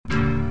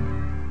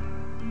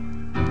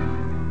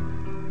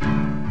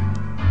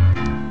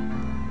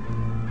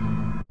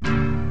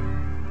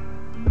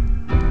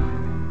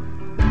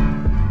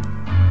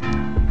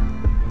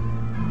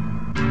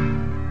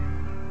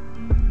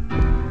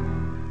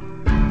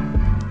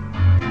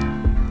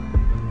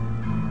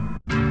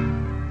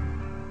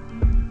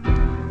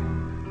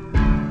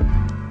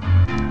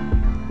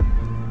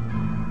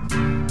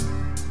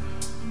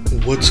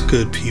What's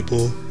good,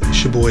 people?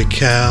 It's your boy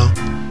Cal,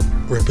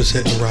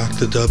 representing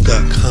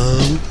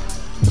rockthedub.com,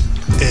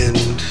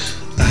 and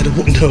I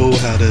don't know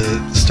how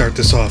to start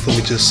this off. Let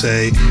me just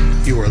say,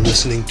 you are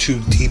listening to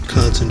Deep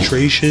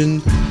Concentration.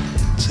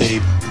 It's a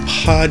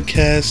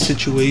podcast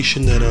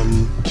situation that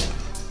I'm,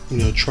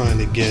 trying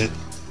to get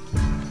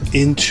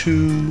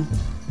into.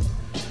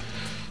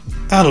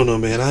 I don't know,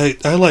 man.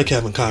 I like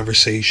having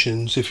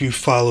conversations. If you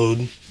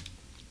followed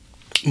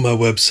my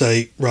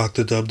website,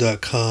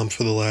 rockthedub.com,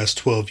 for the last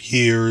 12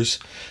 years,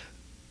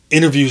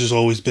 interviews has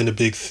always been a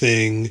big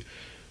thing,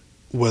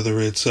 whether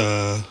it's,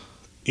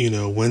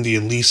 Wendy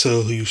and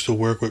Lisa, who used to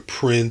work with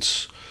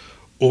Prince,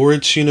 or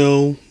it's,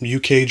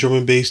 UK drum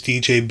and bass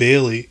DJ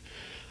Bailey.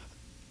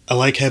 I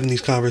like having these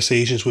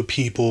conversations with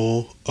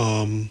people,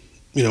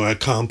 at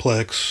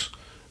Complex,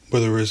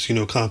 whether it's,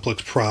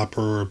 Complex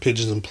proper or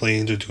Pigeons and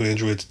Planes or Do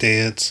Androids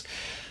Dance.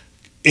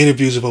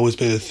 Interviews have always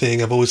been a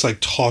thing. I've always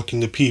liked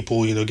talking to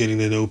people, getting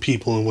to know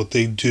people and what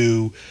they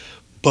do.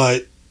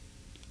 But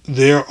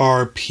there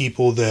are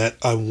people that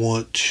I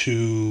want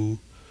to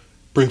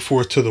bring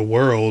forth to the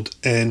world,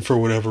 and for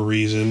whatever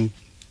reason,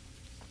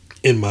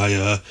 in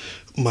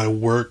my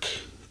work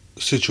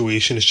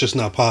situation, it's just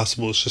not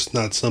possible. It's just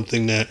not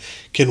something that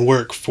can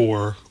work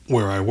for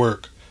where I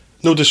work.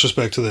 No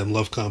disrespect to them.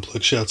 Love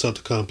Complex. Shouts out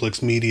to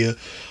Complex Media.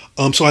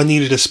 So I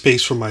needed a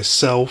space for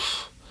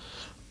myself.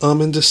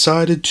 And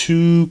decided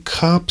to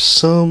cop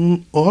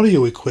some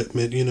audio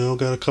equipment.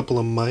 Got a couple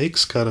of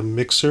mics, got a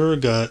mixer,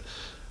 got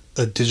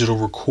a digital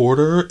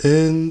recorder,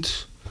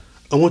 and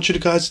I want you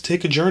guys to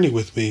take a journey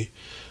with me.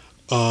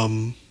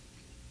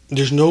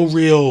 There's no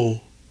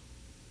real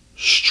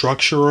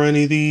structure or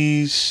any of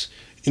these.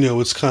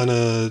 It's kind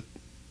of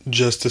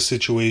just a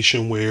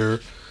situation where,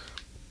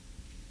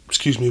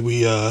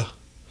 we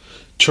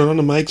turn on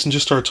the mics and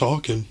just start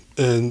talking.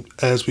 And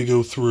as we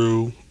go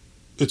through,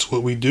 it's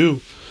what we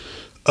do.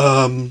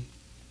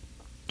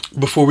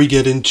 Before we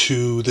get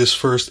into this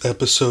first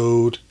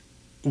episode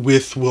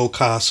with Will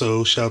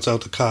Casso, shouts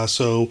out to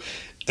Casso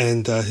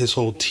and his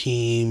whole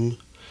team,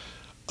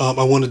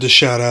 I wanted to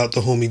shout out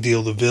the homie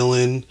Deal the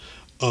Villain.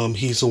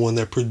 He's the one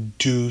that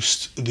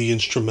produced the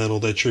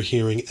instrumental that you're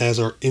hearing as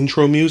our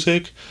intro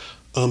music.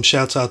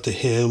 Shouts out to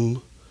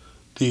him.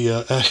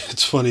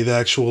 It's funny,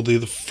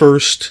 the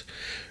first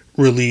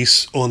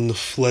release on the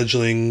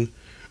fledgling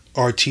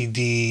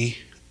RTD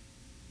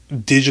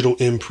digital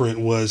imprint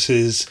was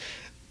his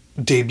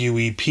debut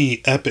EP,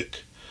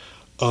 Epic.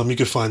 You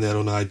can find that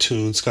on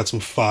iTunes. Got some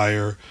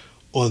fire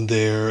on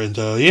there. And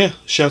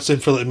shouts to him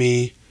for letting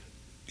me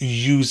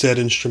use that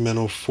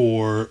instrumental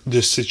for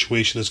this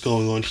situation that's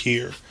going on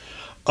here.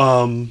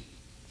 You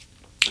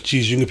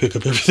can pick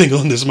up everything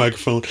on this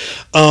microphone.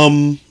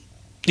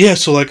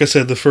 So like I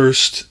said, the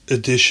first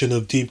edition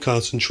of Deep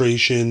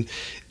Concentration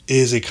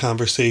is a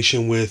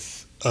conversation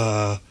with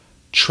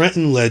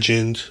Trenton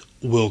legend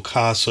Will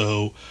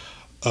Casso.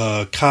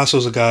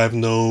 Casso's a guy I've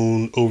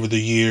known over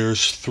the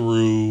years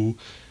through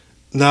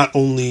not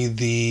only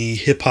the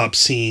hip-hop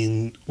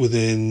scene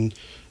within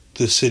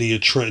the city of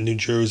Trenton, New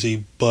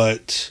Jersey,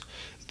 but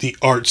the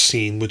art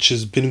scene, which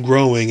has been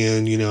growing.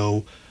 And,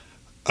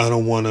 I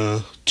don't want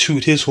to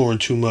toot his horn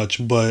too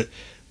much, but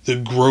the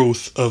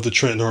growth of the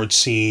Trenton art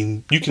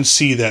scene, you can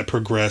see that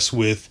progress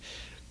with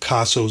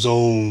Casso's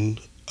own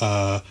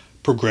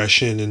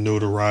progression and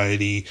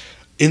notoriety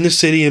in the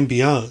city and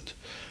beyond.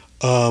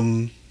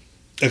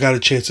 I got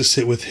a chance to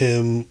sit with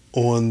him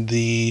on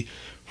the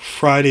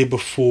Friday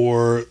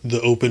before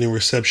the opening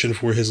reception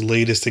for his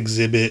latest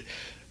exhibit,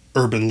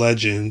 Urban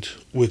Legend,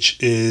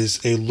 which is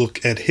a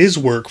look at his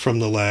work from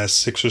the last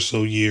 6 or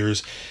so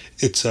years.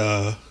 It's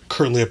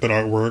currently up at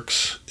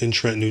Artworks in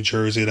Trenton, New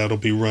Jersey. That'll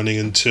be running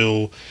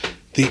until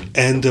the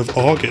end of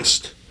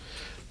August.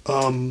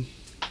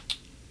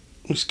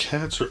 These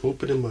cats are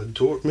opening my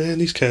door. Man,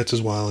 these cats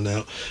is wilding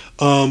out.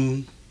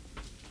 1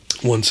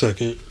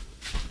 second.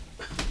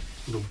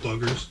 Little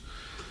buggers.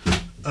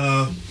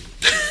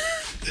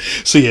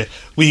 So yeah,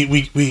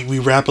 we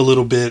rap a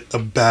little bit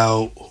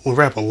about, we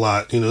rap a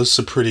lot, this is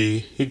a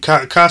pretty,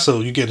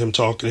 Casso, you get him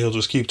talking, he'll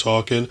just keep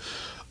talking,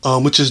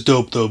 which is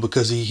dope though,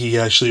 because he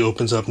actually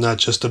opens up not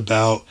just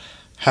about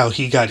how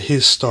he got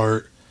his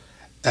start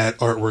at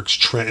Artworks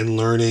Trenton,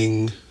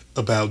 learning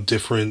about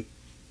different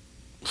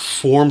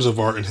forms of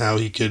art and how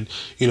he could,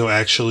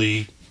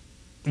 actually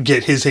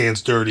get his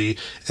hands dirty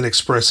and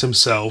express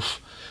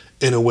himself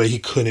in a way he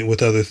couldn't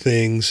with other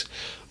things.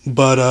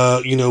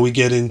 But, we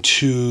get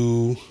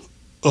into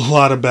a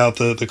lot about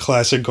the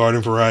classic garden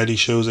variety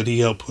shows that he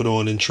helped put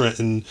on in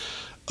Trenton.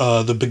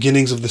 The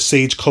beginnings of the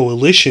Sage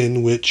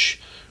Coalition, which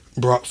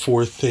brought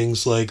forth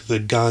things like the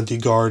Gandhi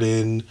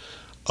Garden,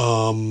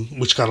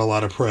 which got a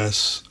lot of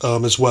press,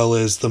 as well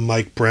as the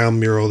Mike Brown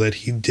mural that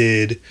he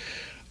did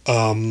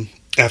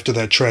after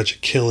that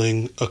tragic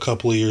killing a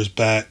couple of years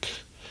back.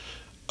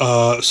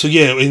 And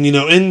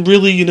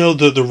really,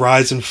 the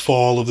rise and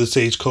fall of the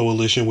Sage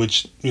Coalition,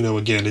 which,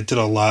 again, it did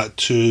a lot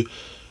to,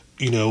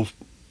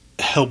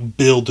 help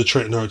build the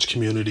Trenton arts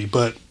community.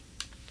 But,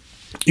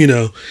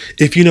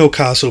 if you know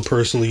Casso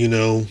personally,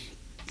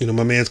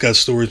 my man's got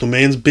stories.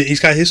 He's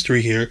got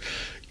history here,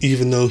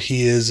 even though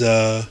he's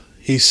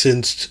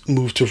since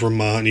moved to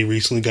Vermont. He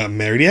recently got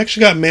married. He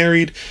actually got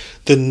married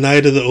the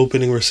night of the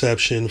opening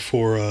reception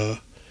for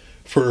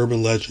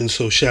Urban Legends.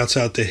 So shouts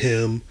out to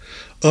him.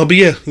 But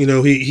yeah,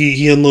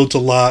 he unloads a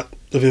lot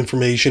of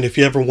information. If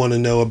you ever want to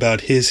know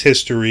about his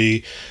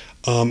history,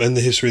 and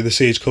the history of the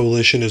Sage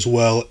Coalition, as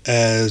well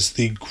as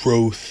the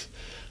growth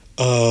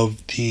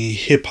of the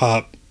hip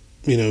hop,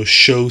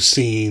 show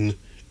scene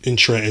in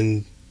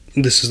Trenton,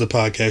 this is the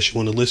podcast you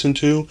want to listen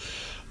to.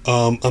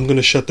 I'm going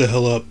to shut the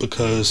hell up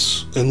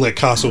and let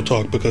Casso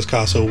talk, because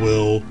Casso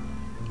will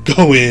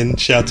go in.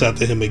 Shouts out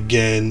to him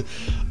again.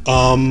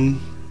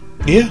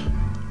 Yeah.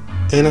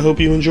 And I hope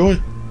you enjoy.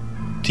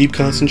 Deep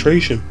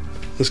concentration.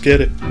 Let's get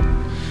it.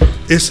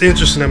 It's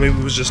interesting. I mean,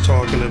 we was just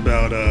talking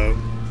about,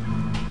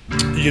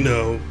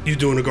 you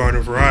doing a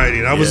garden variety.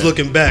 And I was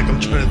looking back. I'm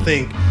trying to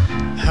think,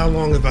 how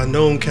long have I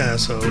known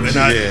Casso?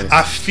 And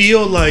I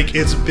feel like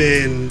it's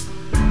been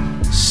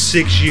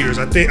 6 years.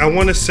 I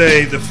want to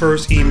say the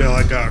first email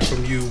I got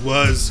from you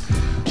was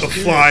a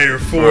flyer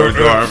for a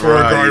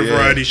garden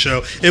variety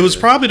show. It was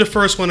probably the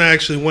first one I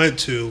actually went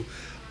to,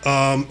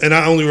 and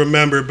I only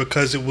remember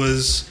because it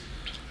was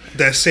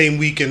that same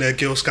weekend that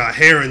Gil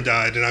Scott-Heron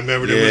died, and I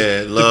remember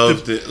there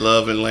was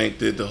Love and Link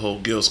did the whole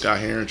Gil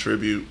Scott-Heron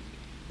tribute.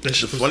 That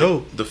shit was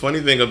dope. The funny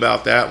thing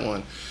about that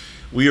one,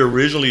 we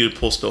originally were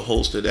supposed to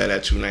host that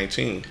at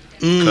 219.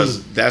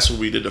 Because that's where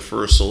we did the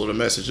first Soul of the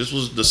Message. This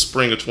was the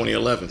spring of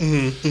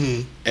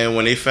 2011. And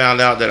when they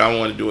found out that I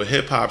wanted to do a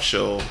hip-hop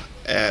show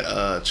at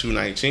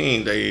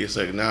 219, they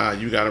said, nah,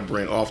 you got to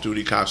bring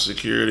off-duty cop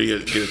security,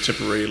 get a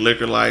temporary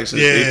liquor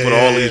license. They put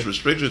all these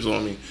restrictions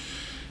on me.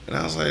 And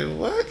I was like,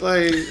 what?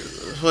 Like,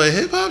 for a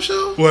hip-hop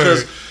show?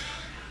 Because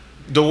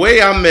the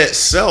way I met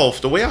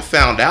Self, the way I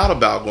found out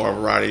about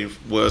Garden Variety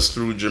was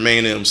through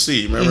Jermaine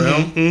MC. Remember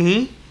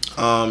him?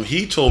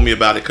 He told me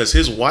about it because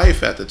his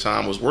wife at the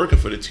time was working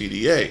for the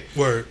TDA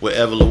with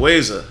Eva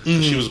Loaiza.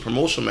 She was a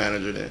promotion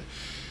manager then.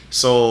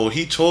 So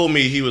he told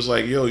me, he was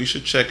like, yo, you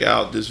should check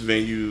out this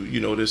venue,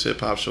 this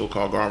hip-hop show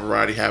called Garden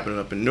Variety happening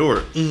up in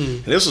Newark.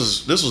 And this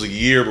was a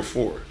year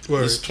before.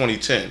 This is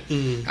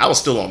 2010. I was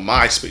still on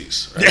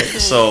MySpace, right?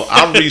 So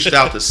I reached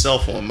out to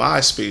Self on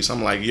MySpace.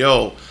 I'm like,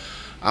 yo,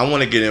 I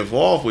want to get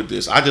involved with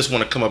this. I just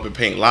want to come up and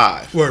paint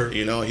live.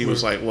 He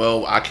was like,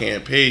 well, I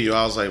can't pay you.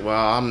 I was like, well,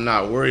 I'm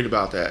not worried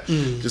about that.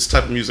 This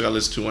type of music I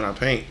listen to when I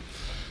paint.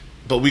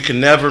 But we could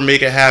never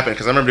make it happen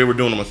because I remember they were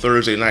doing them on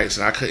Thursday nights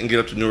and I couldn't get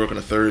up to Newark on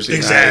a Thursday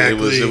night. It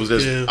was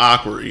just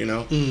awkward,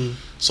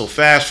 So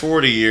fast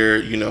forward a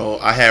year,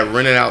 I had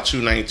rented out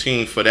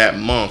 219 for that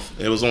month.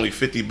 It was only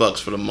 $50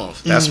 for the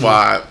month. That's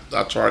why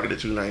I targeted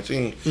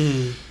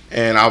 219.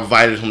 And I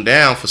invited him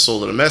down for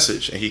Soul of the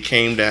Message. And he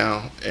came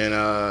down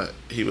and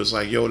he was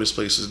like, yo, this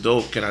place is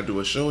dope. Can I do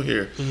a show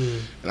here?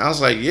 And I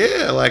was like,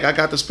 yeah, like I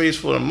got the space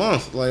for the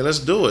month. Like, let's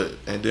do it.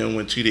 And then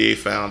when TDA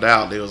found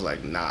out, they was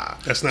like, nah.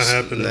 That's not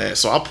happening.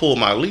 So I pulled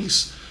my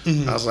lease.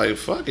 I was like,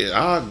 fuck it.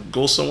 I'll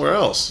go somewhere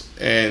else.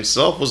 And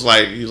Self was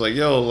like, he was like,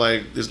 yo,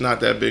 like, it's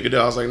not that big a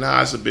deal. I was like,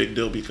 nah, it's a big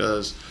deal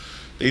because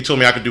they told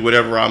me I could do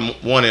whatever I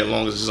wanted as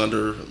long as it's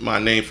under my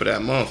name for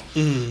that month.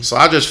 So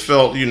I just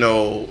felt,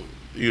 I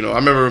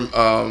remember,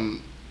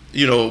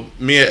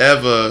 me and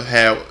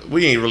Eva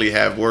we ain't really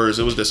have words.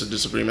 It was just a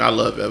disagreement. I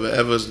love Eva.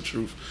 Eva's the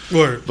truth.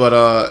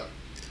 But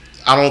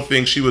I don't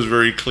think she was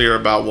very clear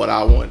about what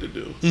I wanted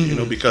to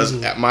do, because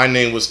my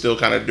name was still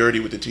kind of dirty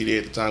with the TDA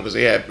at the time because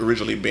they had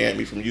originally banned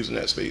me from using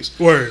that space.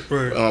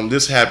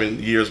 This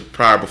happened years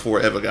prior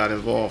before Eva got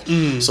involved.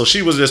 So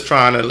she was just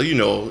trying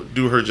to,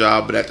 do her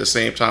job, but at the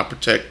same time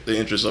protect the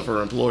interests of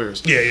her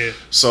employers.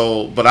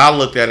 So, but I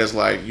looked at it as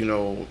like,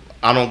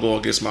 I don't go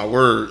against my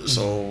word.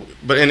 So,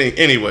 but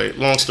anyway,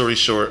 long story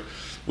short,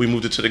 we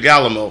moved it to the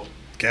Galamo.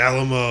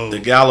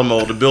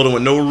 The building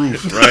with no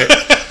roof,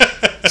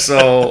 right?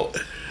 So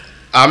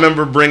I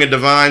remember bringing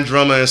Divine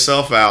Drummer and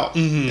Self out,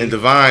 and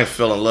Divine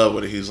fell in love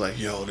with it. He was like,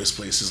 yo, this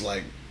place is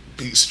like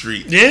Beat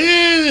Street.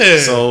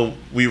 So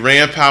we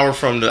ran power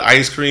from the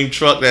ice cream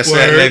truck that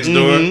sat next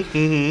door.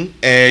 And,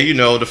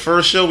 the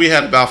first show we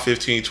had about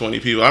 15, 20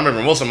 people. I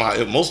remember most of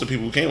the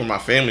people who came were my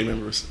family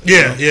members.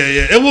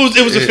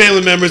 It was the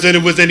family members and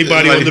it was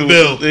anybody on the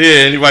bill.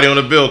 Anybody on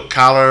the bill.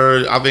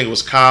 Collar, I think it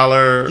was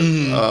Collar,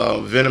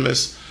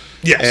 Venomous.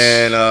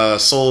 And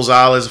Soul's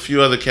Islands, a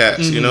few other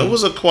cats. It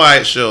was a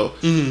quiet show.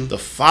 The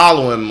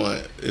following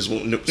month is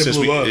when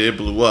it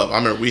blew up. I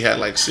remember we had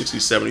like 60,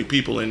 70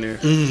 people in there.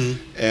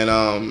 And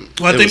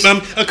I think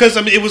because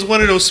it was one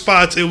of those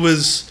spots. It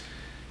was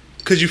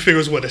because you figure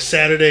it was a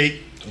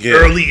Saturday.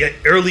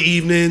 Early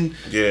evening.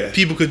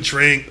 People could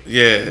drink.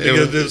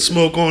 Because the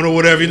smoke on or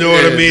whatever. You know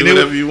what I mean? Do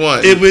whatever you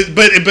want. It was,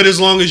 but as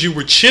long as you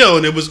were chill,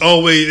 and it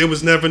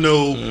was never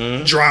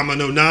no drama,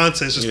 no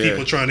nonsense. Just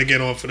people trying to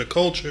get on for the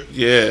culture.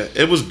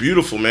 It was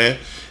beautiful, man.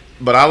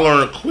 But I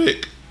learned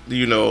quick,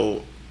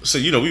 So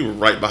we were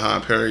right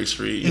behind Perry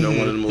Street. One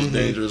of the most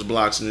dangerous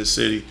blocks in the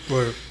city.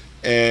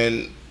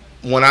 And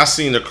when I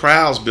seen the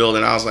crowds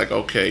building, I was like,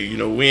 okay,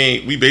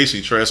 we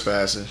basically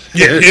trespassing.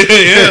 Yeah.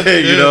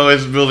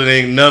 This building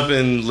ain't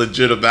nothing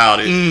legit about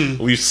it.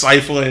 We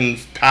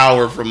siphoning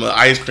power from an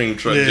ice cream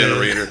truck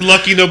generator.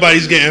 Lucky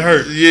nobody's getting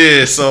hurt.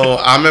 Yeah, so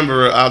I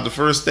remember the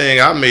first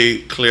thing I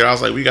made clear, I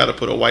was like, we got to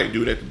put a white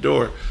dude at the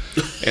door.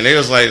 And they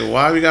was like,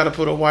 why we got to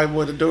put a white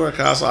boy at the door?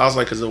 So I was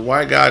like, because the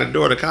white guy at the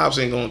door, the cops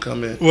ain't going to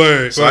come in.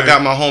 So I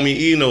got my homie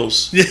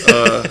Enos,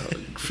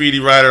 graffiti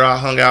writer I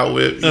hung out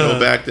with,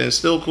 back then.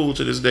 Still cool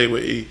to this day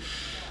with E.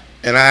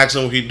 And I asked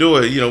him if he'd do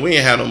it. We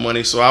ain't had no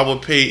money, so I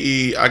would pay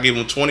E. I gave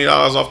him $20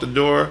 off the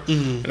door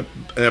and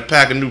a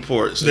pack of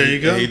Newports. There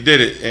you go. And he did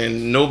it,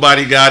 and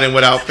nobody got in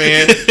without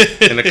paying.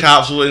 And the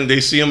cops wouldn't.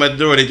 They see him at the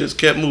door, they just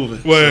kept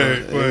moving.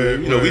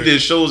 We did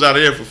shows out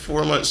of there for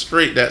 4 months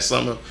straight that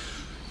summer.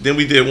 Then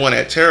we did one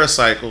at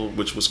TerraCycle,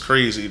 which was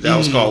crazy. That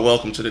was called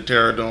Welcome to the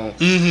Terror Dome.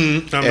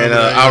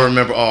 I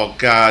remember, oh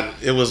God,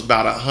 it was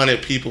about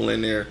 100 people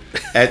in there.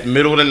 At the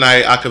middle of the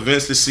night, I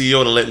convinced the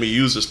CEO to let me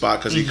use the spot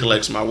because he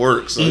collects my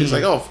work. So he's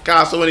like, oh,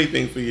 God, so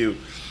anything for you.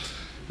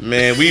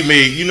 Man, we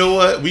made, you know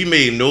what? We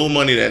made no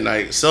money that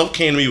night. Self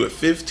came to me with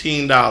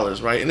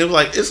 $15, right? And it was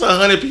like, it's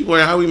 100 people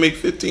in. How we make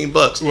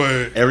 $15?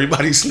 Word.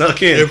 Everybody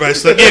snuck in. Everybody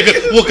snuck in.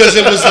 Well, because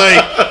it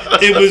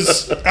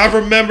was, I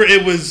remember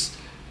it was,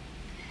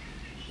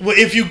 well,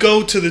 if you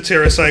go to the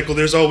TerraCycle,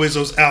 there's always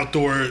those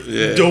outdoor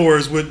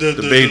doors with the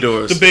bay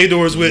doors. The bay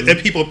doors with and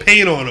people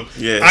paint on them.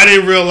 Yeah. I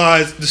didn't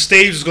realize the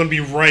stage was going to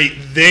be right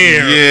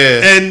there.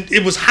 Yeah. And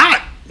it was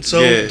hot.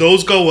 So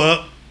those go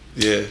up.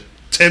 Yeah.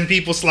 10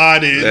 people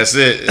slide in. That's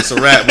it. It's a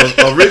wrap.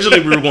 Well, originally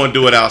we were going to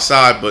do it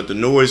outside, but the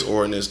noise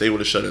ordinance, they would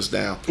have shut us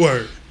down.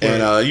 Word.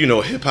 And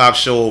hip hop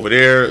show over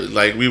there,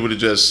 like we would have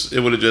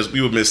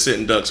been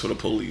sitting ducks for the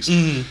police.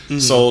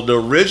 So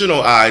the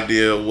original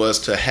idea was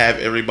to have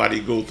everybody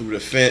go through the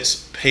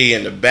fence, pay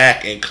in the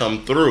back, and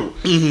come through.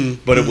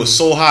 But it was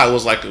so hot, it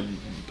was like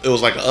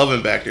an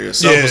oven back there.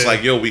 So it was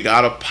like, yo, we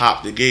gotta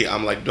pop the gate.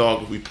 I'm like,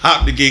 dog, if we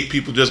pop the gate,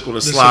 people just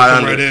gonna slide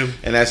under. Right in.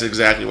 And that's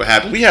exactly what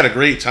happened. We had a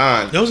great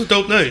time. That was a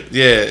dope night.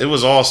 Yeah, it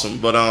was awesome.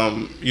 But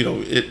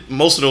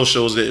most of those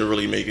shows didn't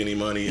really make any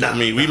money.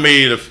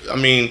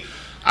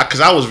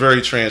 Because I was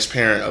very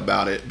transparent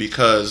about it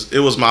because it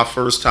was my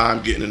first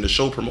time getting into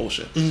show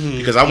promotion.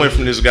 Because I went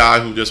from this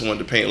guy who just wanted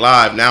to paint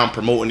live. Now I'm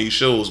promoting these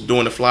shows,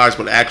 doing the flyers,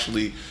 but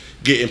actually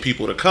getting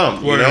people to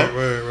come.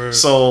 Right.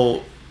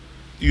 So,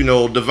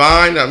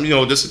 Divine,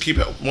 just to keep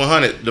it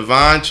 100,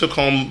 Divine took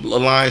home a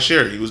lion's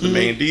share. He was the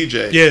main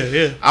DJ.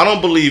 Yeah. I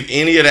don't believe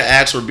any of the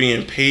acts were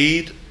being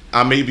paid.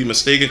 I may be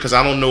mistaken because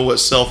I don't know what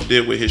Self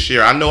did with his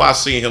share. I know I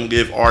seen him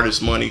give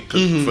artists money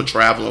for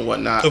travel and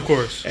whatnot. Of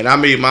course. And I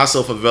made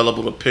myself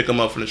available to pick them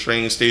up from the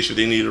train station if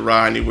they needed to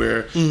ride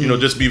anywhere.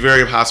 Just be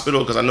very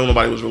hospitable because I know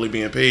nobody was really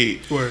being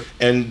paid. Word.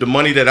 And the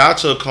money that I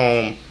took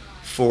home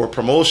for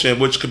promotion,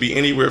 which could be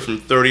anywhere from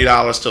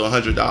 $30 to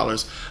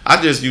 $100,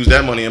 I just used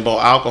that money and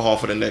bought alcohol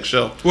for the next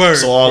show. Word.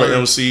 So all the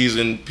MCs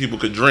and people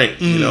could drink.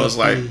 It's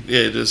like,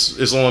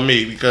 it's on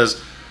me because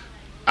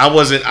I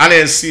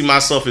didn't see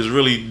myself as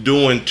really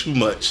doing too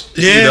much,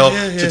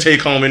 to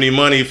take home any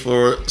money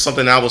for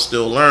something I was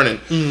still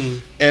learning.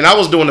 And I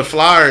was doing the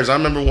flyers. I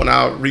remember when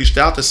I reached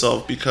out to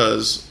Self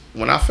because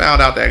when I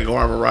found out that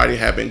Garden Variety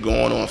had been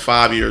going on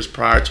 5 years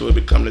prior to it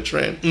becoming a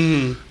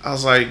trend, I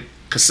was like,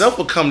 because Self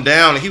would come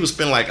down and he would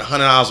spend like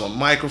 $100 on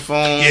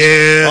microphones.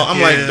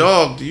 I'm like,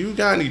 dog, do you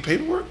got any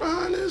paperwork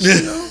behind this?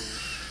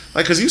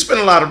 Like, because you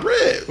spend a lot of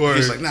bread.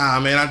 He's like, nah,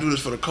 man, I do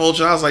this for the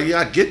culture. I was like, yeah,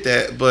 I get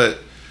that, but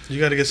you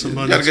got to get some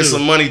money. You got to get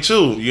some money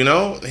too, He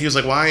was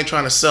like, well, I ain't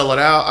trying to sell it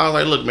out. I was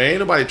like, look, man, ain't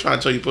nobody trying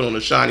to tell you put on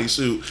a shiny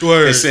suit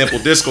and sample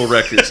disco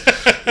records.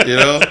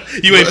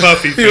 You ain't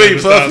Puffy. You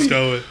ain't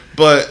Puffy.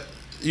 But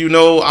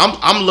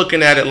I'm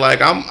looking at it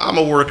like I'm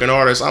a working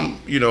artist. I'm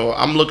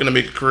looking to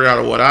make a career out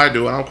of what I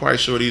do, and I'm quite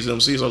sure these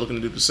MCs are looking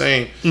to do the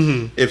same.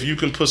 If you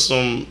can put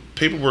some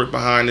paperwork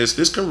behind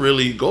this can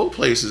really go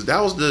places.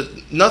 That was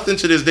nothing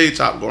to this day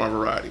top Garden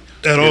Variety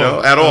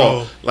at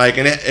all. Like,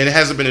 and it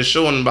hasn't been a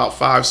show in about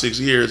 5-6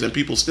 years, and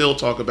people still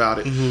talk about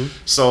it.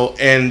 So,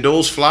 and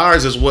those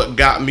flyers is what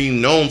got me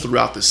known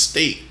throughout the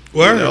state.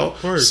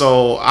 Word.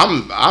 So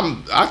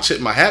I tip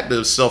my hat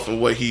to Self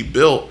and what he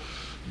built.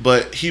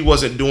 But he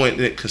wasn't doing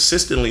it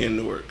consistently in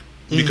Newark.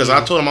 Because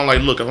I told him, I'm like,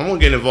 look, if I'm going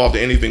to get involved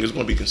in anything, it's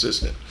going to be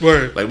consistent.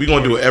 Word. Like, we're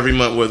going to do it every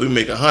month, whether we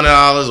make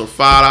 $100 or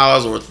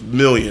 $5 or $1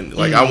 million.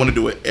 Like, I want to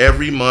do it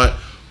every month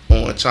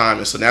on time.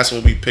 And so that's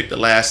when we picked the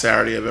last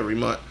Saturday of every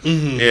month.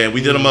 And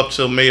we did them up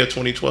till May of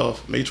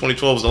 2012. May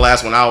 2012 was the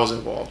last one I was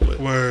involved with.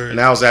 Word. And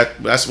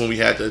that's when we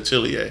had the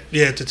Atelier.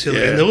 Yeah, the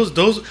Atelier. And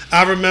those,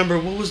 I remember,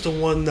 what was the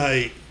one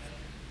night?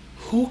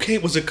 Who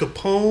came? Was it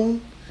Capone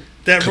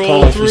that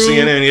rolled through? From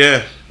CNN,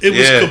 yeah. It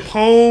was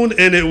Capone,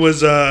 and it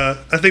was, I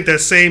think that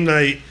same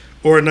night,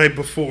 or a night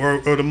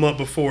before, or the month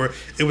before.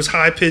 It was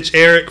High Pitch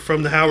Eric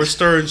from the Howard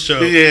Stern show.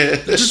 Yeah.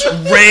 Just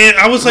ran.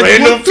 I was like,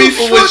 random what the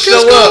people fuck would is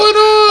show going up.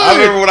 on? I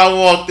remember when I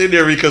walked in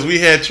there because we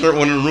had turned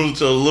one of the rooms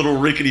to a little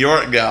rickety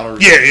art gallery.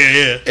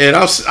 Yeah. And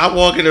I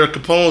walk in there,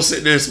 Capone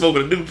sitting there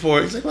smoking a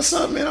Newport. He's like, "What's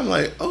up, man?" I'm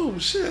like, "Oh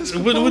shit, that's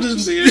Capone." What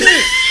is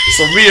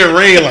So me and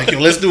Ray like, "Yo,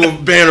 let's do a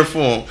banner for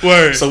him."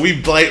 Word. So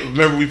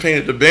remember we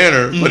painted the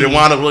banner, but it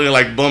wound up looking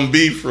like Bum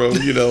B from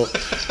from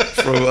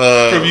UGK.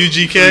 From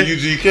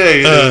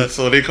UGK.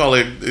 So they call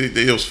it.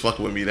 They was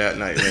fucking with me that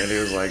night, man. They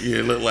was like, "Yeah,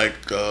 it looked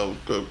like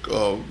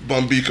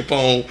Bum B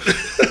Capone."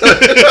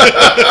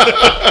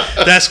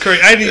 That's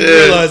crazy. I didn't even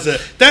realize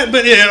that.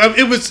 But yeah,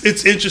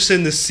 it's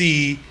interesting to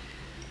see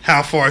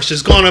how far it's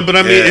just gone on. But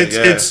I mean,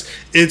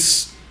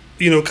 it's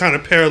kind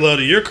of parallel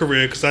to your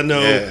career, because I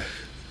know. Yeah.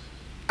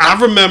 I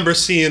remember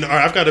seeing.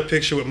 I've got a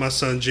picture with my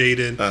son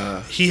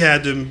Jaden. He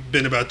had to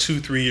been about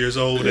 2-3 years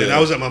old, and I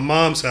was at my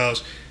mom's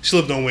house. She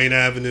lived on Wayne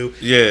Avenue.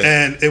 Yeah,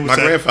 and it was my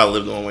grandfather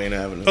lived on Wayne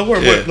Avenue. Oh,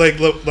 what,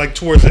 like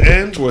towards the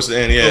end? Towards the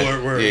end,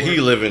 yeah. He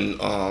live in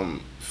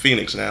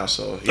Phoenix now,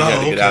 so he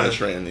had to get out of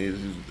Trenton.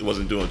 He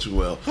wasn't doing too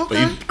well, but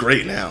he's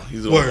great now.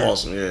 He's doing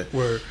awesome. Yeah.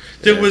 Word.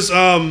 There was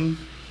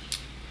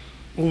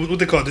what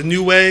they call it, the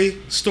New Way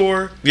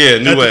store. Yeah,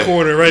 New Way. At the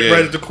corner, right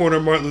at the corner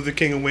of Martin Luther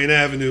King and Wayne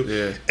Avenue.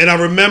 Yeah. And I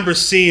remember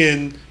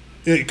seeing,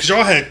 because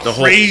y'all had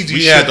crazy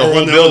shit. We had the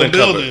whole building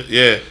covered.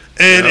 Yeah.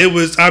 And it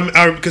was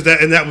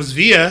that was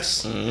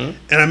VS, and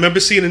I remember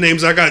seeing the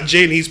names. I got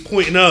Jaden. He's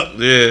pointing up.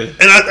 Yeah.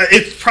 And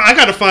I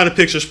got to find a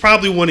picture. It's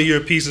probably one of your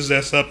pieces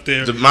that's up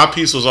there. My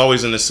piece was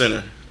always in the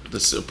center.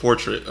 The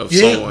portrait of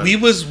someone.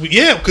 Because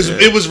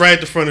it was right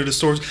at the front of the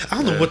stores. I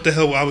don't know what the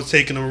hell I was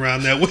taking them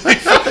around that way.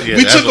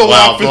 We took a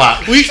walk.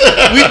 We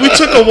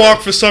took a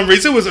walk for some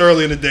reason. It was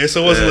early in the day,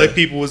 so it wasn't like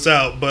people was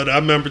out. But I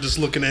remember just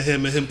looking at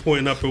him and him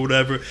pointing up or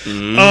whatever.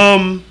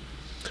 Mm-hmm.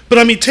 But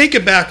I mean, take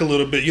it back a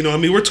little bit. I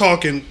mean, we're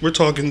talking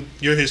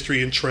your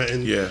history in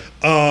Trenton. Yeah.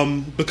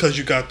 Because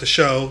you got the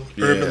show,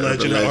 Urban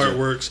Legend and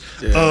Artworks.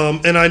 Yeah.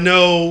 And I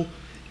know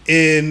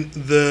in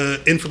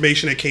the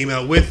information that came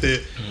out with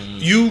it,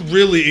 you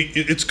really,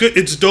 it's good.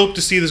 It's dope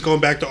to see this going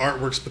back to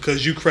Artworks,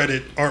 because you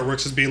credit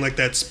Artworks as being like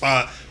that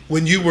spot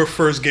when you were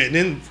first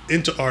getting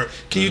into art.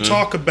 Can you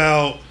talk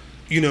about,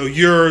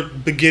 your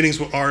beginnings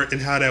with art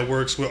and how that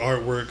works with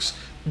Artworks,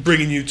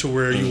 bringing you to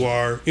where you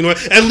are,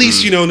 at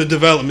least, in the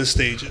development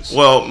stages?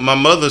 Well, my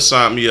mother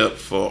signed me up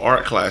for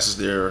art classes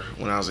there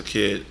when I was a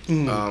kid.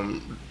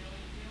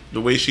 The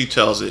way she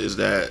tells it is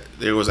that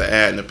there was an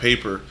ad in the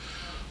paper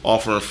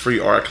offering free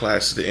art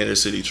classes to inner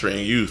city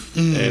trained youth,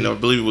 and I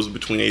believe it was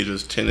between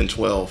ages 10 and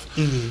 12.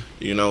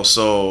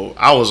 So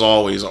I was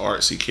always an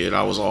artsy kid.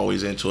 I was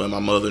always into it. My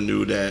mother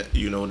knew that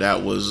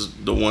that was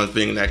the one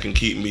thing that can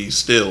keep me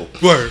still.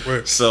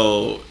 Right.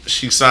 So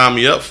she signed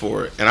me up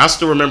for it, and I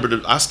still remember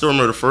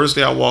the first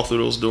day I walked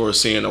through those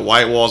doors, seeing the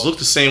white walls look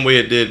the same way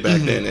it did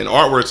back then. And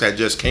Artworks had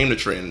just came to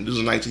Trenton. This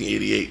was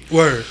 1988.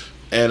 Word.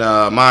 And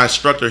my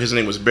instructor, his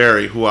name was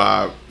Barry, who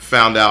I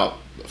found out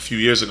a few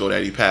years ago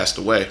that he passed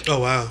away. Oh,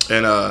 wow.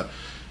 And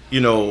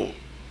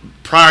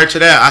prior to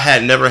that, I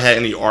had never had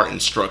any art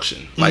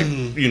instruction, like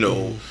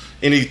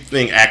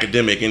anything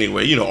academic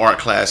anyway, art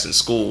class in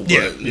school,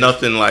 but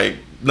nothing like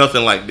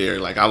there.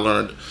 Like I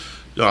learned,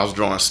 I was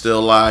drawing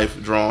still life,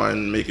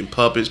 making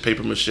puppets,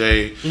 paper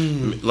mache,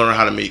 learning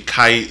how to make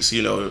kites.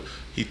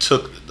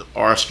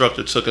 Our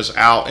instructor took us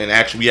out,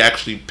 and we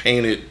actually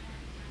painted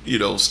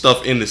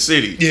stuff in the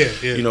city.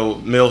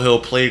 Mill Hill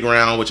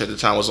Playground, which at the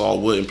time was all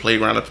wooden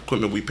playground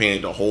equipment. We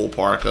painted the whole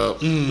park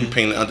up. We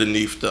painted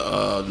underneath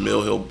the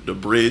Mill Hill, the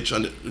bridge. I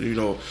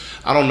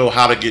don't know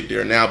how to get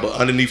there now, but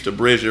underneath the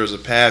bridge there's a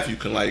path you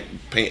can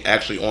paint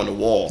actually on the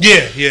wall.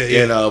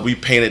 Yeah. And we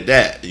painted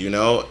that.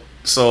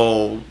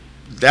 So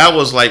that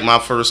was my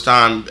first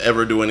time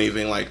ever doing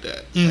anything like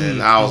that.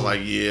 And I was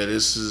like, yeah,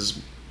 this is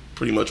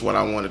pretty much what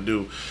I want to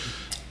do.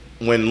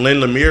 When Lynn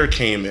Lemire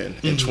came in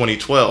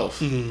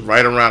 2012,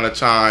 right around the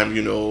time,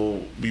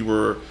 we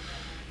were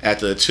at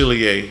the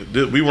Atelier.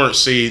 We weren't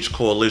Sage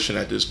Coalition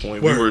at this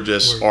point. We were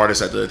just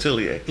artists at the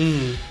Atelier.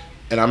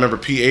 And I remember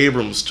P.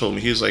 Abrams told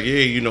me, he was like,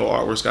 yeah,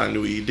 Artworks got a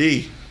new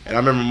ED. And I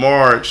remember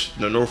Marge,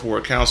 the North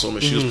Ward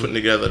Councilman, she was putting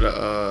together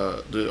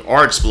the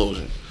Art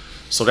Explosion.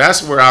 So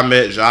that's where I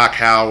met Jacques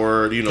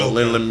Howard, Lynn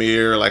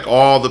Lemire,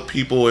 all the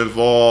people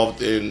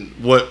involved in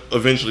what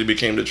eventually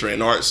became the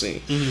Trenton art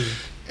scene.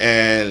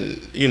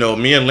 And,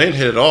 me and Lynn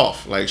hit it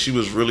off. She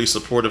was really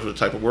supportive of the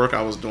type of work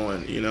I was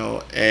doing,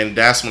 and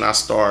that's when I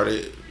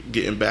started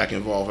getting back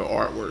involved in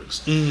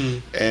Artworks.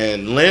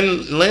 And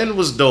Lynn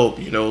was dope.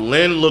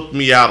 Lynn looked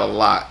me out a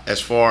lot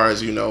as far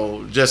as,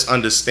 just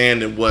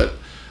understanding what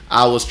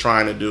I was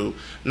trying to do.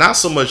 Not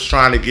so much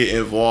trying to get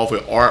involved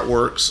with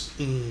Artworks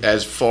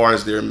as far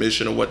as their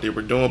mission or what they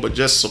were doing, but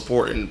just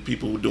supporting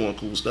people who were doing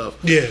cool stuff.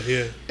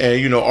 Yeah.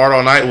 And, Art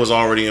All Night was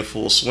already in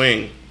full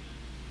swing.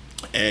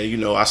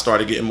 And, I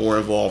started getting more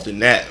involved in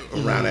that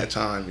around that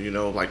time,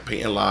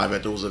 painting live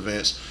at those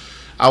events.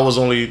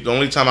 the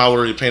only time I would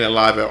really painted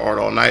live at Art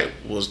All Night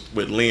was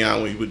with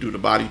Leon when he would do the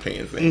body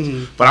painting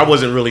things. But I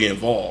wasn't really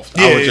involved.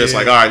 I was just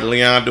like, all right,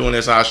 Leon doing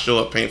this, I'll show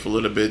up, paint for a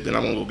little bit, then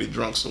I'm gonna go get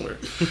drunk somewhere.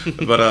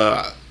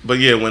 But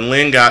yeah, when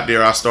Lynn got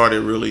there, I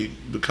started really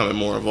becoming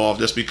more involved,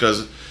 just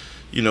because,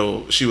 you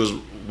know, she was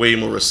way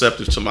more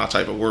receptive to my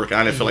type of work.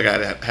 I didn't feel like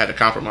I had to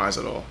compromise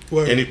at all.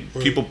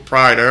 People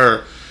prior to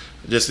her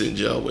just didn't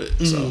gel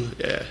with. So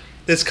yeah,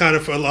 that's kind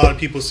of, for a lot of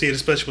people see it,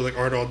 especially with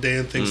like Art All Day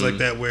and things like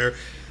that, where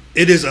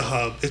it is a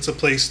hub. It's a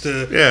place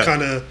to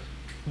kind of,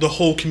 the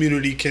whole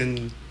community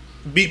can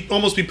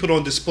almost be put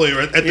on display,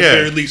 or at the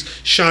very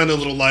least shine a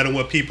little light on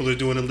what people are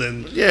doing, and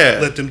then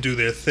let them do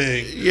their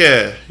thing.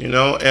 Yeah, you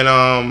know, and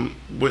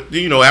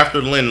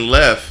after Lynn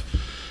left,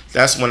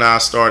 that's when I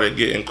started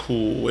getting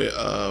cool with,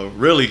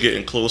 really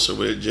getting closer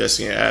with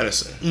Jesse and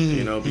Addison.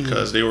 You know,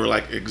 because they were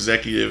like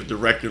executive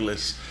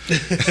directorless.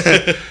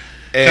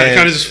 And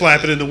kind of just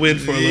flapping in the wind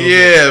for a little bit.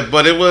 Yeah,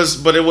 but it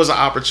was an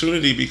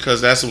opportunity,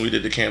 because that's when we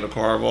did the Candle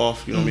Carve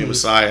Off, you know, me and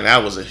Messiah, and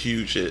that was a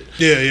huge hit.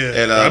 Yeah.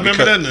 And I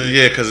remember that night.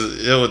 Yeah,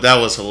 because that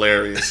was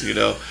hilarious, you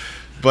know.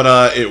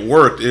 But it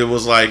worked. It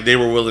was like they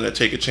were willing to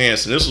take a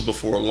chance, and this was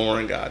before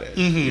Lauren got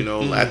in. You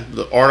know,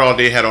 the Art All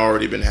Day had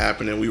already been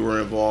happening. We were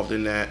involved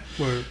in that.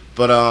 Word.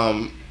 But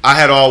I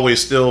had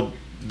always still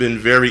been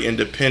very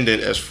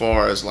independent as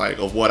far as like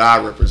of what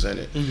I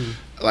represented.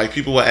 Like,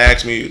 people would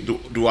ask me,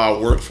 do I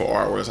work for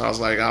Artworks? I was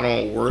like, I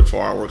don't work for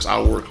Artworks.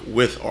 I work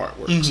with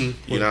Artworks.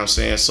 You know what I'm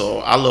saying? So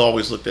I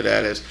always looked at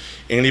that as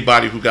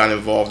anybody who got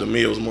involved in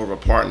me, it was more of a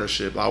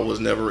partnership. I was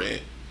never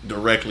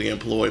directly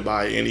employed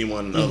by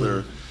anyone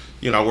other.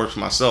 You know, I work for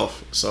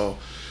myself. So,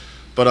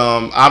 but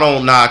I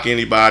don't knock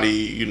anybody.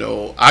 You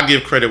know, I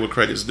give credit where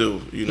credit's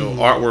due. You know,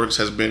 Artworks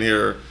has been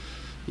here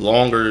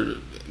longer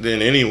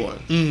than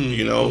anyone.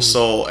 You know,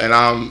 so, and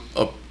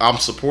I'm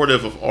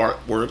supportive of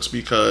Artworks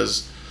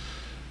because,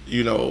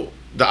 you know,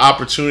 the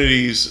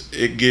opportunities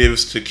it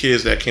gives to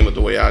kids that came up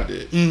the way I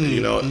did, you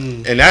know,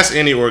 and that's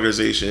any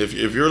organization. If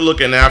you're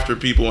looking after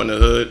people in the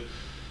hood,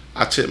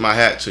 I tip my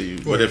hat to you.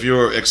 But if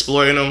you're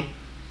exploiting them,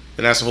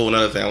 then that's a whole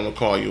other thing. I'm gonna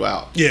call you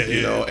out.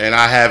 You know, and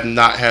I have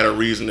not had a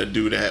reason to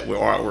do that with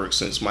Artwork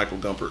since Michael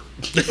Gumpert.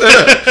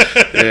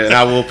 And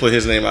I will put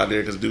his name out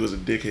there because dude was a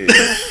dickhead.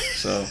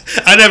 So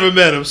I never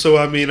met him, so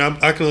I mean,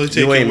 I can only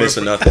take. You ain't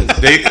missing nothing.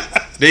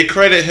 They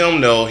credit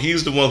him though.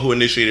 He's the one who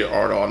initiated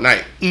Art All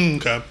Night.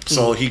 Okay.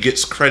 So he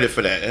gets credit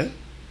for that.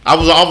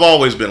 I've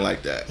always been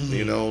like that.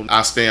 You know,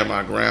 I stand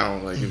my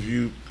ground. Like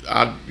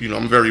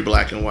I'm very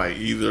black and white.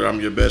 Either I'm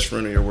your best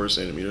friend or your worst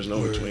enemy. There's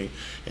no between.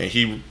 And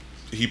he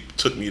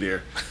took me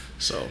there.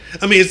 So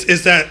I mean,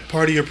 is that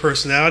part of your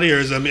personality, or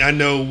is, I mean, I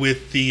know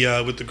with the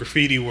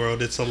graffiti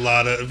world, it's a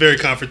lot of very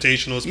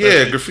confrontational. Especially.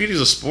 Yeah, graffiti's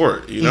a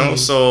sport, you know.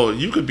 So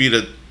you could be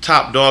the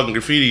top dog in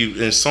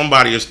graffiti, and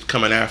somebody is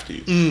coming after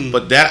you.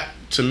 But that,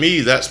 to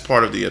me, that's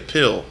part of the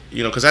appeal,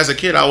 you know. Because as a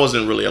kid, I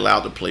wasn't really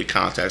allowed to play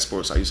contact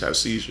sports. I used to have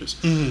seizures.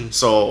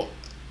 So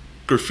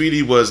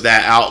graffiti was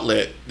that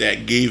outlet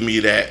that gave me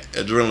that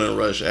adrenaline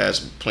rush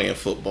as playing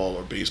football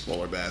or baseball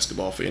or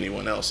basketball for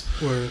anyone else.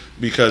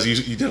 Because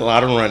you did a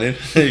lot of running,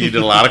 you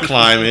did a lot of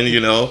climbing, you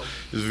know.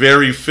 It's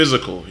very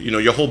physical. You know,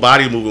 your whole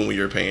body moving when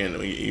you're in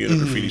a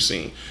graffiti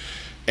scene.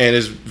 And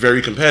it's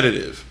very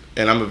competitive.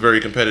 And I'm a very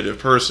competitive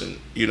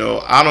person. You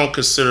know, I don't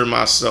consider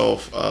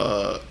myself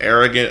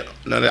arrogant.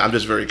 I'm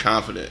just very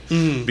confident.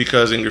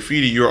 Because in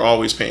graffiti, you're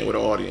always painting with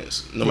an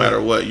audience. No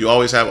matter what. You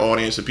always have an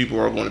audience, and people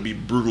are going to be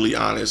brutally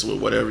honest with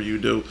whatever you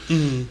do.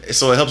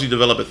 So it helps you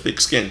develop a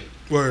thick skin.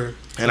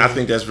 And I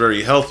think that's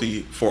very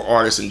healthy for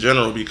artists in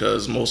general,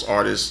 because most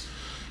artists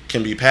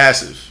can be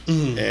passive.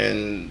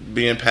 And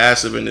being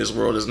passive in this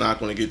world is not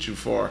going to get you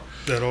far.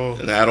 At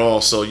all.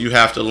 So you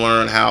have to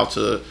learn how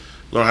to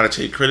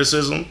take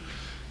criticism.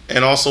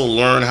 And also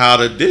learn how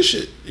to dish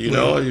it, you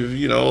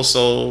know.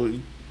 So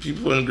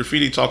people in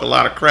graffiti talk a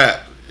lot of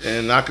crap,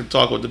 and I could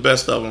talk with the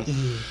best of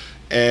them.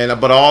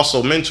 But I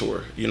also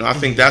mentor. You know, I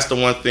think that's the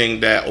one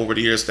thing that over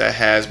the years that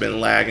has been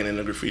lagging in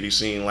the graffiti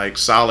scene, like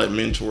solid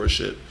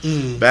mentorship.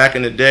 Back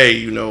in the day,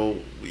 you know,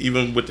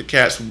 even with the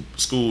cats who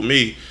schooled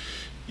me,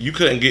 you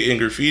couldn't get in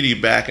graffiti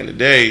back in the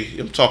day.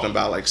 I'm talking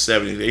about like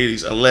 70s,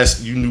 80s,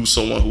 unless you knew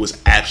someone who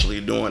was actually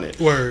doing it.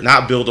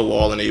 Not build a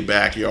wall in a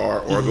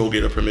backyard or go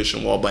get a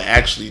permission wall, but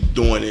actually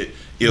doing it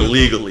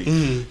illegally.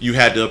 You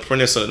had to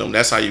apprentice under them.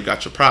 That's how you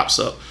got your props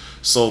up.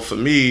 So for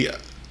me,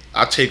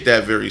 I take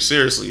that very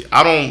seriously.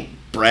 I don't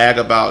brag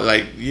about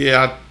I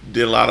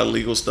did a lot of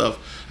legal stuff.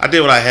 I did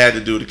what I had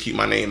to do to keep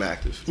my name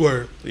active.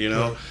 You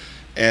know,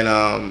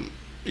 and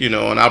you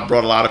know, and I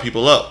brought a lot of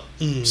people up.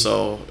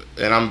 So,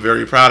 and I'm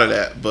very proud of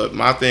that. But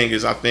my thing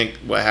is, I think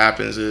what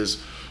happens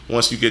is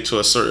once you get to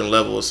a certain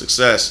level of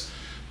success,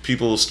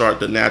 people will start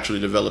to naturally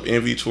develop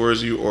envy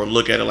towards you or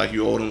look at it like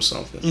you owe them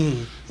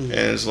something. And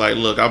it's like,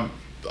 look, I've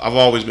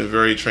always been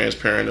very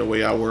transparent the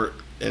way I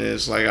work. And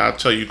it's like, I'll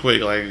tell you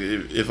quick, like,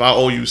 if I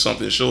owe you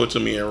something, show it to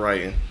me in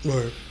writing.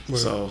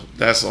 So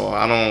that's all.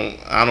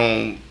 I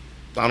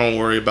don't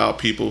worry about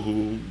people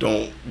who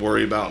don't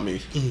worry about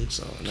me.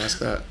 So, and that's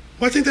that.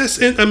 Well, I think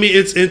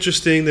it's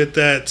interesting that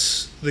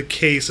that's the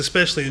case,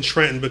 especially in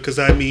Trenton, because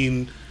I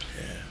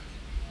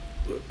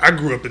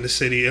grew up in the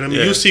city, and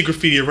you'll see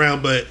graffiti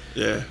around, but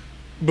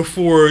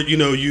before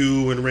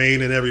you and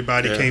Rain and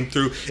everybody came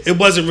through, it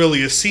wasn't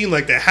really a scene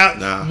like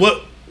that.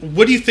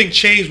 What do you think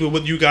changed with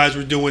what you guys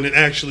were doing and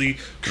actually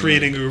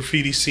creating a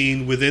graffiti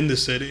scene within the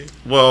city?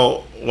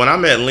 Well, when I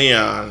met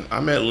Leon.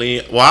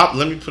 Well,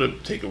 let me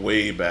take it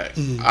way back.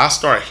 I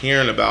started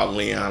hearing about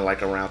Leon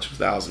like around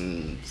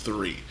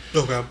 2003.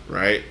 Okay.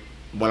 Right?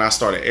 When I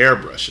started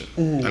airbrushing.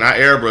 And I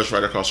airbrushed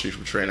right across the street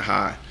from Trenton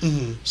High.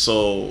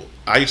 So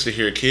I used to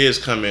hear kids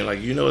come in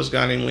like, this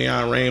guy named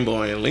Leon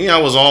Rainbow. And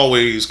Leon was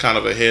always kind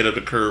of ahead of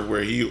the curve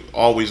where he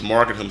always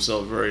marketed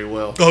himself very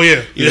well. Oh,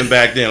 yeah. Even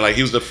back then. Like,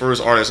 he was the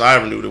first artist I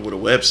ever knew with a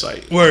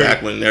website. Word.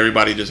 Back when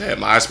everybody just had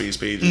MySpace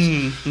pages.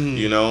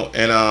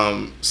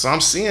 And so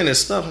I'm seeing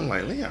this stuff. I'm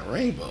like, Leon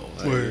Rainbow?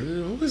 Like,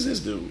 who is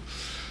this dude?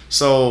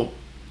 So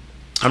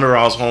I remember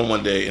I was home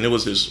one day, and it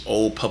was this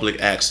old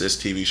public access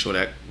TV show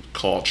that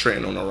called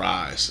Trenton on the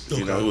Rise.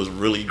 Okay. It was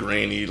really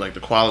grainy. Like, the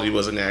quality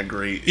wasn't that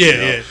great.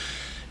 Yeah.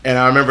 And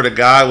I remember the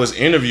guy was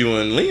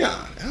interviewing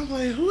Leon. And I'm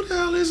like, who the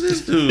hell is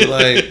this dude?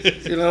 Like,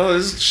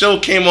 this show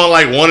came on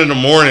like 1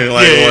 a.m,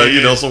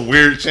 like, some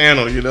weird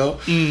channel,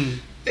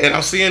 And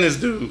I'm seeing this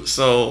dude.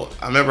 So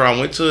I remember I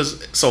went to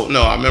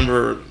I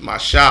remember my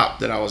shop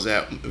that I was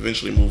at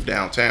eventually moved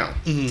downtown.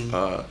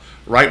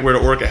 Right where the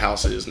Orchid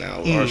House is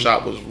now. Our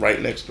shop was right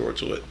next door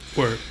to it.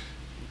 Word.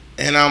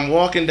 And I'm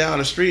walking down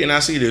the street and I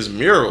see this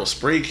mural,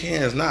 spray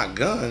cans, not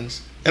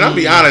guns. And I'll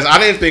be honest, I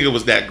didn't think it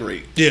was that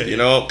great. Yeah.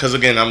 Because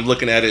again, I'm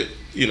looking at it,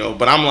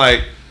 but I'm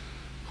like,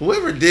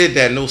 whoever did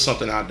that knows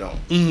something I don't.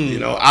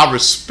 I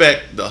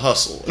respect the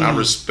hustle. And I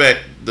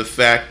respect the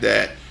fact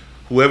that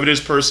whoever this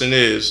person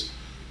is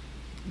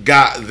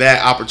got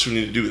that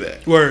opportunity to do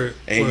that. Word.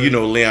 And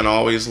Leon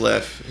always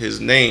left his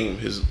name,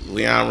 his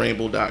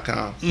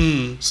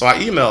LeonRainbow.com. So I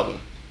emailed him.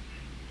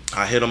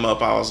 I hit him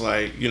up. I was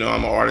like,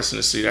 I'm an artist in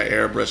the city. I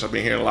airbrush. I've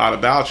been hearing a lot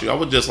about you. I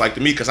would just like to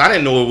meet, because I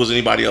didn't know it was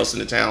anybody else in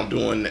the town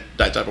doing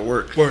that type of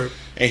work. Word.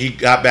 And he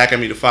got back at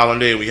me the following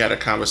day, and we had a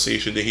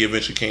conversation. Then he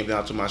eventually came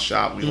down to my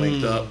shop. We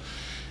linked up,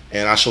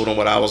 and I showed him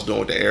what I was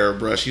doing with the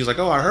airbrush. He was like,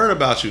 "Oh, I heard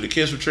about you. The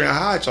kids from Trenton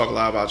High talk a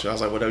lot about you." I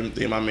was like, "Well,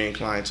 they're my main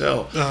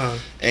clientele."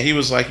 And he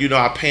was like,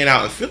 "I paint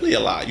out in Philly a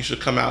lot. You should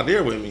come out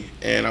there with me."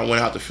 And I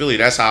went out to Philly.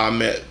 That's how I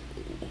met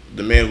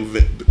the man who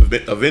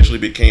eventually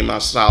became my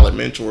solid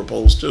mentor,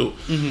 Pose 2.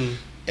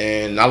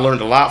 And I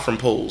learned a lot from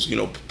Pose.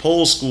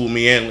 Pose schooled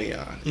me and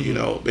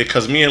Leon,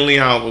 because me and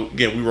Leon,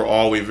 again, we were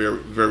always very,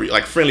 very,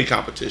 like, friendly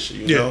competition,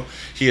 you know?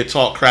 He had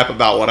talked crap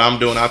about what I'm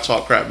doing. I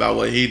talked crap about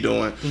what he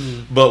doing.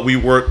 But we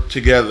worked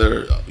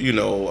together,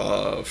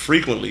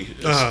 frequently,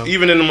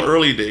 even in the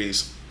early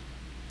days.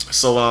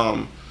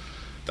 So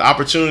the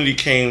opportunity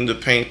came to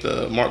paint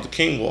the Martin Luther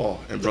King wall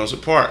in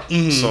Brunswick Park.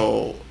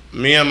 So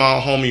me and my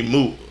homie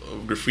Moot,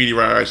 graffiti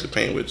writer I used to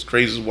paint with,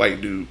 crazy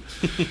white dude.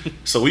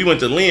 So we went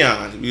to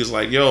Leon. We was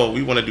like, "Yo,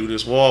 we want to do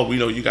this wall. We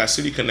know you got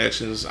city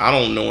connections. I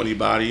don't know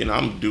anybody, and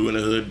I'm doing the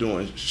hood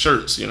doing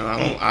shirts.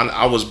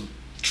 I was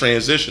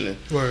transitioning.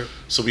 Right.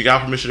 So we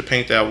got permission to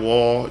paint that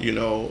wall.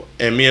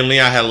 And me and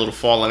Leon had a little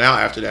falling out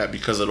after that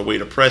because of the way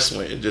the press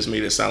went. It just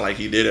made it sound like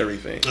he did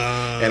everything.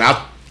 And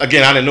I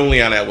didn't know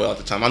Leon that well at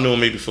the time. I knew him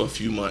maybe for a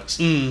few months.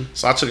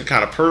 So I took it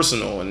kind of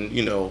personal.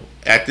 And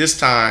at this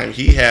time,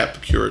 he had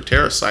procured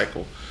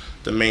TerraCycle,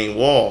 the main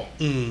wall.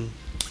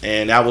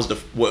 And that was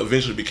what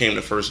eventually became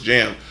the first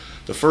jam.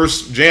 The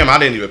first jam I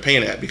didn't even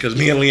paint at because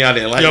me and Leon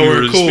didn't like it. We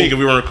were cool. Speaking,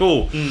 we weren't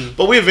cool.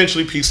 But we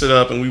eventually pieced it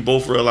up, and we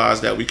both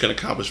realized that we could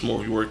accomplish more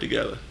if we worked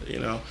together,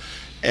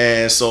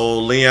 And so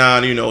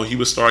Leon, he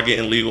would start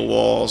getting legal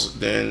walls.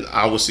 Then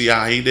I would see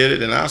how he did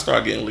it, and I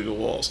start getting legal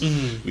walls.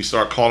 We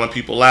start calling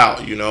people out,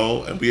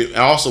 and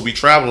we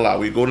travel a lot.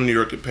 We go to New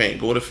York and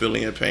paint, go to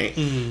Philly and paint.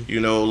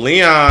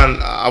 Leon,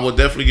 I would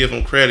definitely give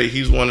him credit.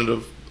 He's one of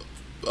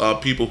the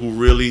people who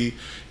really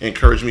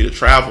encouraged me to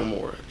travel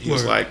more. He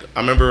was like,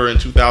 I remember in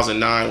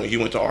 2009 when he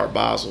went to Art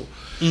Basel.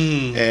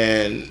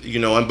 And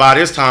and by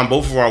this time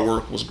both of our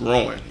work was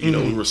growing.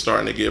 We were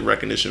starting to get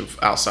recognition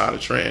outside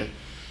of Trenton.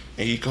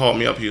 And he called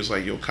me up. He was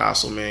like, "Yo,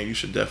 Castle, man, you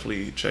should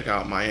definitely check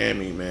out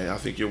Miami, man. I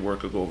think your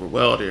work could go over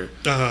well there."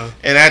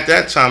 And at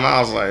that time,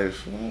 I was like,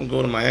 "What am I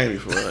go to Miami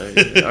for?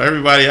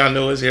 Everybody I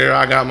know is here.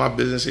 I got my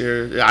business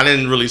here." I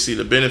didn't really see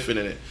the benefit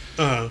in it.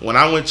 When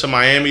I went to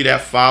Miami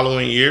that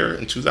following year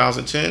in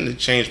 2010, it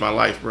changed my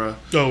life, bro.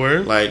 Oh,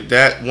 where? Like,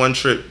 that one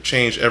trip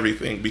changed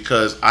everything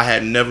because I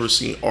had never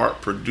seen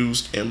art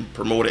produced and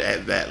promoted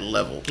at that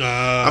level.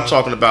 I'm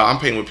talking about, I'm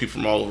painting with people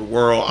from all over the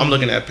world. I'm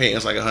looking at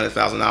paintings like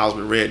 $100,000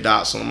 with red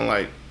dots, and I'm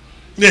like,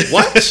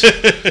 what?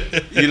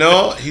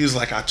 He was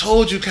like, "I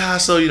told you,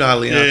 Castle."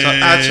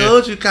 I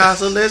told you,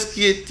 Castle, let's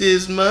get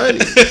this money,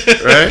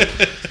 right?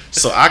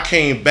 So I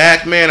came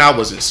back, man. I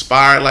was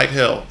inspired like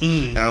hell,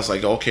 and I was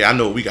like, "Okay, I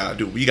know what we gotta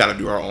do. We gotta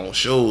do our own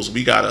shows.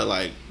 We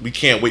gotta we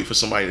can't wait for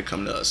somebody to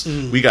come to us.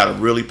 We gotta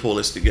really pull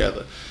this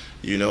together,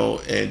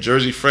 And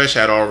Jersey Fresh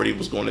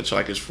was going into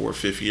like his 4th or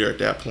 5th year at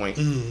that point,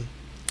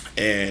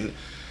 and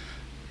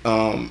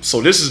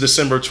So this is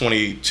December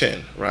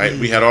 2010, right?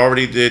 We had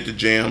already did the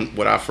jam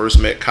when I first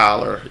met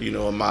Collar,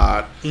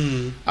 Ahmad.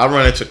 I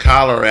run into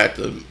Collar at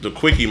the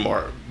Quickie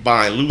Mart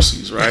buying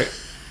Lucy's, right?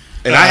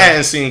 And I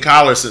hadn't seen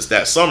Collar since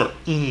that summer.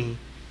 And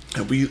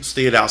we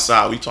stayed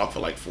outside. We talked for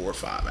like 4 or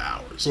 5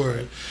 hours.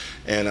 Right.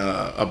 And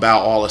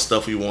about all the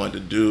stuff we wanted to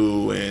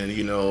do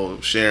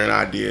and, sharing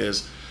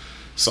ideas.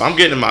 So I'm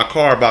getting in my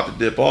car about to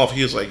dip off.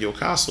 He was like, yo,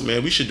 Castle,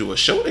 man, we should do a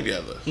show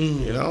together.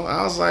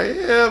 I was like,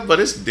 yeah, but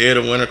it's dead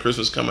of winter,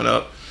 Christmas coming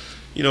up.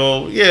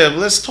 Yeah,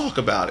 let's talk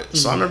about it.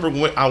 So I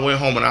remember I went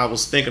home and I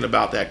was thinking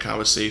about that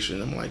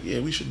conversation. I'm like, yeah,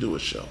 we should do a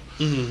show.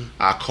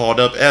 I called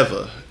up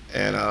Eva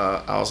and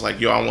I was like,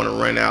 yo, I want to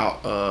rent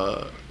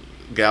out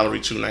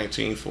Gallery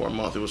 219 for a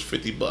month. It was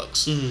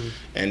 $50.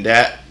 And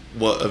that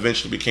what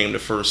eventually became the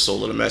first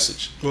Soul of the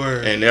Message.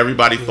 Word. And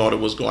everybody thought it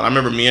was going. I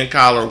remember me and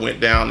Collar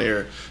went down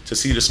there to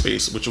see the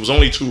space, which was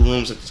only 2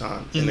 rooms at the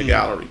time in the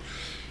gallery.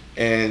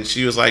 And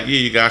she was like, yeah,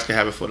 you guys can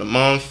have it for the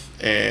month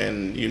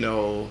and,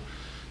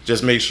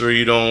 just make sure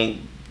you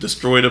don't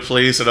destroy the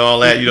place and all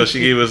that. She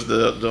gave us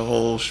the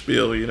whole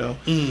spiel,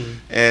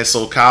 And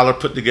so Collar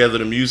put together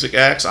the music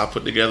acts. I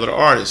put together the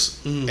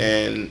artists.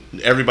 And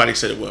everybody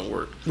said it wouldn't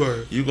work.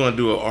 Word. You going to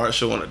do an art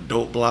show on a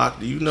dope block?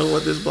 Do you know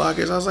what this block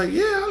is? I was like,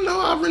 yeah, I know.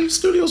 I rented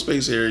studio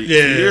space here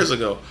years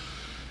ago.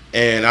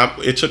 And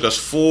it took us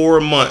 4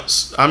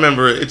 months. I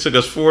remember it took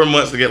us 4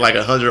 months to get like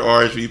 100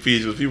 RSVPs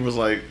because people was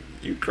like,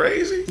 you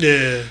crazy?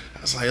 Yeah.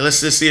 I was like, let's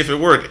just see if it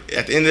worked.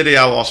 At the end of the day,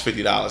 I lost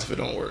 $50 if it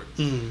don't work.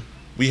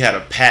 We had a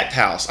packed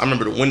house. I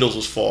remember the windows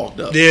was fogged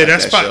up. Yeah,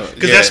 that spot.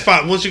 Because that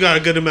spot, once you got a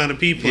good amount of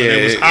people, and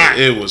it was hot.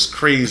 It was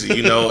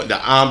crazy. The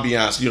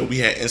ambiance. We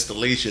had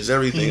installations,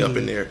 everything up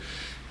in there.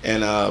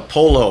 And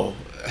Polo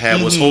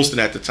was hosting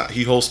at the time.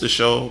 He hosted the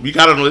show. We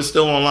got it. It's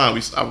still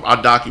online.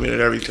 I documented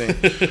everything.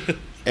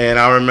 And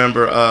I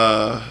remember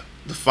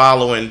the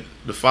following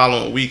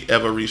week,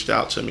 Eva reached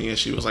out to me and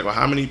she was like, well,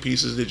 how many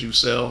pieces did you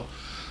sell?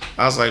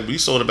 I was like, we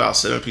sold about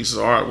 7 pieces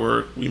of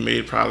artwork. We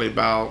made probably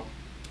about,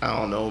 I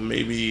don't know,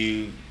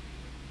 maybe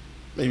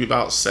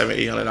about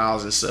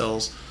 $700-800 in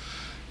sales.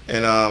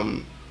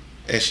 And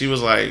she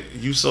was like,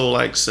 you sold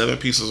like 7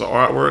 pieces of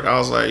artwork? I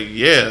was like,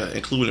 yeah,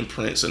 including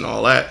prints and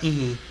all that.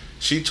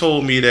 She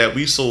told me that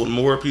we sold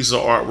more pieces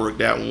of artwork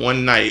that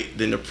one night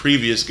than the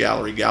previous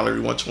gallery, Gallery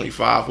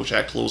 125, which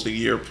had closed a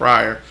year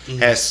prior,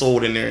 had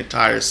sold in their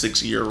entire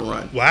 6-year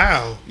run.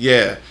 Wow.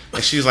 Yeah.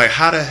 And she's like,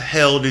 how the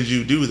hell did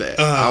you do that?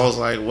 I was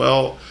like,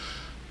 well,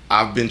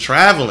 I've been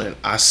traveling.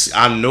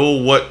 I know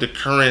what the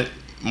current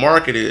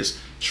market is.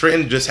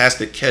 Trenton just has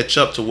to catch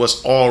up to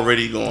what's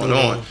already going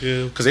on.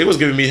 Because they was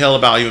giving me hell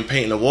about even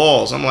painting the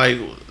walls. I'm like,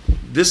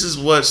 this is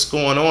what's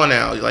going on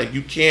now. Like,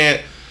 you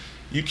can't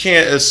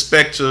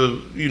expect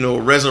to,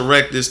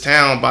 resurrect this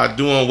town by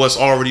doing what's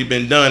already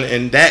been done,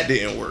 and that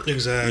didn't work.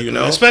 Exactly.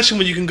 Especially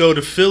when you can go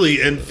to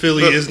Philly, and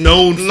Philly is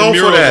known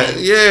for that.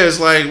 Yeah, it's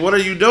like, what are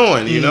you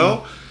doing,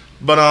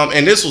 But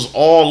and this was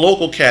all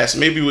local cast,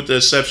 maybe with the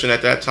exception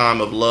at that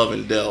time of Love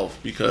and Delve,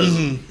 because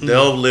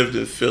Delve lived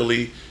in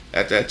Philly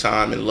at that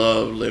time, and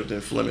Love lived in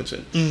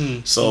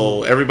Flemington.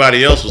 So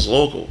everybody else was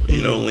local.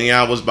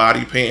 Leon was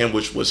body painting,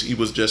 he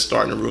was just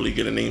starting to really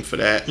get a name for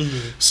that.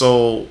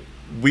 So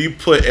we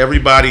put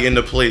everybody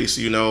into place.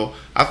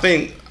 I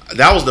think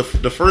that was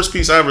the first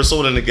piece I ever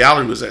sold in the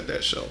gallery was at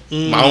that show.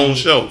 My own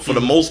show for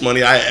the most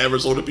money I ever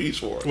sold a piece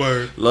for.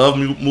 Word. Love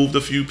moved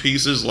a few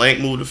pieces. Lank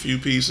moved a few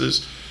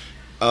pieces.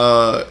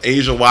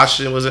 Asia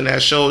Washington was in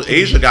that show.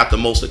 Asia got the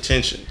most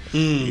attention,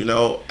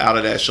 out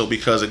of that show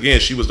because again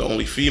she was the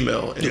only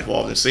female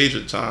involved in Sage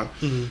at the time,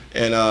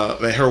 and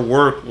her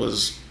work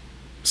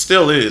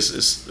still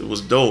is. It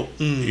was dope.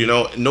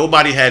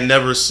 Nobody had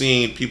never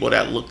seen people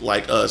that looked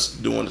like us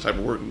doing the type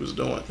of work we was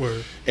doing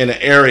in an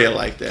area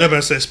like that. I was about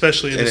to say,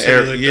 especially in the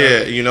area like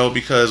that.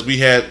 Because we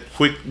had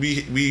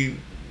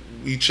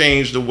we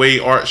changed the way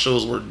art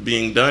shows were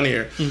being done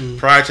here.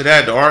 Prior to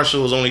that, the art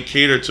show was only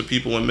catered to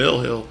people in Mill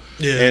Hill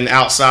and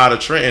outside of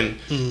Trenton,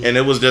 and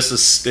it was just a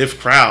stiff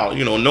crowd.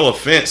 No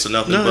offense or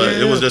nothing,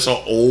 it was just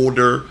an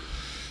older.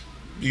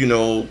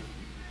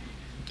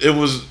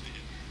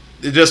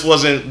 It just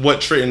wasn't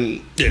what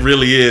Trenton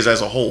really is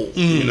as a whole.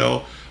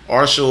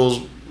 Our shows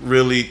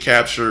really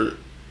captured,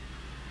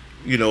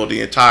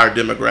 the entire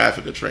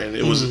demographic of Trenton.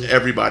 It was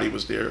everybody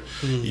was there,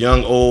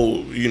 young,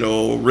 old,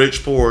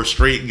 rich, poor,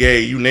 straight,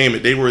 gay, you name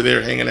it. They were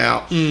there hanging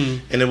out,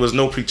 and there was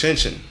no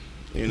pretension.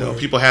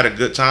 People had a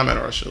good time at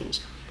our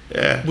shows.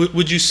 Yeah.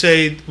 Would you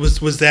say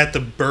was that the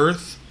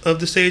birth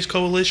of the Sage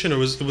Coalition, or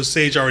was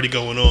Sage already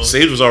going on?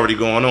 Sage was already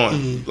going on.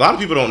 A lot of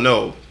people don't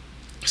know.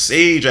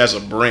 Sage as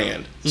a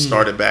brand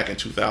started back in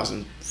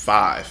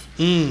 2005.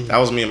 That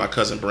was me and my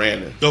cousin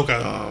Brandon.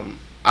 Okay.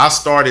 I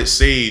started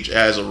Sage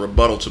as a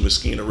rebuttal to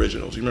Mesquite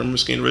Originals. You remember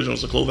Mesquite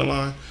Originals, the clothing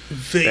line?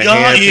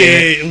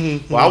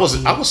 Well, I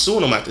was suing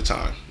them at the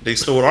time. They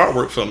stole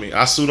artwork from me.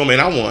 I sued them and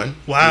I won.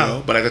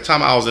 Wow. But at the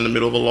time, I was in the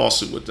middle of a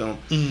lawsuit with them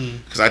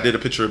because I did a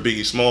picture of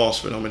Biggie Smalls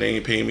for them and they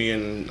didn't pay me,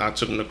 and I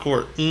took them to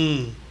court.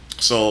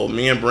 So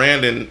me and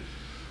Brandon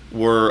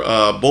were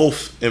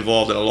both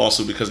involved in a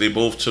lawsuit because they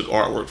both took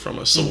artwork from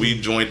us. So we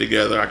joined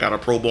together. I got a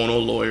pro bono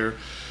lawyer,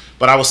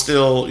 but I was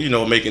still,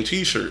 making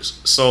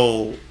T-shirts.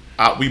 So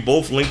we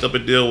both linked up a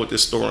deal with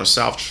this store on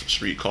South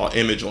Street called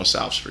Image on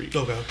South Street.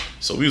 Okay.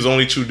 So we was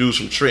only two dudes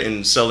from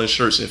Trenton selling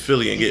shirts in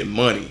Philly and getting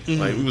money.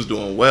 Like, we was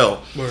doing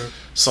well. Word.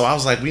 So I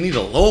was like, we need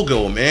a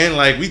logo, man.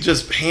 Like, we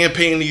just hand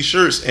painting these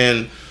shirts,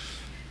 and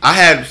I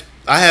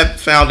had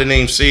found the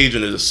name Sage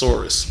in the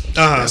thesaurus.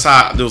 That's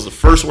how that was the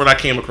first word I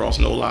came across,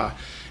 no lie.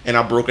 And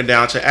I broke it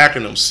down to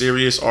acronyms: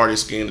 serious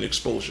artist gaining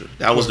exposure.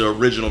 That was the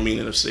original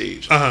meaning of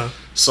Sage.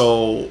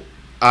 So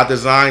I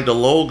designed the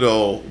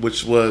logo,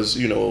 which was,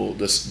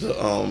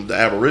 the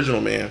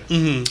Aboriginal man.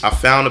 I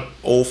found an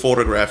old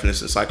photograph in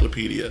this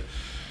encyclopedia,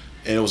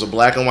 and it was a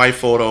black and white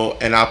photo,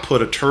 and I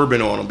put a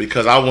turban on him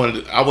because I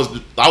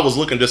was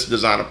looking just to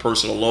design a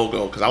personal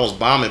logo because I was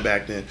bombing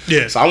back then.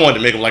 Yeah. So I wanted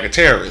to make him like a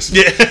terrorist.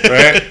 Yeah.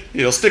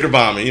 Right. Sticker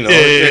bombing. Yeah.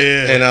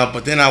 And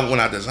but then when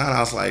I designed, I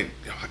was like,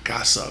 I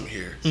got something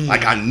here.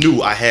 Like, I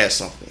knew I had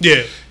something.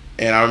 Yeah.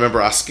 And I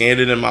remember I scanned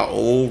it in my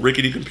old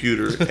rickety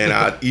computer, and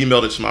I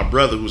emailed it to my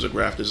brother, who's a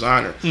graphic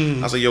designer.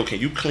 I was like, yo, can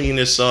you clean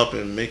this up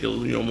and make it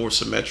more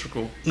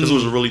symmetrical? Because it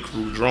was a really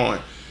crude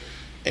drawing.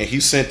 And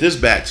he sent this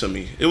back to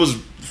me. It was a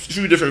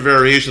few different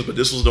variations, but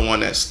this was the one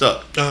that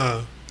stuck.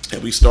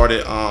 And we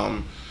started,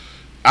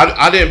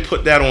 I didn't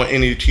put that on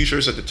any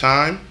T-shirts at the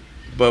time,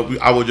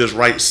 but I would just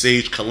write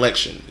Sage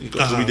Collection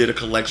because we did a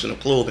collection of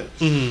clothing.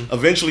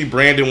 Eventually,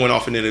 Brandon went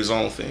off and did his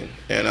own thing,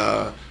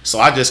 and so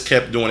I just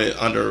kept doing it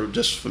under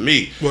just for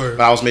me. Word.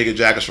 But I was making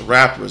jackets for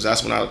rappers.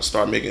 That's when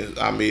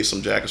I made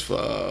some jackets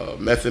for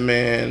Method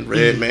Man,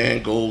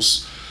 Redman,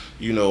 Ghost,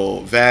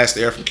 Vast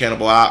Air from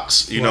Cannibal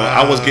Ox.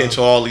 I was getting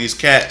to all these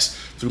cats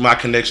through my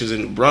connections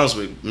in New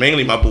Brunswick,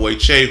 mainly my boy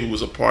Che, who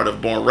was a part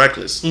of Born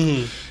Reckless.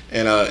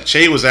 And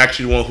Che was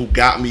actually the one who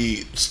got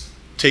me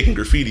taking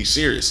graffiti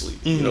seriously,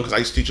 because I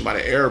used to teach him how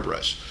to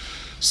airbrush.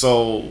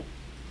 So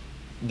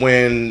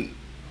when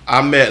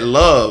I met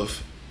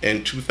Love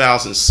in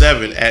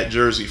 2007 at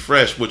Jersey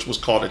Fresh, which was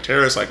called a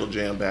TerraCycle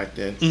Jam back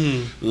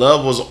then,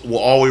 Love will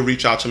always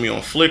reach out to me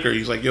on Flickr.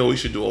 He's like, yo, we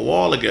should do a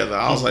wall together.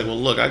 I was like,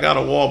 well, look, I got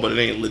a wall, but it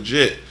ain't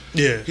legit.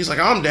 Yeah. He's like,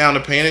 I'm down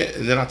to paint it.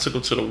 And then I took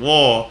him to the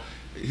wall.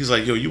 He's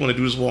like, yo, you want to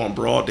do this wall in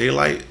broad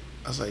daylight?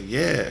 I was like,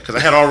 yeah, because I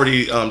had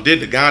already did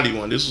the Gandhi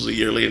one. This was a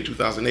year later in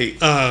 2008.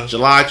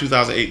 July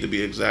 2008 to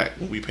be exact,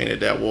 when we painted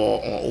that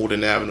wall on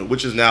Olden Avenue,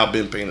 which has now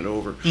been painted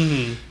over.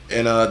 And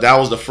that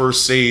was the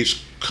first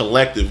Sage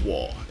collective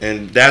wall.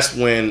 And that's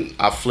when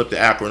I flipped the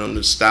acronym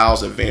to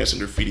Styles Advancing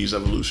Graffiti's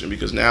Evolution,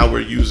 because now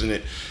we're using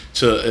it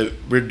to,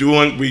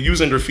 we're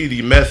using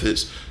graffiti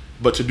methods,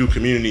 but to do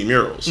community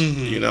murals,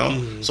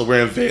 So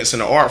we're advancing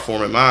the art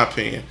form, in my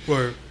opinion.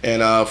 Word.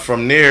 And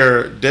from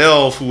there,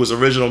 Delv, who was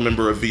original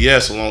member of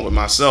VS along with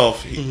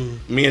myself,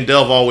 me and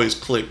Delv always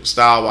clicked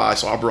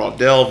style-wise, so I brought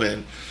Delv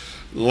in.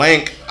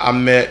 Lank, I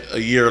met a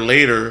year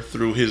later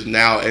through his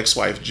now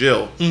ex-wife,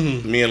 Jill.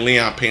 Me and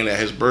Leon painted at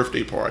his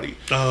birthday party.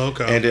 Oh,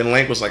 okay. And then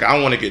Lank was like, I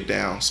want to get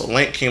down. So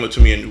Lank came up to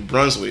me in New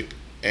Brunswick,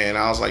 and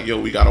I was like, yo,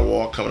 we got a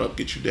wall coming up,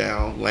 get you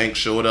down. Lank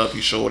showed up,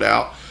 he showed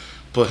out.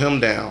 Put him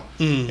down.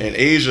 And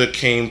Asia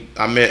came.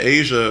 I met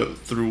Asia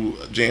through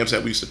jams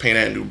that we used to paint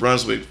at in New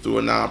Brunswick through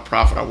a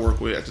nonprofit I worked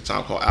with at the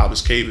time called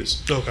Albus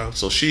Cavis. Okay.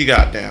 So she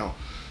got down.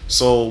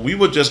 So we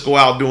would just go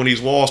out doing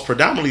these walls,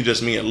 predominantly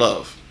just me and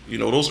Love.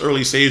 Those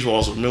early Sage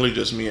walls were really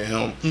just me and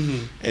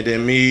him. And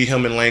then me,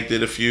 him, and Lank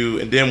did a few.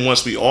 And then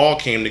once we all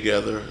came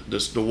together,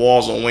 the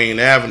walls on Wayne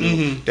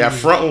Avenue, that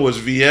front one was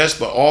VS,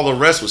 but all the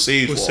rest was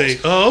Sage walls.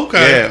 Oh,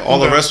 okay. Yeah, all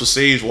the rest was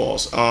Sage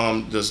walls.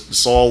 The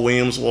Saul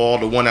Williams wall,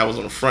 the one that was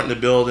on the front of the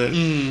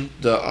building,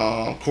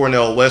 the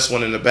Cornell West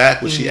one in the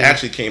back, which he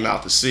actually came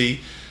out to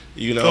see.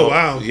 Oh,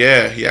 wow.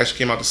 Yeah, he actually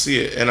came out to see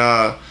it.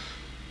 And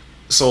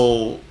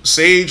so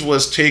Sage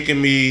was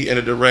taking me in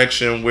a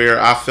direction where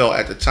I felt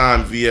at the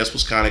time VS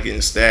was kind of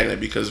getting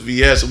stagnant, because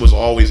VS was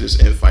always this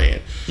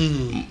infighting.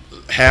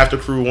 Half the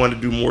crew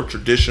wanted to do more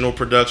traditional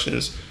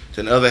productions,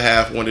 then the other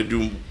half wanted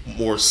to do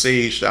more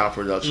Sage style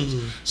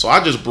productions. So I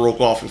just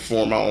broke off and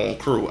formed my own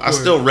crew. I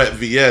still rep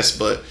VS,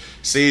 but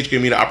Sage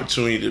gave me the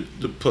opportunity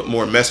to put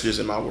more messages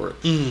in my work.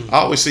 I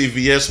always say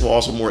VS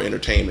walls were more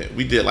entertainment.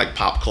 We did like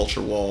pop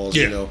culture walls,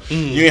 You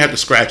didn't have to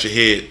scratch your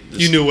head.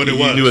 You knew what it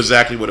was. You knew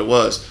exactly what it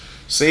was.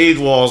 Sage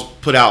walls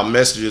put out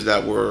messages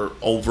that were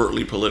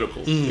overtly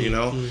political,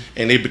 and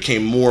they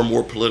became more and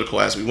more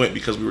political as we went,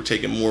 because we were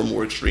taking more and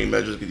more extreme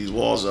measures to get these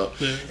walls up.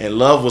 And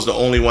Love was the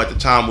only one at the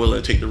time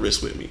willing to take the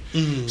risk with me.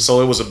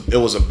 So it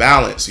was a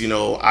balance.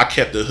 I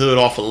kept the hood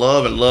off of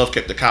Love, and Love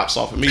kept the cops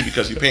off of me,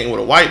 because you're painting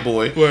with a white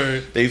boy.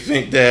 They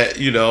think that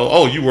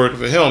oh, you working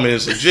for him and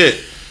it's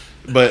legit.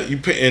 But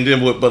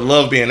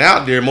Love being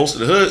out there, most of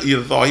the hood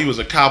either thought he was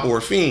a cop or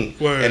a fiend,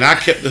 and I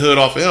kept the hood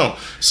off of him.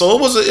 So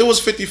it was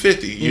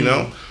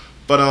 50-50,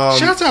 But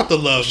shout out to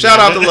Love. Shout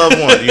out to Love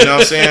One, you know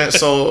what I'm saying?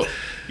 So,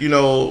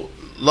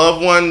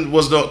 Love One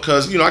was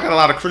because I got a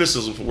lot of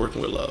criticism for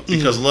working with Love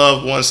because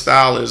Love One's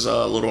style is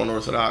a little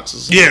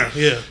unorthodox. Yeah.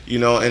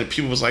 And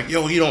people was like,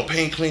 yo, he don't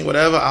paint clean,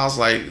 whatever. I was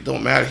like,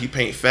 don't matter. He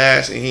paint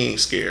fast and he ain't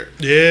scared.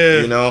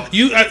 Yeah.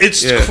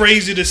 It's Yeah.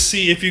 crazy to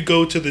see if you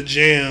go to the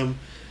Jam.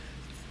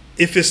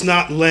 If it's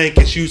not Lank,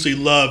 it's usually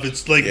Love.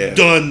 It's like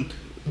done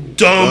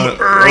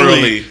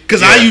early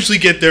because I usually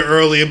get there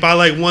early, and by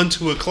like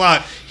 1-2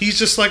 o'clock, he's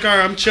just like, all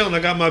right, I'm chilling. I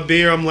got my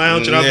beer. I'm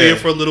lounging. I'll be here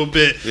for a little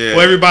bit. Yeah.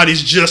 Well,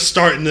 everybody's just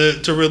starting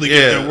to really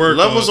get their work.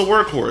 Love on. was a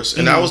workhorse,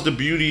 and that was the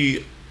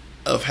beauty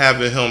of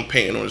having him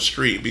painting on the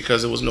street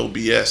because it was no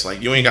BS.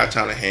 Like, you ain't got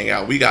time to hang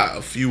out. We got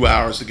a few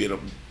hours to get a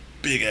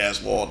big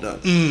ass wall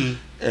done,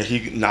 and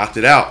he knocked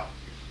it out.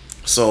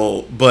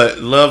 So, but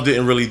Love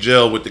didn't really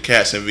gel with the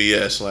cats in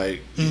VS.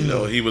 Like,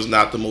 he was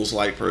not the most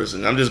liked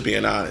person. I'm just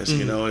being honest.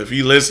 If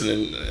you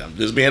listening, I'm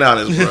just being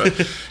honest, bro.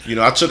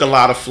 I took a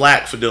lot of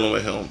flack for dealing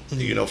with him.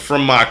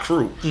 From my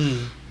crew.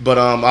 But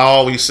I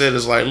always said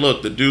is like,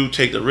 look, the dude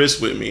take the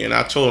risk with me, and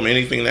I told him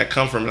anything that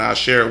come from it, I'll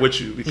share it with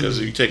you because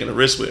you're taking the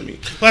risk with me.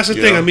 Well, that's the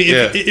thing. I mean,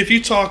 if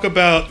you talk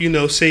about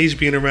Sage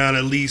being around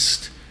at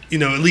least in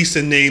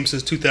name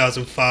since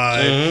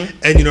 2005,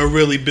 and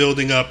really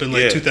building up in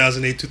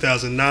 2008,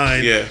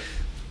 2009. Yeah.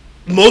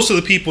 Most of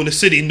the people in the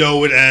city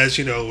know it as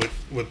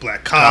with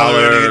Black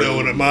Collar,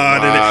 with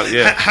Ahmad.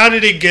 How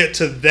did it get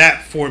to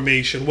that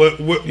formation?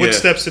 What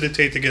steps did it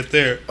take to get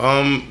there?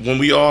 When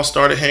we all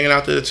started hanging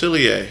out the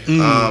Atelier.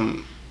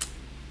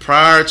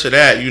 Prior to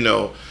that,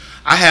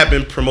 I had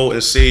been promoting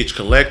Sage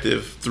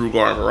Collective through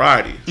Garden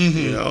Variety.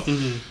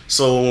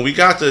 So when we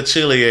got the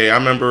Atelier, I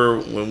remember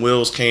when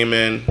Wills came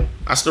in.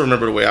 I still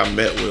remember the way I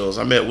met Wills.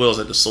 I met Wills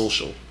at the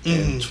Social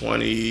in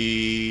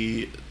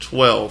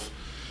 2012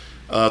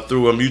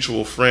 through a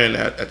mutual friend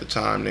at the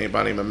time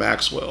by the name of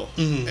Maxwell.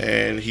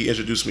 And he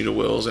introduced me to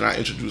Wills, and I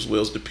introduced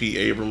Wills to Pete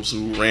Abrams,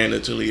 who ran the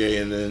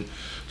Atelier, and then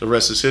the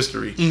rest is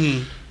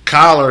history.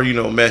 Collar,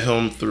 met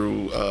him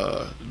through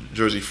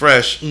Jersey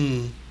Fresh.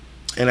 And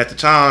at the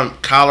time,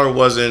 Collar he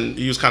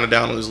was kind of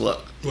down on his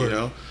luck,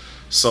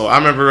 So I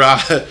remember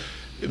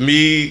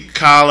me,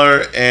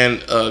 Collar,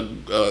 and a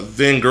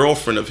then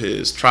girlfriend of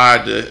his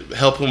tried to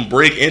help him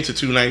break into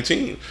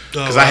 219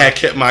 because I had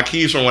kept my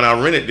keys from when I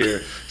rented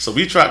there. So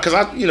we tried because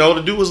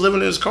the dude was living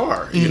in his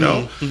car,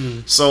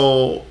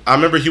 So I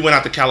remember he went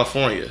out to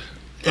California,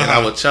 and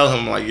I would tell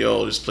him like,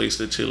 "Yo, this place,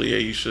 the Atelier,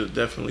 you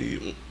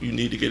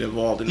need to get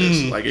involved in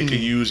this. Like, it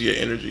could use your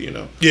energy,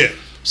 Yeah.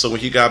 So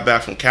when he got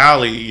back from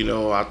Cali,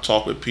 I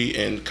talked with Pete,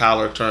 and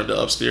Collar turned the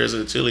upstairs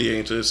of the Atelier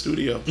into the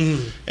studio.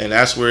 And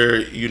that's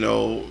where,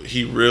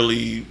 he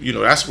really,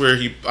 that's where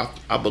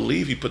I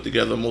believe he put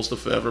together most of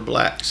Forever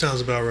Black.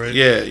 Sounds about right.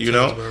 Yeah,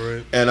 Sounds about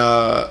right. And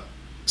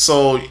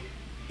so,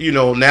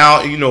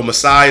 now,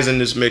 Masai's in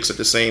this mix at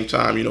the same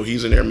time.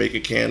 He's in there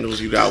making candles.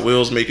 You got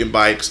Wills making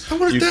bikes.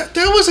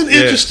 That was an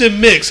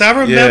interesting mix. I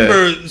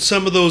remember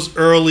some of those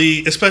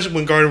early, especially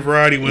when Garden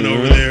Variety went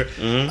over there.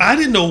 I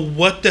didn't know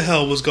what the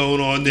hell was going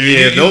on there.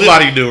 Yeah,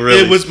 nobody knew really.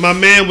 It was my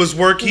man was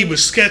working. He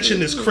was sketching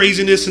this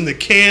craziness in the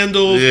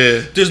candles.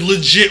 Yeah. There's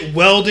legit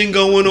welding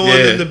going on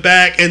in the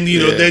back, and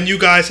then you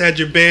guys had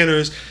your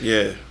banners.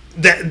 Yeah.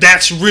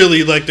 That's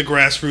really like the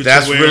grassroots.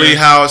 That's really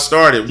how it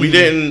started.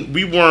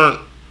 We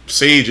weren't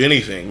Sage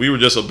anything. We were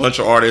just a bunch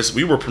of artists.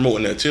 We were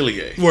promoting the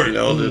Atelier.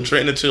 The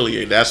Trenton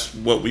Atelier. That's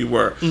what we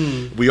were.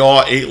 We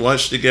all ate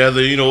lunch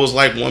together. It was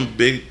like one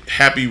big,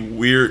 happy,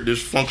 weird,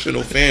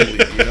 dysfunctional family,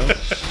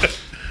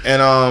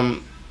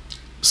 And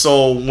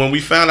so when we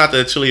found out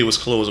the Atelier was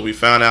closed, and we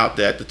found out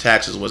that the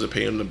taxes wasn't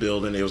paying the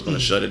building, they was going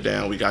to shut it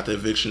down. We got the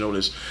eviction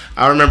notice.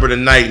 I remember the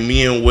night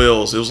me and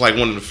Wills, it was like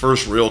one of the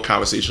first real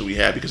conversations we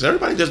had because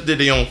everybody just did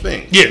their own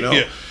thing.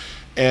 Yeah.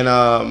 And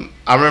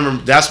I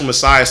remember that's when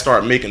Messiah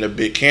started making the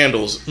big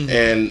candles.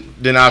 And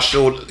then I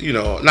showed,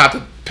 not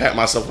to pat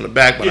myself on the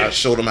back, but I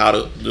showed him how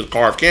to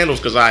carve candles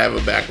because I have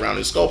a background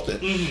in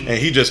sculpting. And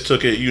he just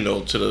took it,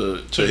 to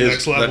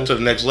the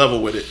next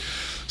level with it.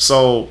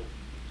 So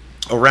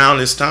around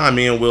this time,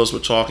 me and Wills were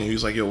talking. He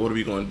was like, "Yo, what are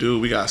we going to do?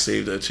 We got to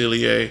save the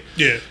Atelier."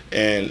 Yeah.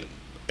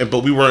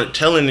 But we weren't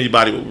telling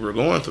anybody what we were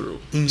going through.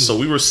 So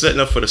we were setting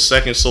up for the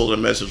second Solar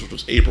Message, which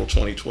was April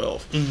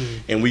 2012.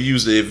 And we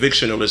used the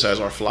eviction notice as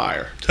our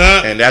flyer.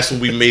 And that's when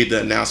we made the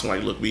announcement,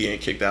 like, look, we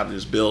ain't kicked out of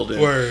this building.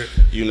 Word.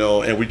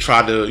 And we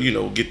tried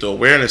to, get the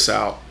awareness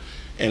out.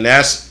 And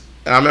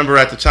I remember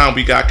at the time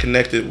we got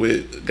connected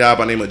with a guy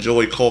by the name of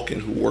Joey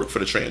Culkin who worked for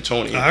the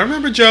Trantonian. I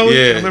remember Joey.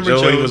 Yeah,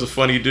 Joey was a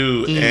funny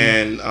dude,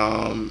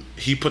 and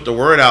he put the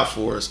word out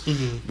for us.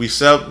 We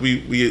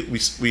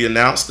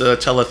announced the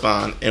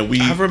telethon,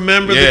 and I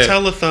remember the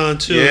telethon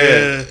too.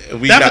 Yeah,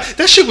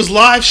 that shit was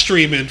live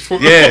streaming.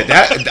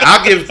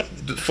 I'll give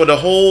for the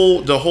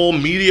whole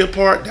media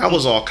part. That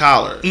was all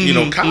Collar.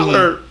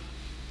 Collar.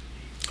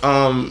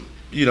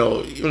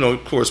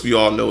 Of course, we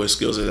all know his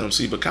skills at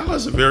MC, but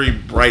Collar's a very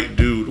bright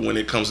dude when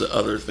it comes to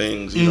other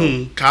things.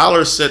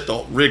 Collar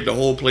rigged the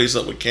whole place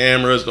up with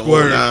cameras, the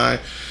whole nine.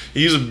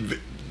 He's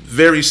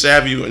very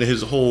savvy in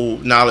his whole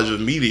knowledge of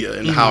media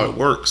and how it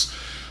works.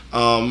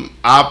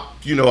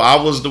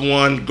 I was the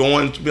one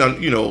going to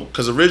be,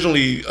 because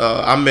originally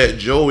I met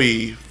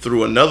Joey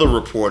through another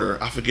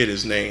reporter. I forget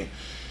his name.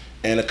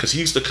 And because he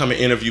used to come and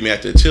interview me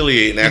at the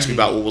Atelier and ask me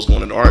about what was going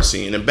on in the art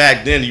scene. And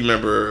back then, you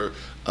remember,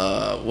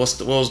 what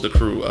was the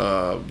crew?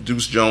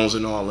 Deuce Jones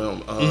and all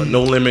them. Not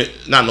No Limit,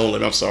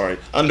 I'm sorry.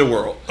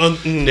 Underworld.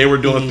 They were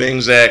doing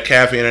things at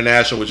Cafe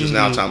International, which is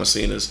now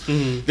Thomasina's.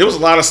 There was a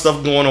lot of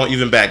stuff going on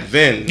even back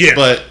then. Yeah.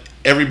 But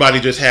everybody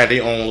just had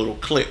their own little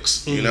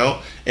cliques, you know?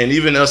 And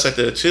even us at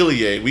the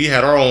Atelier, we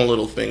had our own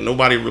little thing.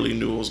 Nobody really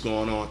knew what was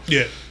going on.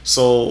 Yeah.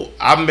 So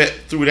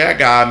through that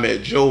guy, I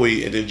met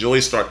Joey, and then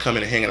Joey started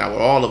coming and hanging out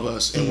with all of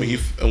us. And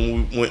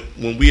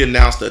when we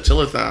announced the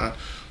Ateliathon,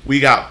 we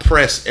got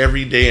press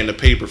every day in the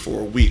paper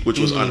for a week, which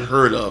was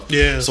unheard of.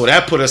 Yeah. So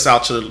that put us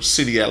out to the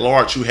city at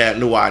large, who had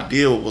no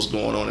idea what was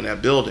going on in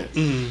that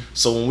building.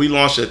 So when we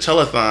launched the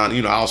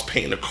Telethon, I was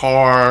painting the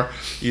car.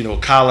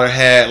 Collar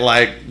had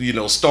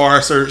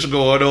Star Search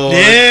going on.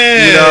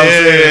 Yeah. You know what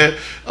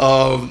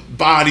I'm saying?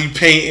 Body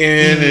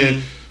painting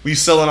and we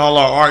selling all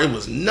our art. It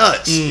was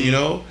nuts,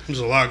 There's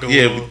a lot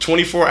going on.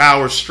 24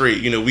 hours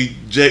straight. We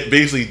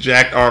basically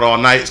jacked art all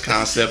nights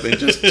concept and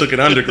just took it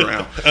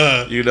underground.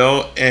 And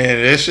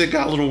that shit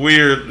got a little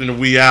weird in the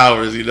wee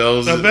hours.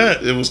 I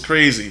bet. It was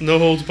crazy. No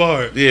holds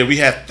barred. Yeah, we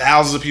had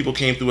thousands of people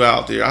came through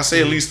out there. I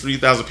say at least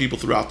 3,000 people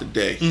throughout the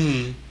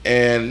day,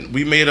 and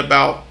we made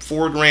about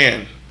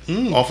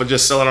 $4,000 off of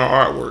just selling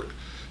our artwork.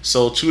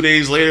 So 2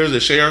 days later, the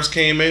sheriffs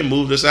came in,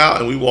 moved us out,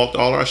 and we walked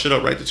all our shit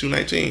up right to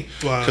 219.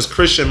 Wow. Because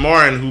Christian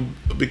Martin,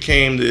 who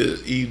became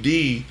the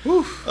ED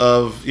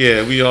of,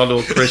 we all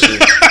know Christian,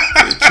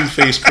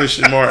 two-faced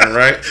Christian Martin,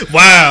 right?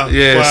 Wow.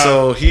 Yeah,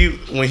 wow. so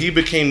when he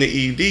became the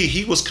ED,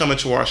 he was coming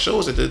to our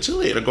shows at the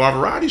Atelier, the Garden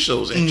Variety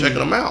shows, and checking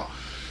them out.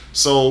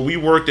 So we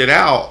worked it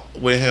out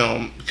with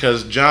him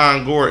because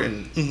John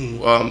Gordon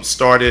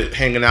started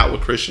hanging out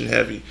with Christian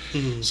Heavy.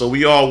 So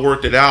we all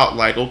worked it out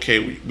like, okay,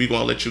 we're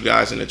going to let you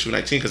guys in at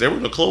 219 because they were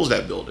going to close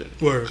that building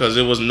because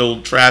there was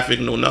no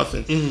traffic, no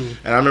nothing. And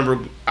I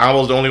remember I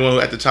was the only one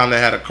at the time that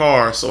had a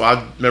car. So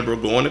I remember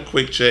going to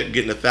Quick Check,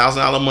 getting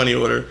 $1,000 money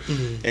order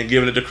and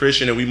giving it to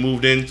Christian. And we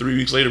moved in 3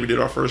 weeks later. We did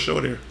our first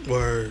show there.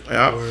 Word.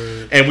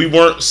 And we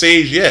weren't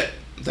Sage yet.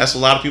 That's a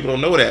lot of people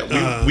don't know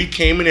that. We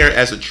came in there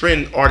as a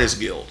Trend Artist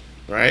Guild.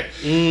 Right?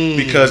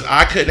 Because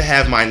I couldn't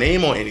have my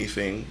name on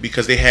anything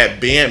because they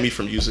had banned me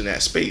from using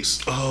that space.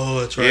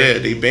 Oh, that's right. Yeah,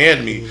 they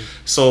banned me.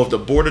 So if the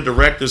board of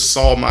directors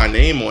saw my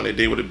name on it,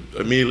 they would have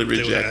immediately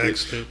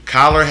rejected it.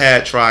 Collar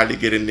had tried to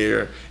get in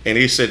there, and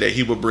he said that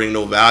he would bring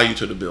no value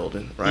to the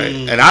building, right?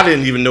 And I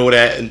didn't even know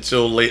that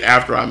until late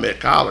after I met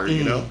Collar,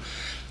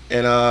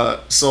 And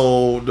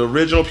so the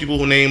original people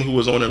who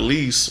was on the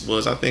lease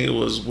was, I think it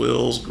was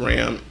Wills,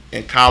 Graham,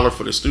 and Collar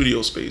for the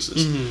studio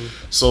spaces.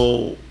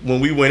 So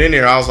when we went in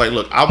there, I was like,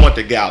 look, I want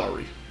the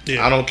gallery.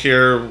 I don't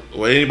care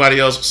what anybody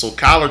else. So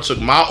Collar took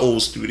my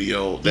old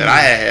studio that I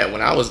had when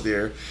I was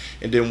there,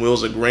 and then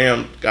Wills and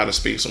Graham got a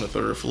space on the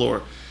 3rd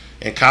floor.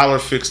 And Collar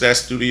fixed that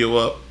studio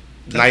up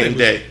night and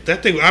day.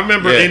 I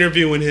remember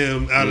interviewing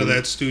him out of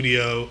that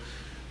studio.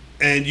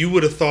 And you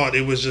would have thought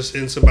it was just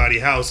in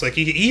somebody's house. Like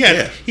he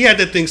had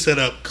that thing set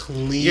up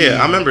clean. Yeah,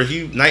 I remember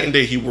night and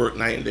day he worked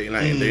night and day,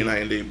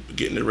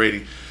 getting it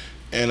ready.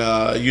 And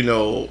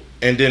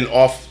and then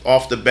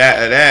off the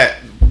bat of that,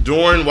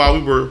 while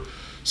we were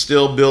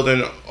still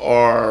building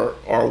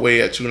our way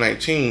at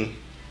 219,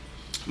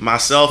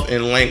 myself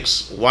and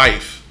Lank's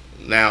wife,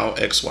 now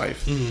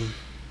ex-wife,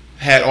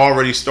 had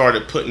already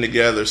started putting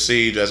together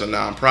Sage as a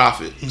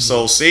nonprofit.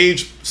 So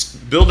Sage,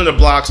 building the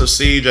blocks of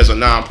Sage as a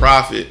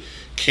nonprofit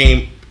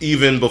came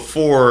even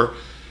before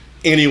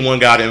anyone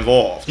got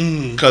involved,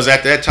 because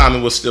at that time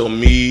it was still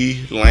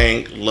me,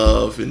 Lank,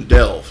 Love, and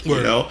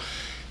Delve,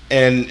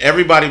 and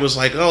everybody was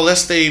like, oh,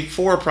 let's stay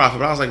for profit.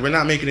 But I was like, we're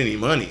not making any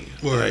money.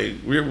 Like,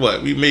 we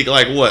make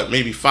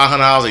maybe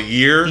 $500 a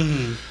year.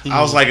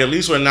 I was like, at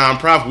least we're a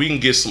nonprofit, we can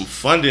get some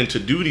funding to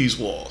do these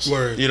walls.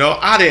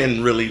 I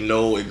didn't really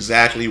know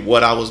exactly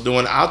what I was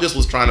doing. I just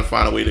was trying to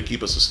find a way to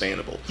keep it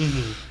sustainable.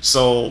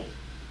 So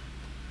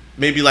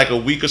maybe like a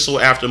week or so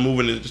after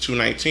moving into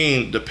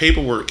 219, the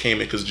paperwork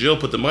came in because Jill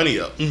put the money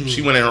up.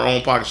 She went in her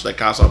own pocket. She's like,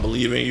 Casa, I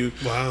believe in you.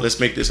 Wow. Let's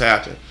make this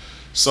happen.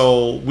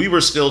 So we were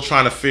still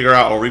trying to figure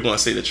out, are we going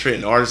to say the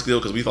Trend Artist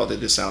Guild because we thought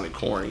that this sounded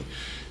corny,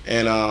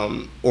 and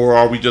or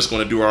are we just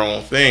going to do our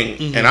own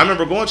thing? And I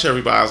remember going to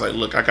everybody. I was like,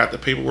 look, I got the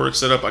paperwork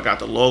set up. I got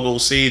the logo.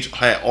 Sage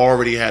had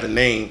already had a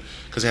name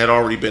because it had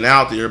already been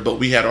out there, but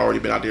we had already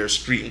been out there as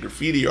street and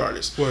graffiti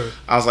artists.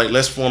 I was like,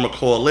 let's form a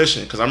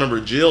coalition, because I remember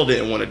Jill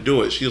didn't want to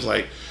do it. She was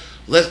like,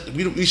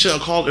 we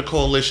shouldn't call it a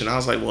coalition. I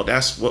was like, well,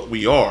 that's what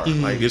we are.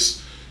 Like,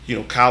 it's,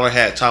 Collar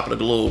had Top of the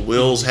Globe.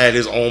 Wills had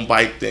his own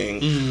bike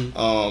thing.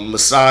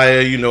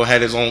 Messiah,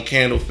 had his own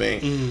candle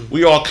thing.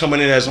 We all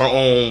coming in as our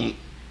own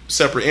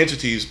separate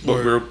entities,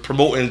 but we're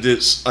promoting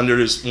this under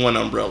this one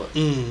umbrella.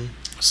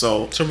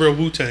 So some real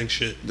Wu-Tang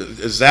shit.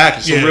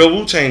 Exactly. Some real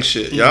Wu-Tang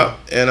shit. Yeah.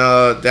 And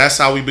that's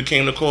how we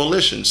became the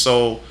coalition.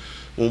 So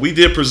when we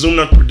did Presumed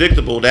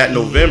Unpredictable that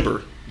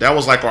November, that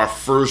was like our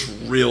first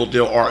real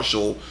deal art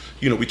show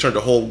we turned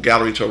the whole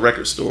gallery into a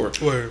record store.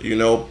 Word.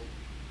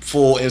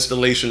 Full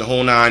installation, the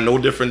whole nine, no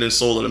different than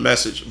Soul of the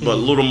Message, but a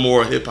little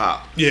more hip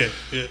hop. Yeah.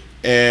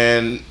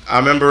 And I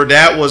remember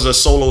that was a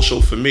solo show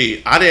for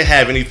me. I didn't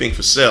have anything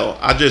for sale.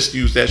 I just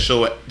used that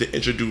show to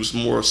introduce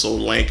more so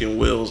Lank and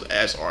Wills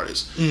as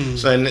artists.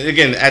 So, and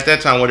again, at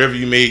that time, whatever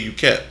you made, you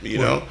kept,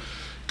 know.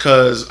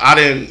 Because I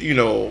didn't,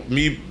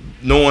 me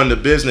knowing the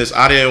business,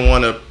 I didn't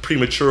want to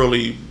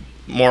prematurely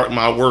mark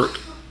my work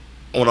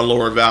on a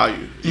lower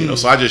value,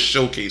 so I just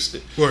showcased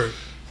it. Word.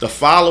 The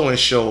following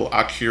show,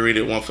 I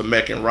curated one for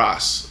Mec and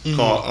Ross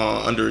called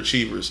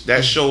Underachievers.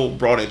 That show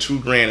brought in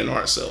 $2,000 in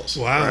art sales.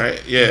 Wow.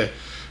 Right? Yeah.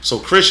 So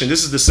Christian,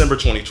 this is December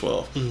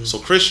 2012. So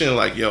Christian,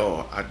 like,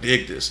 yo, I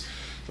dig this.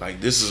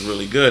 Like, this is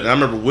really good. And I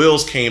remember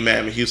Wills came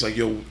at me. He was like,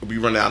 yo, we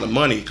run out of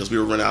money because we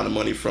were running out of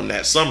money from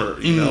that summer.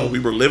 You know, we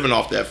were living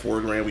off that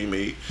 $4,000 we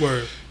made.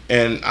 Word.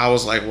 And I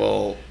was like,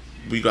 well,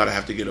 we got to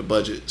have to get a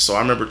budget. So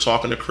I remember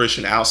talking to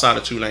Christian outside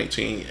of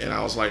 219, and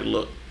I was like,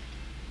 look,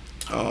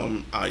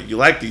 you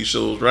like these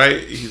shows,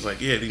 right? He's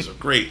like, yeah, these are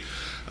great.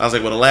 I was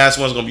like, well, the last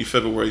one's going to be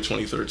February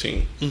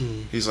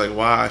 2013. He's like,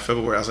 why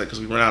February? I was like,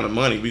 because we ran out of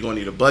money. We're going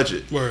to need a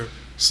budget. Word.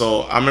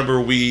 So I remember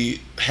we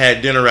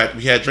had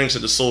drinks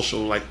at the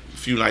Social like a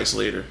few nights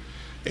later.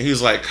 And he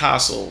was like,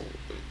 Castle,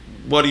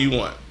 what do you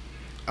want?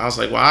 I was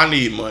like, well, I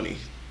need money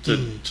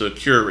to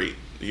curate,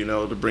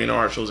 to bring the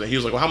art shows. And he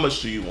was like, well, how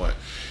much do you want?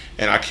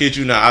 And I kid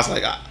you not, I was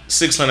like,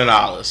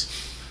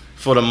 $600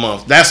 for the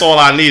month. That's all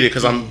I needed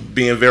because I'm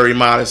being very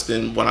modest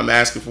in what I'm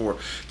asking for.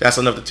 That's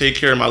enough to take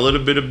care of my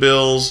little bit of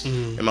bills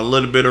and my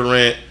little bit of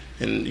rent,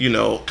 and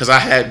because I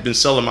had been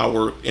selling my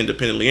work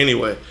independently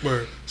anyway.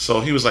 Word.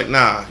 So he was like,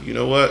 nah, you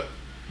know what?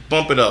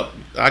 Bump it up.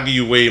 I'll give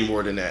you way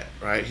more than that,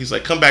 right? He's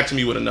like, come back to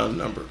me with another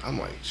number. I'm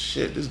like,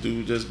 shit, this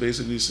dude just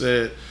basically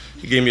said,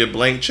 he gave me a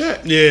blank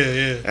check.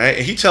 Yeah. Right?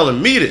 And he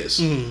telling me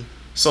this.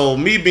 So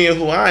me being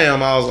who I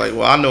am, I was like,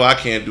 well, I know I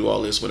can't do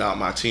all this without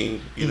my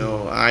team.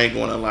 I ain't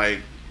going to like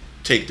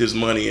take this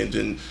money and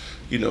then,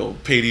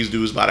 pay these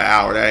dudes by the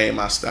hour. That ain't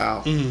my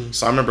style.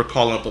 So I remember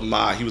calling up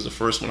Ahmad. He was the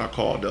first one I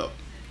called up.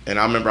 And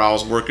I remember I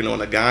was working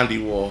on a Gandhi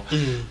wall,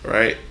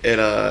 right?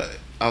 And I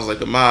was like,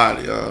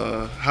 Ahmad,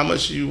 how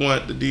much you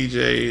want the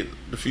DJ,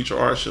 the future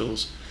art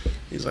shows?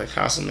 He's like,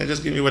 Castle, man,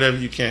 just give me whatever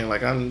you can.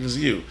 Like, I'm just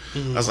you.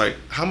 I was like,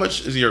 how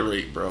much is your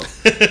rate, bro?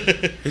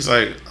 He's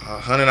like,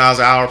 $100 an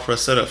hour for a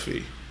setup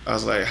fee. I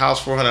was like, how's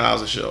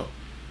 $400 a show?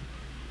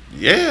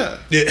 Yeah.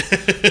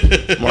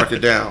 Mark it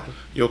down.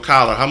 Yo,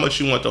 Kyler, how much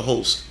you want to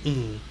host?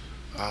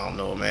 I don't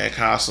know, man.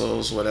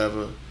 Castles,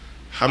 whatever.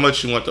 How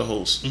much you want to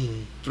host?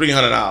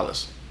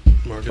 $300.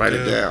 Write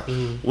it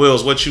down.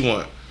 Wills, what you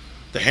want?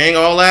 To hang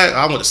all that?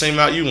 I want the same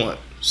amount you want.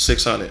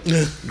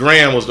 $600.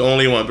 Graham was the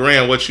only one.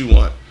 Graham, what you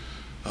want?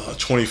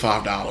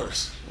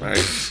 $25. Right.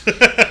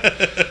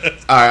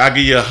 All right, I'll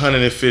give you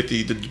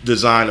 $150 to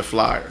design the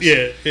flyers.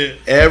 Yeah.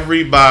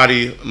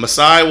 Everybody,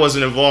 Masai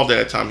wasn't involved at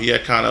that time. He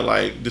had kind of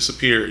like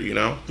disappeared,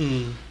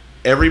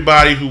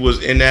 Everybody who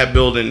was in that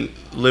building,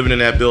 living in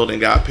that building,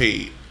 got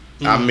paid.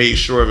 I made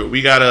sure of it.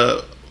 We got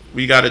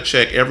a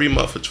check every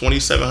month for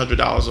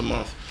 $2,700 a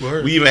month.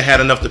 Word. We even had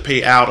enough to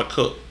pay Al to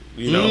cook.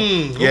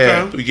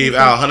 Yeah, we gave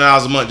Al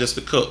 $100 a month just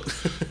to cook.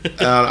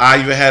 I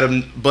even had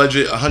a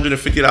budget,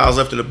 $150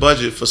 left in the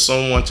budget for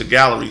someone to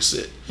gallery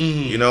sit.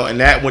 And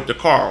that went to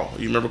Carl.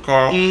 You remember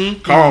Carl?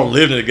 Carl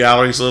lived in the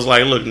gallery, so it's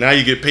like, look, now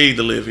you get paid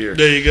to live here.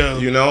 There you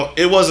go.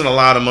 It wasn't a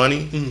lot of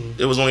money.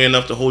 It was only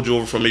enough to hold you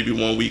over for maybe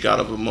 1 week out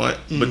of a month,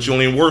 but you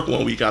only work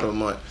 1 week out of a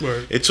month.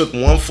 Word. It took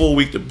 1 full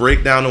week to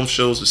break down those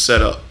shows to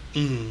set up,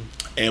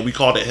 and we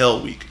called it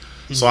Hell Week.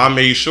 So I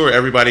made sure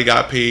everybody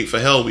got paid for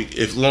Hell Week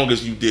as long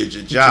as you did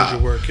your job. You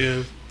did your work,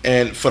 yeah.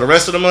 And for the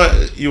rest of the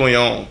month, you on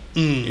your own.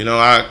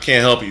 I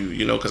can't help you,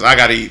 because I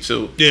got to eat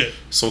too. Yeah.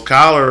 So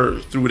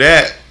Kyler, through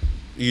that,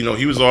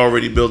 he was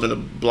already building the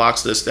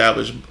blocks to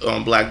establish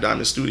Black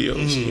Diamond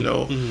Studios.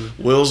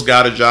 Will's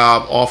got a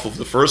job off of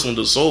the first one,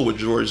 The Soul, with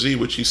George Z,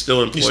 which he's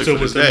still employed for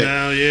this day.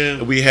 Now,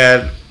 yeah. We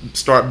had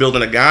start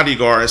building a Gandhi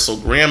garden, so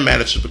Graham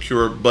managed to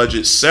procure a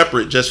budget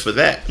separate just for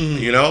that.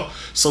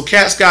 So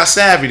cats got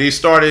savvy. They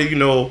started,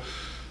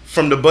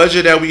 from the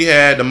budget that we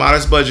had, the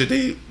modest budget,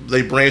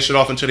 they branched it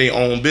off into their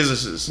own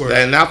businesses. Right.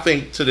 And I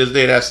think to this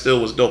day that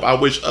still was dope. I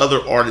wish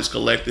other artists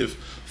collective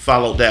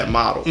followed that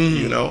model,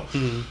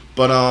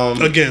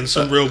 But again,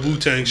 some real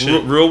Wu-Tang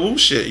shit. Real Wu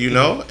shit,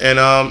 And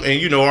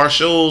our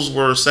shows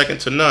were second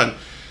to none.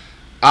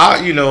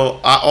 I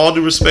all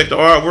due respect to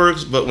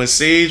Artworks, but when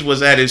Sage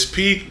was at his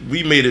peak,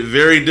 we made it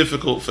very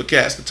difficult for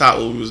cats to top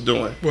what we was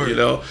doing.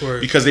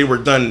 Word. Because they were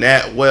done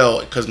that well.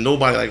 Because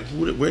nobody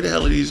where the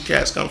hell did these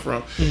cats come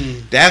from?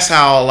 That's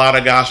how a lot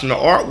of guys from the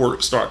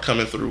Artwork start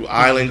coming through.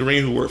 Island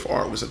Green, who worked for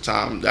Artworks at the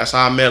time, that's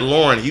how I met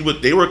Lauren.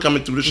 They were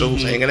coming through the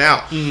shows, hanging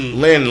out.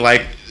 Lynn,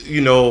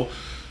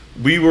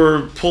 we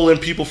were pulling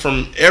people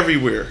from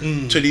everywhere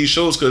to these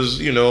shows because,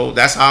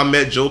 that's how I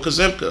met Joe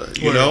Kazemka,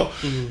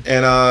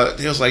 And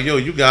he was like, yo,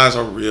 you guys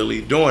are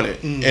really doing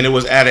it. And it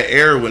was at an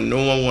era when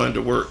no one wanted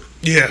to work.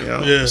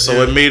 Yeah.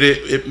 So it made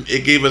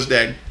it gave us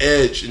that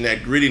edge and that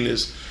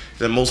grittiness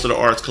that most of the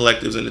arts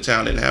collectives in the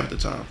town didn't have at the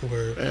time.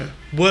 Word. Yeah.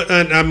 What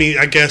I mean,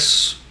 I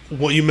guess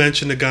what you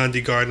mentioned, the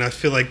Gandhi Garden, I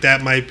feel like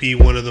that might be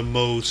one of the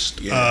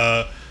most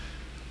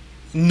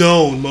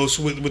known,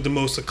 with the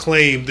most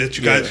acclaimed that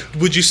you guys.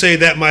 Would you say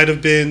that might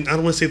have been? I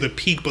don't want to say the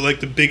peak, but like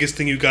the biggest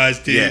thing you guys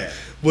did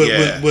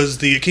was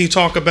the. Can you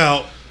talk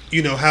about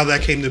how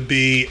that came to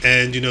be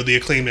and the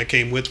acclaim that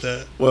came with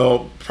that?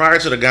 Well, prior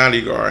to the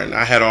Gandhi Garden,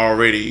 I had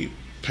already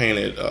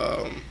painted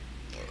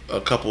a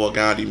couple of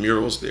Gandhi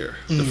murals there.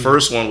 The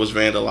first one was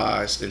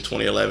vandalized in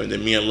 2011.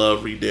 Then me and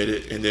Love redid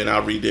it, and then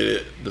I redid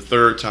it the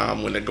third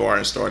time when the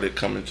garden started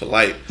coming to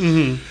light.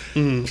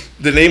 The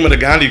name of the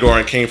Gandhi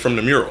Garden came from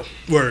the mural.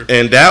 Word.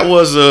 And that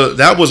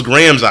was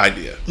Graham's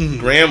idea.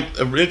 Graham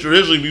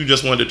originally we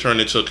just wanted to turn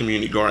it into a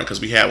community garden because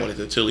we had one at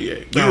the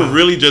Atelier. We were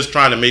really just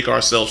trying to make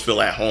ourselves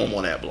feel at home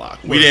on that block.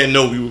 We didn't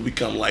know we would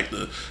become like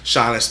the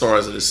shining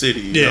stars of the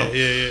city. You know?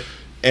 Yeah.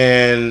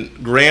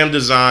 And Graham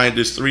designed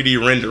this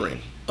 3D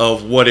rendering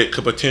of what it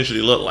could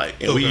potentially look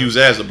like, and we use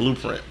that as a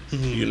blueprint.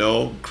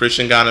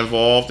 Christian got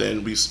involved,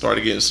 and we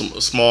started getting some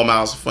small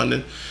amounts of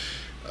funding.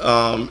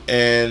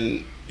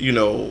 And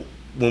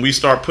when we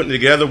start putting it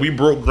together, we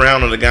broke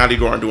ground on the Gandhi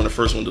Garden doing the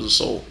first Windows of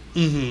Soul.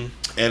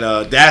 And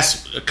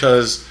that's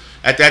because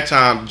at that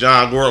time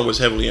John Gordon was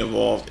heavily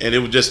involved, and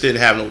it just didn't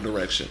have no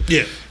direction.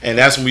 And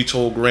that's when we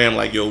told Graham,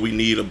 like, yo, we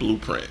need a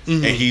blueprint.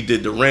 And he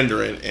did the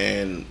rendering,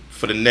 and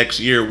for the next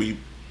year we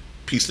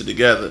pieced it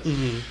together.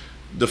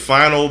 The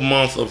final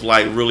month of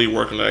like really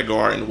working on that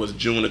garden was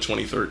June of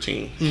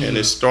 2013, and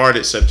it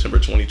started September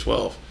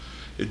 2012.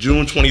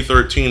 June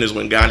 2013 is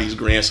when Gandhi's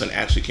grandson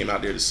actually came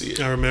out there to see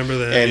it. I remember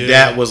that, and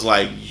that was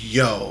like,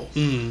 yo,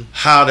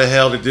 how the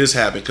hell did this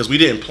happen? Because we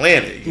didn't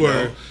plan it. You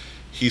know?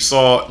 He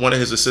saw, one of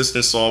his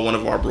assistants saw one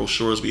of our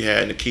brochures we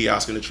had in the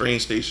kiosk in the train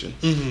station.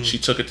 She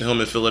took it to him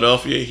in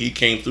Philadelphia. He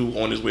came through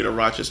on his way to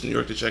Rochester, New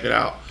York to check it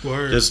out.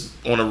 Just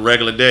on a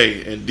regular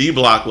day. And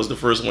D-Block was the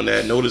first one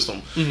that had noticed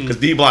him. Because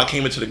D-Block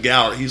came into the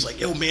gallery. He's like,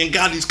 yo, man,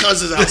 Gandhi's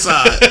cousins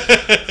outside.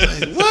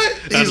 Like, what?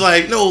 He's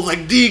like, no,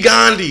 like D.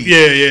 Gandhi.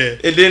 Yeah.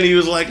 And then he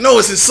was like, no,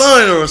 it's his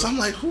son. Or so I'm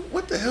like,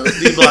 what the hell is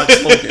D-Block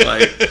smoking?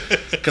 Like,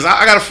 because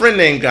I got a friend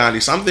named Gandhi.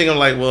 So I'm thinking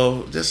like,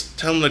 well, just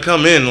tell him to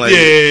come in. Like,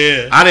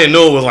 I didn't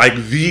know it was like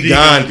the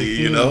Gandhi,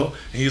 you know?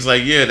 And he's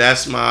like, yeah,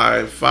 that's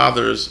my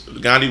father's,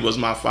 Gandhi was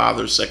my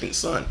father's second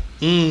son.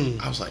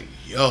 I was like,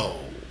 yo,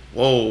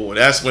 whoa.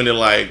 That's when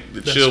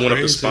the chill went up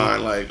the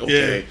spine. Like,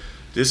 okay,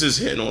 this is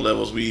hitting on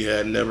levels we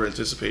had never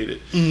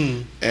anticipated.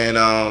 And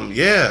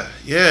that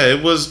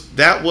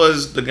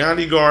was the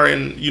Gandhi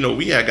Garden.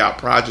 We had got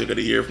Project of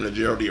the Year from the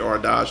Gerald D. R.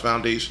 Dodge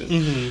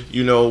Foundation.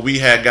 We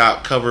had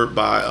got covered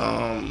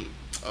by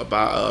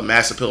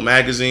Mass Appeal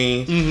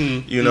magazine,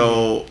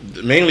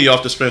 mainly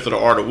off the strength of the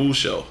Art of Wu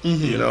show,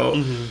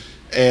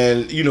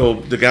 and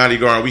the Gandhi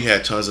Garden, we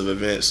had tons of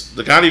events.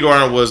 The Gandhi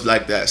Garden was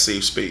like that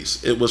safe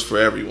space. It was for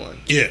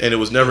everyone, and it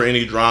was never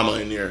any drama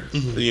in there,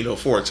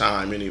 for a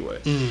time anyway.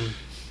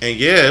 And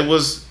it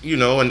was,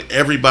 and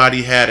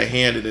everybody had a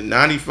hand in it.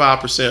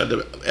 95% of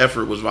the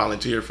effort was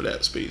volunteer for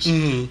that space,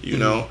 and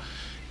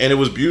it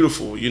was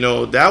beautiful.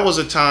 That was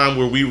a time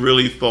where we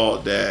really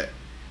thought that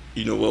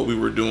what we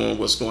were doing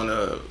was going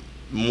to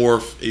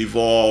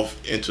evolve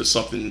into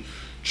something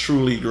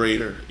truly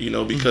greater,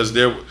 because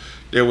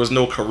there was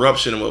no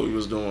corruption in what we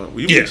was doing.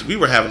 We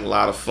were having a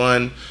lot of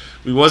fun.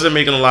 We wasn't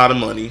making a lot of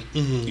money.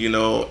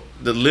 The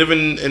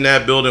living in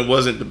that building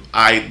wasn't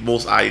the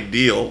most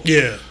ideal.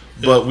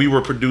 But we were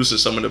producing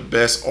some of the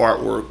best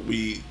artwork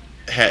we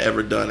had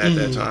ever done at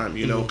that time,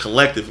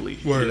 collectively,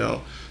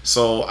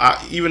 So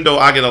even though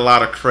I get a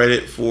lot of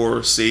credit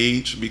for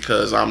Sage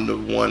because I'm the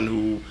one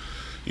who,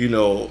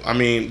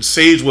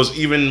 Sage was,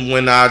 even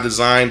when I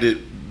designed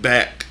it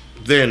back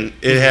then,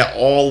 it had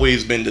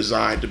always been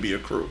designed to be a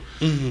crew.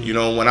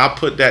 When I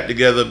put that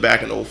together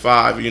back in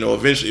 2005,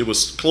 eventually it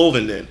was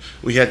clothing then.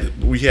 We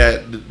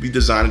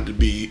designed it to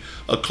be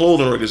a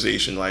clothing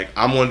organization. Like,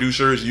 I'm going to do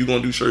shirts, you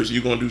going to do shirts,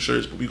 you going to do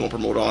shirts, but we going to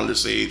promote it on the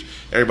Sage.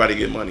 Everybody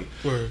get money.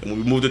 And when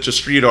we moved it to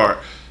street art,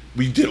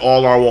 we did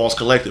all our walls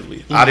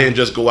collectively. I didn't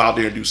just go out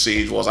there and do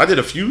Sage walls. I did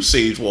a few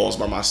Sage walls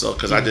by myself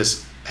because I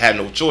just had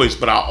no choice,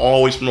 but I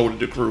always promoted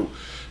the crew.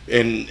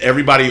 And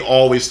everybody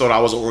always thought I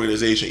was an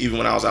organization, even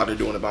when I was out there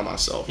doing it by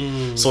myself.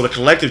 So the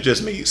collective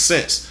just made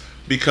sense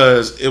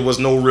because it was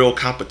no real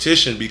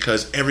competition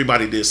because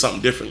everybody did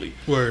something differently.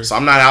 So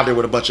I'm not out there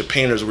with a bunch of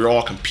painters. We're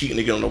all competing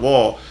to get on the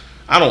wall.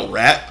 I don't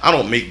rap. I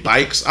don't make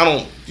bikes. I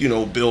don't,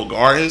 build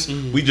gardens.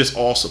 We just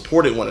all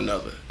supported one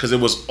another because it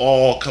was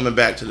all coming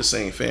back to the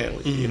same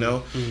family,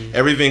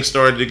 Everything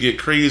started to get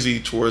crazy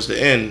towards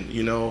the end,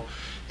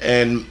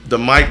 And the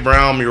Mike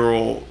Brown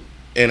mural,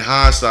 in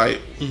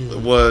hindsight,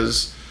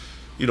 was,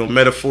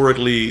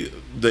 metaphorically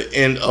the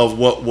end of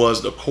what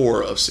was the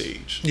core of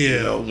Sage.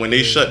 When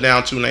they shut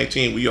down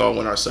 219, we all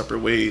went our separate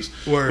ways.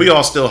 We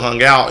all still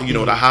hung out.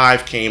 The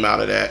Hive came out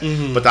of that.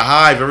 But the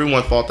Hive,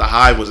 everyone thought the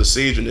Hive was a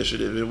Sage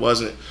initiative. It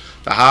wasn't.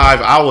 The Hive,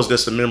 I was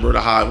just a member of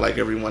the Hive like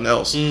everyone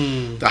else.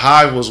 The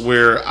Hive was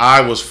where I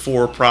was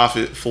for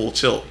profit, full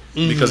tilt.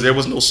 because there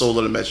was no soul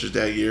in the message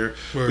that year.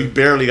 Right. We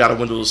barely got a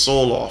window of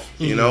soul off,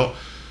 you know.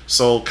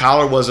 So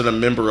Collar wasn't a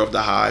member of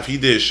the Hive. He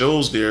did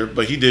shows there,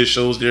 but he did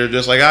shows there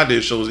just like I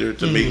did shows there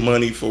to make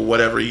money for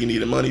whatever he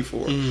needed money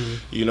for.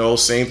 You know,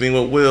 same thing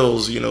with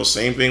Wills, you know,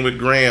 same thing with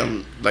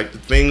Graham. Like the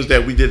things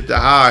that we did at the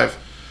Hive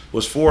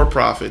was for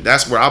profit.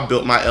 That's where I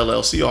built my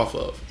LLC off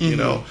of, you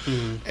know.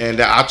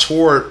 And I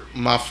toured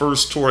my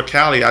first tour of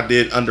Cali, I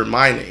did under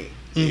my name,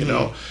 you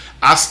know.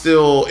 I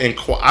still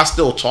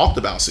talked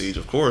about Sage,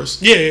 of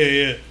course.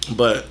 Yeah.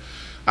 But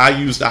I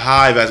used the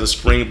Hive as a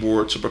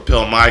springboard to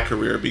propel my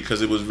career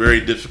because it was very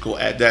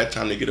difficult at that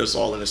time to get us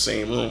all in the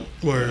same room.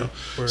 Word.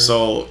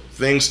 So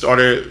things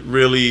started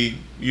really,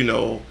 you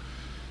know,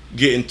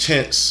 getting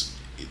tense.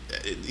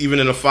 Even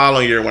in the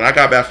following year, when I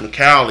got back from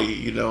Cali,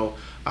 you know,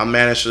 I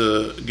managed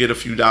to get a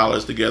few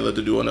dollars together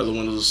to do another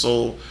Windows of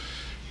Soul.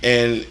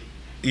 And,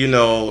 you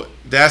know,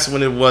 that's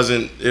when it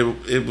wasn't,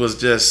 it was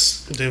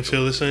just... Didn't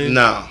feel the same?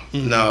 No,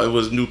 it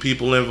was new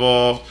people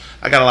involved.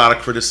 I got a lot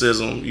of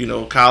criticism. You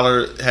know,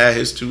 Collar had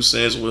his 2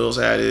 cents, Wills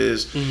had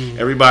his.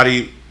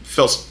 Everybody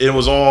felt it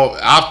was all,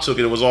 I took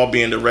it was all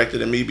being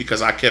directed at me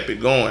because I kept it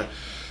going.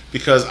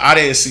 Because I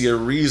didn't see a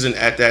reason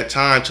at that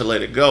time to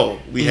let it go.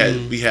 We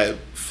had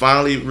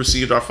finally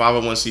received our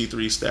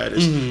 501c3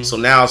 status. So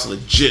now it's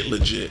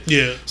legit.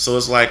 Yeah. So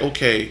it's like,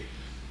 okay,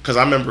 because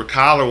I remember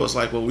Collar was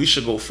like, well, we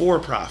should go for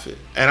profit.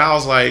 And I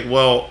was like,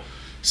 well,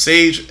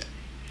 Sage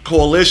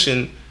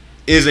Coalition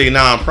is a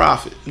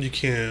nonprofit. You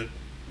can't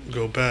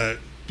go back.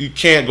 You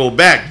can't go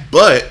back,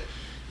 but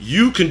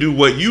you can do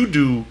what you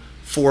do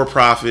for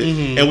profit,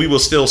 and we will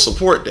still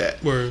support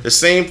that. Word. The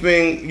same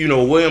thing, you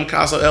know, William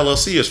Casa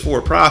LLC is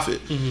for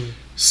profit.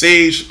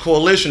 Sage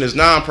Coalition is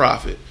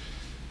nonprofit.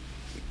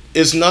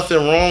 It's nothing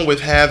wrong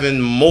with having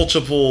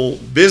multiple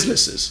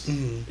businesses.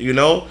 You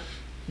know,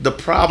 the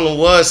problem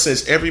was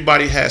since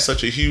everybody had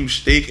such a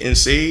huge stake in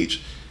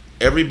Sage,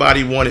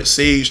 everybody wanted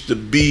Sage to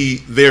be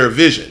their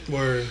vision.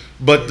 Word.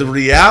 But the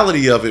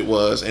reality of it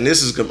was, and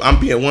this is, I'm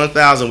being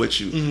 1,000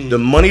 with you, the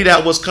money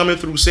that was coming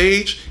through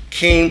Sage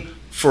came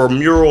for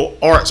mural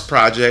arts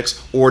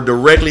projects or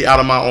directly out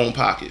of my own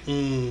pocket.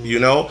 You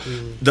know,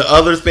 the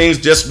other things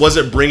just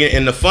wasn't bringing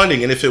in the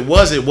funding, and if it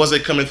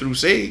wasn't coming through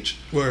Sage.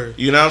 Word.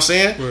 You know what I'm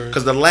saying? Word.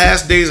 Because the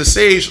last days of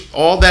Sage,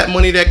 all that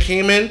money that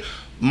came in,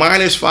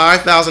 minus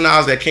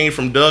 $5,000 that came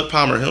from Doug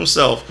Palmer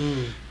himself.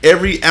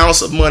 Every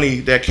ounce of money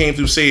that came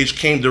through Sage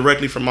came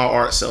directly from my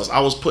art sales. I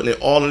was putting it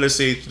all in the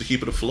Sage to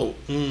keep it afloat.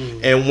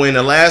 And when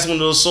the last one of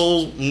those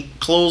souls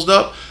closed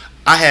up,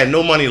 I had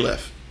no money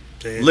left.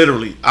 Damn.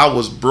 Literally, I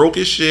was broke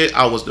as shit.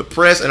 I was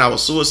depressed and I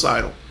was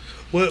suicidal.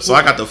 So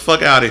I got the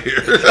fuck out of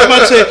here. I'm about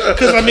to say,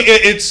 because I mean,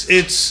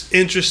 it's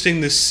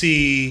interesting to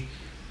see.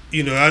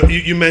 You know,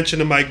 you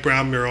mentioned the Mike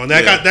Brown mural, and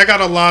that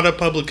got a lot of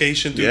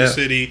publication through the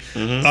city.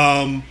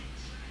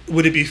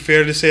 Would it be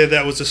fair to say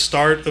that was the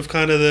start of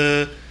kind of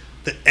the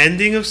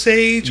ending of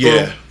Sage?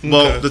 Yeah.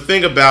 Well, the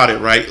thing about it,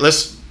 right?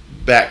 Let's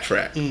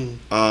backtrack.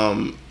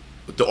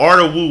 The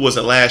Art of Woo was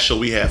the last show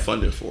we had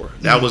funding for.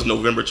 That was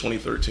November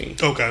 2013.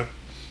 Okay.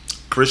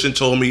 Christian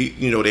told me,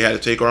 you know, they had to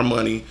take our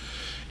money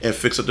and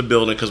fix up the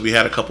building because we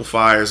had a couple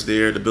fires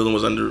there. The building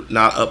was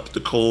not up to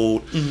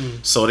code.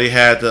 So they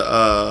had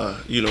to,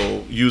 you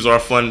know, use our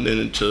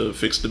funding to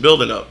fix the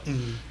building up.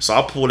 So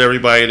I pulled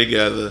everybody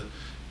together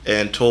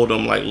and told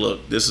them, like,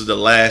 look, this is the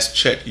last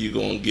check you're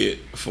going to get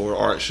for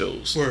art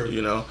shows. Word.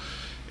 You know?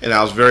 And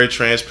I was very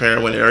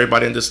transparent when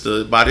everybody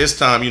understood. By this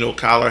time, you know,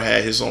 Collar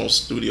had his own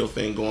studio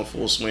thing going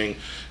full swing.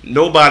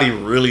 Nobody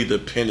really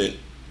depended.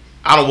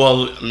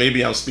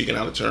 Maybe I'm speaking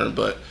out of turn,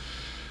 but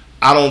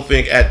I don't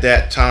think at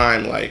that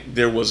time, like,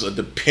 there was a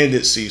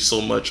dependency so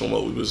much on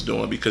what we was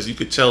doing because you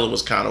could tell it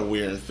was kind of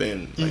weird and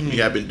thin. Like, we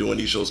had been doing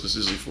these shows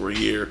consistently for a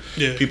year.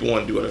 Yeah. People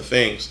want to do other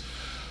things.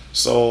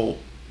 So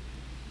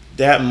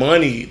that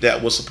money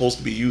that was supposed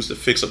to be used to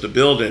fix up the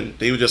building,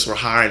 they just were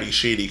hiring these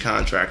shady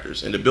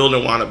contractors, and the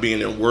building wound up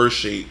being in worse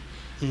shape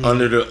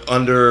under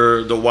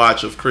the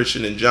watch of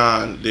Christian and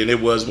John than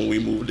it was when we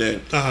moved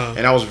in.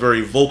 And I was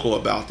very vocal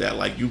about that.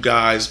 Like, you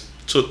guys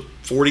took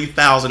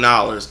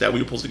 $40,000 that we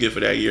were supposed to get for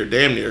that year,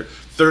 damn near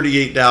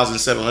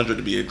 $38,700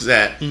 to be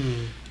exact,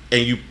 and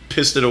you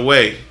pissed it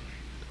away,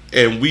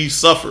 and we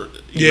suffered.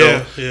 You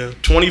know,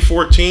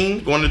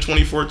 2014, going to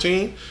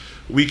 2014,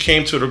 we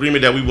came to an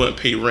agreement that we wouldn't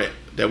pay rent.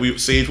 That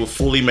Sage will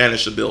fully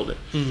manage the building.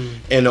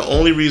 And the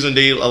only reason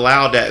they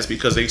allowed that is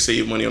because they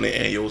saved money on their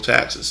annual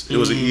taxes. It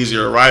was an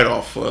easier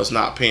write-off for us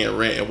not paying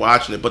rent and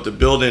watching it, but the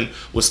building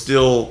was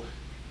still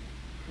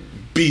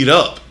beat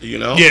up, you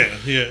know?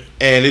 Yeah.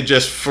 And it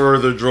just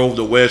further drove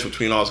the wedge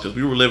between us because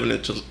we were living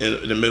in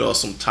the middle of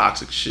some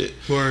toxic shit.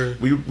 Word.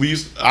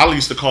 I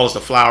used to call us the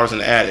flowers in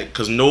the attic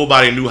because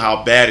nobody knew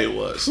how bad it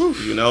was.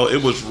 Oof. You know,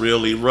 it was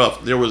really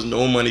rough. There was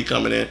no money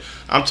coming in.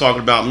 I'm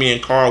talking about me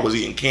and Carl was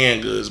eating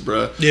canned goods,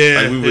 bruh.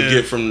 Yeah. Like we would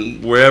get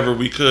from wherever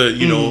we could,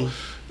 you know.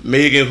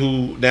 Megan,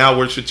 who now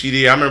works for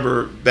TD, I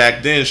remember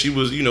back then she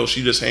was, you know,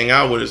 she just hang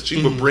out with us.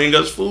 She would bring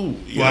us food.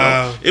 You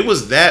know? It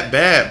was that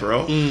bad,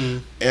 bro.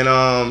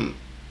 And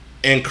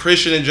And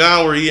Christian and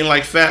John were eating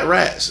like fat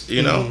rats,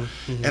 you know?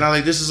 Mm-hmm. And I'm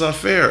like, this is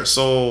unfair.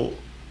 So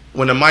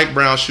when the Mike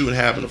Brown shooting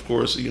happened, of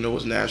course, you know, it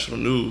was national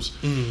news.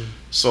 Mm-hmm.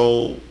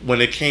 So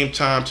when it came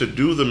time to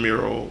do the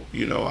mural,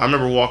 you know, I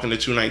remember walking to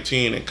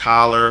 219 and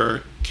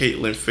Collar,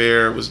 Caitlin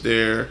Fair was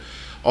there.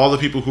 All the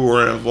people who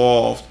were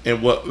involved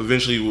in what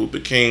eventually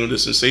became the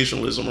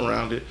sensationalism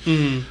around it.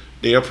 Mm-hmm.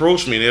 They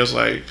approached me. They was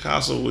like,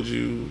 Castle, would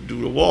you do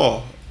the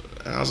wall?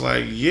 And I was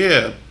like,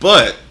 yeah,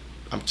 but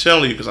I'm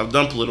telling you, because I've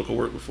done political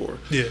work before.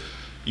 Yeah.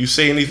 You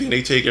say anything,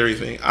 they take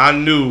everything. I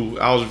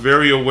was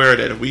very aware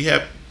that if we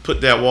had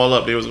put that wall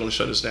up, they was going to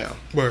shut us down.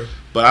 Word.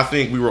 But I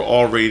think we were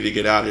all ready to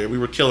get out of there. We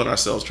were killing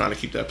ourselves trying to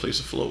keep that place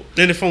afloat.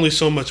 And if only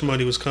so much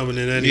money was coming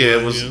in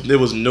anyway. Yeah, there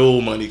was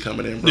no money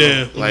coming in, bro.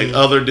 Yeah. Like, Mm-hmm.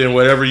 other than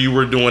whatever you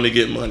were doing to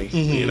get money,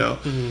 Mm-hmm. you know?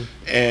 Mm-hmm.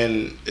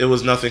 And it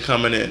was nothing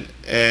coming in.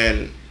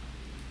 And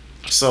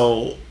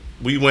so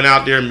we went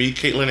out there and meet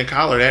Caitlin and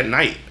Collar that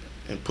night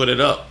and put it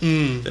up.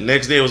 Mm. The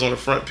next day it was on the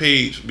front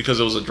page because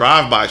it was a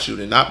drive-by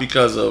shooting, not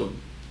because of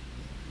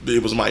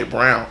it was Mike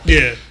Brown.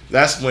 Yeah.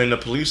 That's when the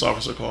police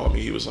officer called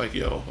me. He was like,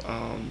 yo,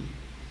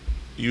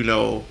 you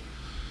know,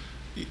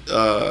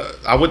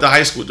 I went to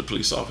high school with the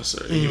police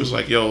officer. And he was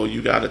like, yo,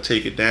 you got to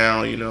take it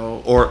down, you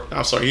know. Or,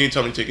 I'm sorry, he didn't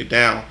tell me to take it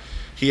down.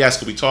 He asked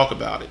could we talk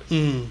about it.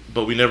 Mm.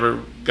 But we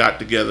never got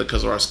together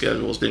because of our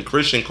schedules. Then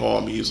Christian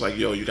called me. He was like,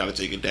 yo, you got to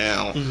take it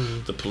down.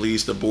 Mm-hmm. The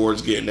police, the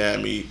board's getting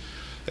at me.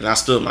 And I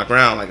stood my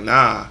ground like,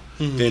 nah.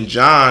 Mm-hmm. Then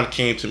John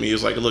came to me. He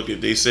was like, look,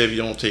 if they say if you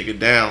don't take it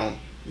down,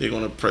 they're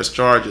going to press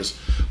charges.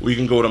 We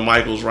can go to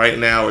Michael's right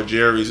now or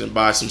Jerry's and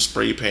buy some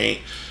spray paint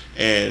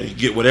and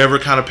get whatever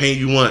kind of paint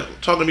you want.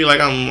 Talking to me like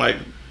I'm like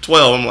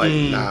 12. I'm like,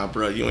 nah,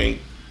 bro, you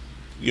ain't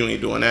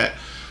doing that.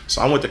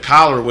 So I went to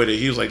Collar with it.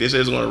 He was like, they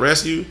said it's going to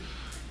arrest you.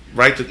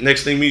 Right, the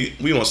next thing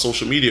we on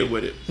social media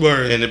with it.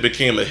 Word. And it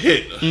became a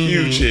hit, a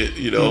huge hit,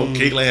 you know.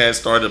 Caitlin had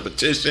started a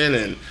petition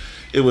and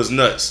it was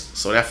nuts.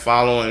 So that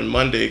following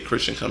Monday,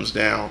 Christian comes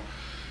down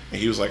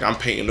and he was like, I'm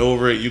painting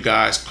over it. You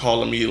guys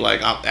calling me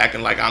like I'm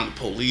acting like I'm the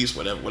police,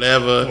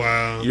 whatever.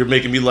 Wow. You're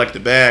making me like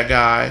the bad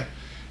guy.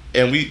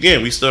 And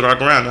we stood our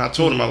ground. And I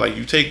told him, I'm like,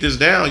 you take this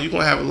down, you're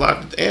going to have a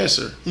lot to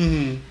answer.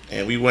 Mm-hmm.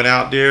 And we went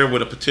out there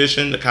with a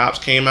petition. The cops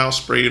came out,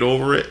 sprayed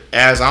over it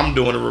as I'm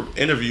doing an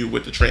interview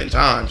with the Trenton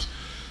Times.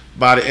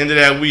 By the end of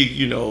that week,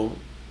 you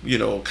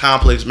know,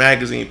 Complex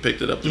Magazine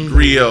picked it up, the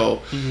Griot,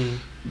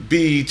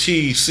 BET,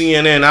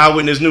 CNN,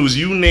 Eyewitness News,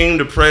 you name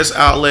the press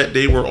outlet,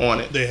 they were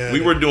on it. We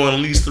were doing at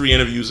least 3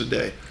 interviews a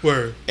day.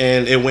 Word.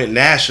 And it went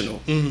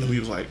national. And we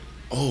was like,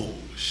 oh,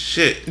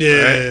 shit.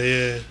 Yeah, right?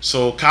 yeah.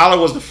 So Collar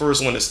was the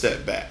first one to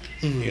step back.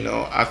 You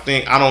know, I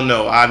don't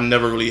know. I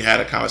never really had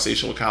a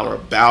conversation with Collar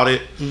about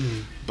it.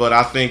 But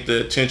I think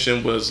the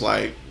attention was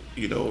like,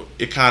 you know,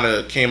 it kind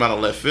of came out of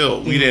left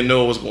field. We didn't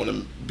know it was going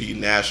to be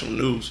national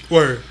news.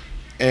 Word.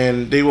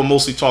 And they would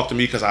mostly talk to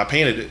me because I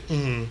painted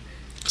it.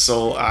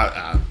 So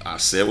I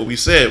said what we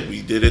said.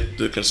 We did it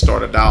to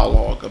start a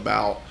dialogue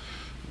about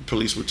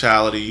police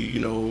brutality, you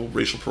know,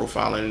 racial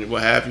profiling and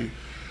what have you.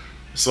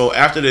 So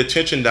after the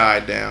attention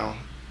died down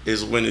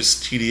is when this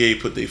TDA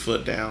put their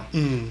foot down.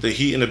 The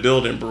heat in the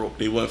building broke.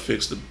 They wouldn't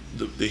fix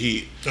the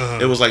heat.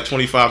 It was like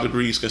 25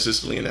 degrees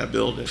consistently in that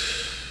building.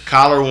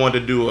 Collar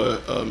wanted to do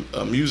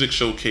a music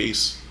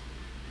showcase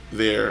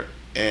there,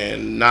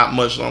 and not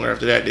much longer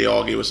after that, they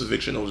all gave us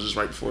eviction notices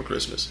right before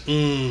Christmas.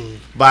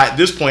 But at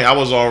this point, I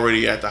was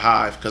already at the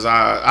Hive because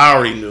I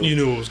already knew. You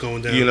knew what was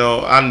going down. You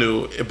know, I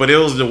knew. But it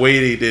was the way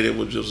they did it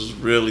was just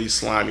really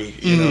slimy.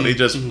 You know, they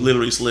just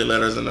literally slid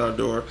letters in our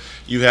door.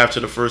 You have to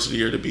the first of the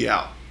year to be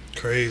out.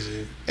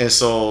 Crazy. And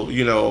so,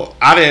 you know,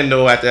 I didn't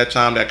know at that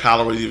time that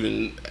Collar was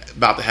even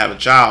about to have a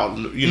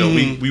child. You know,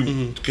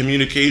 we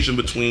communication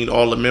between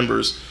all the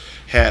members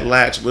had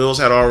lax. Wills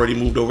had already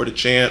moved over to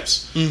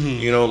Champs.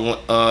 You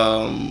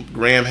know,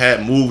 Graham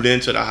had moved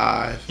into the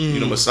Hive. You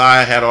know,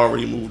 Messiah had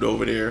already moved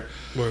over there.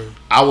 Word.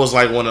 I was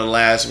like one of the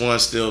last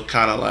ones, still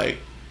kind of like,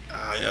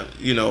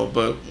 you know,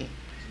 but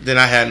then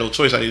I had no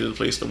choice. I needed a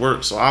place to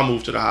work, so I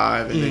moved to the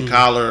Hive, and then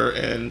Collar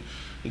and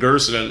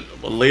Gerson,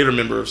 a later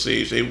member of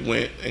Sage, they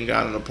went and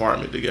got an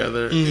apartment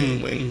together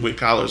and went with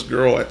Collar's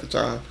girl at the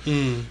time.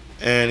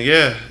 And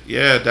yeah,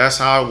 that's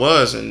how it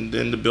was. And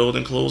then the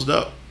building closed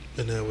up.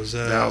 And that was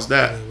that. That was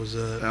that. That was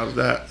that. That was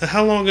that.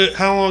 How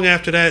long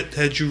after that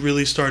had you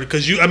really started?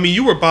 Because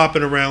you were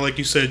bopping around, like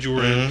you said, you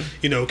were in,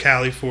 you know,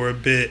 Cali for a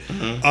bit,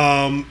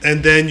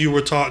 and then you were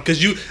talking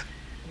because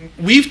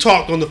we've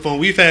talked on the phone.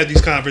 We've had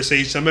these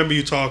conversations. I remember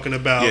you talking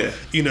about,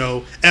 you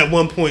know, at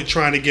one point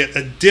trying to get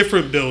a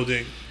different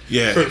building,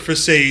 for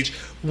Sage.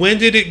 When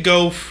did it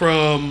go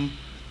from,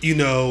 you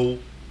know,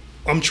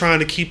 I'm trying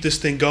to keep this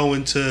thing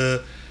going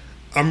to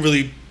I'm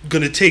really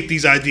gonna take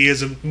these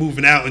ideas of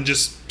moving out and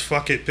just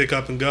fuck it, pick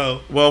up and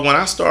go? Well, when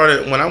I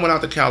went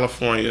out to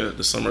California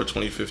the summer of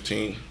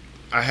 2015,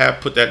 I had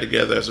put that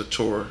together as a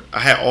tour. I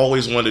had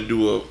always wanted to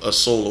do a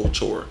solo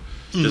tour,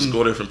 just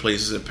go to different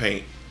places and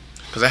paint,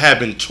 because I had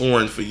been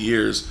touring for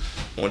years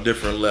on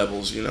different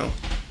levels, you know.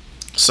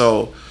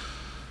 So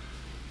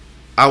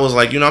I was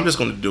like, you know, I'm just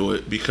going to do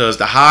it because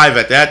the Hive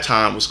at that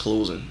time was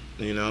closing,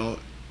 you know,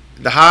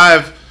 the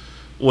Hive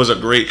was a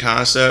great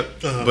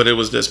concept, Uh-huh. but it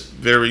was just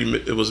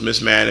it was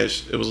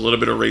mismanaged. It was a little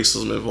bit of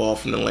racism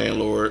involved from the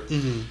landlord,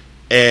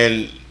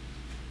 and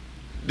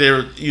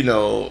there,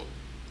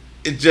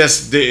 it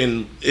just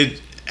didn't.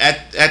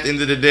 At the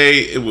end of the day,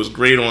 it was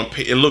great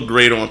it looked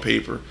great on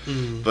paper,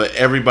 but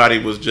everybody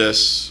was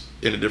just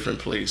in a different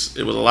place.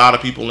 It was a lot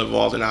of people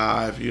involved in the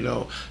Hive,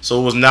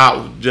 so it was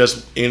not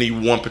just any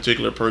one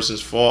particular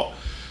person's fault.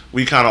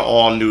 We kind of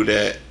all knew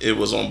that it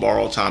was on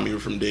borrowed time even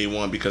from day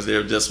one, because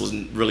there just was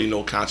really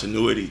no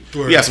continuity.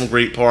 Right. We had some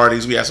great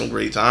parties, we had some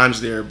great times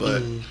there,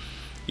 but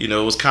it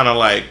was kind of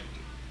like,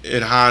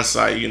 in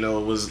hindsight, it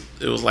was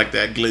like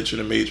that glitch in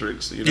the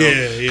Matrix,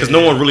 because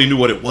no one really knew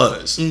what it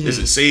was. Is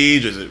it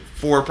Sage? Is it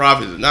for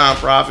profit? Is it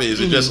non-profit? Is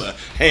it just a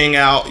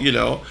hangout?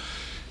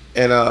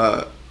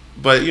 And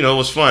but it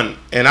was fun,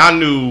 and I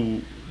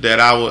knew that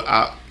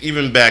I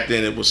even back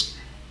then it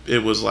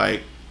was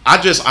like, I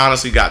just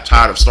honestly got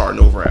tired of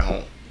starting over at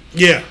home.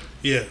 Yeah.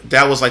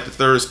 That was like the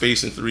third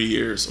space in 3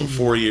 years or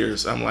 4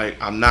 years. I'm like,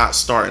 I'm not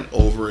starting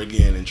over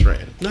again in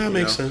Trenton. No, that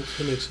makes sense.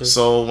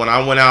 So when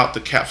I went out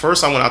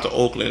first, I went out to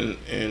Oakland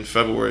in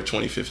February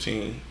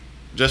 2015,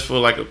 just for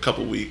like a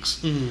couple weeks.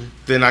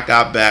 Then I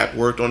got back,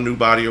 worked on a new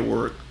body of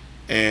work,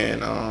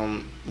 and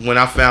when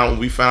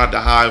we found out the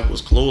Hive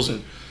was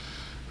closing,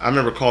 I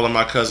remember calling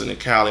my cousin in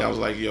Cali. I was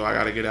like, yo, I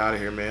got to get out of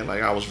here, man.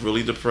 Like, I was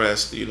really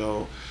depressed,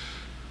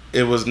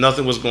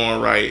 nothing was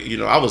going right.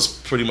 I was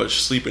pretty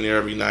much sleeping there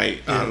every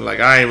night.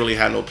 I ain't really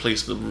had no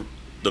place to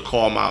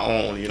call my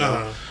own,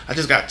 I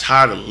just got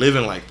tired of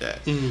living like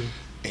that. And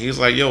he was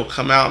like, yo,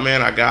 come out,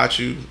 man, I got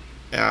you.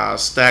 And I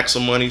stacked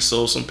some money,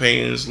 sold some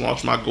paintings,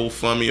 launched my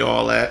GoFundMe,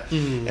 all that.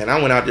 And I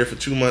went out there for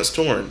 2 months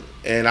touring.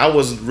 And I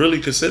was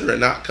really considering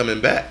not coming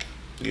back,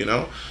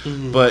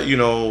 But,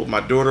 my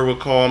daughter would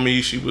call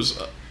me. She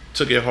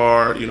took it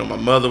hard. My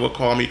mother would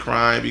call me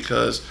crying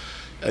because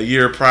a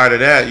year prior to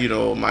that,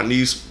 my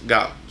niece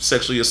got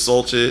sexually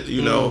assaulted,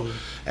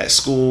 at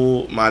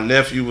school. My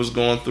nephew was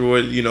going through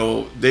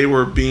it. They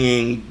were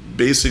being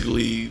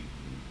basically,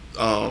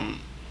 for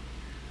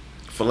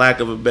lack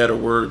of a better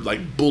word,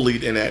 like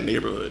bullied in that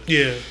neighborhood.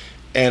 Yeah.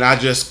 And I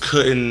just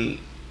couldn't,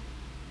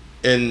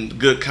 in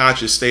good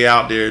conscience, stay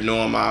out there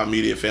knowing my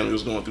immediate family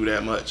was going through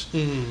that much.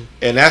 And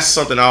that's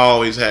something I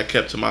always had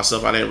kept to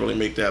myself. I didn't really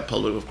make that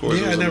public, of course.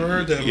 Yeah, I never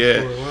heard that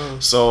before. Wow.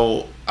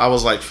 So I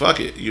was like, fuck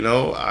it,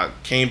 I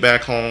came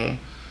back home.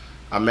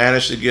 I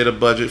managed to get a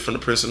budget from the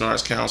Princeton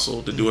Arts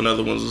Council to do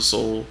another Winds of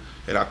Soul.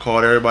 And I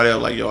called everybody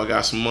up like, yo, I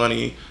got some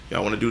money.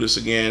 Y'all want to do this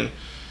again?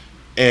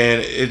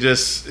 And it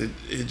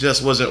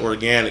just wasn't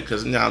organic,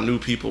 because now new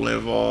people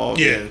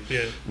involved. And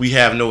we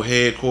have no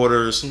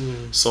headquarters.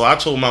 So I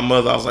told my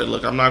mother, I was like,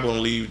 look, I'm not going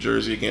to leave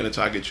Jersey again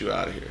until I get you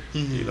out of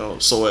here.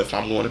 So if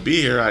I'm going to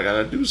be here, I got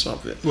to do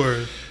something.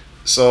 Word.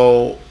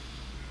 So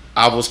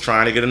I was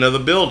trying to get another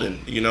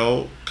building,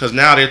 because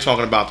now they're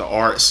talking about the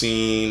art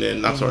scene,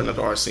 and not talking about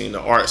the art scene,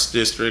 the arts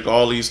district.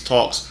 All these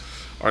talks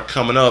are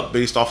coming up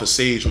based off of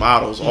Sage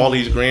models. All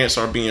these grants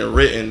are being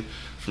written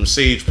from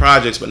Sage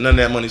projects, but none of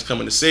that money's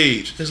coming to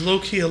Sage. There's low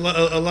key a lot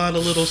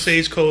of little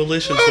Sage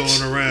coalitions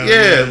going around.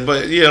 Yeah, man.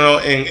 But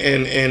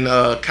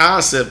in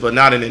concept, but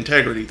not in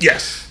integrity.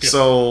 Yes. Yep.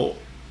 So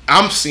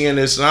I'm seeing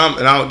this,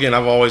 and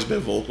I've always been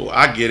vocal.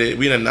 I get it.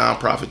 We in a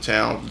nonprofit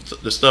town.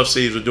 The stuff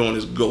Sage was doing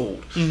is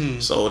gold.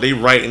 So they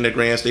writing the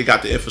grants. They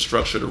got the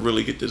infrastructure to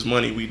really get this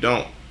money. We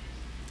don't.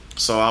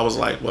 So I was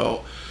like,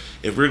 well,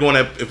 if we're going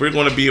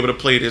to be able to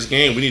play this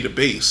game, we need a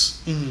base.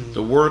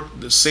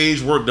 The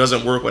Sage work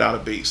doesn't work without a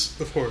base.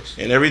 Of course.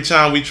 And every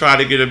time we try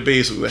to get a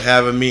base, we would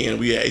have a meeting.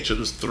 We at each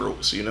other's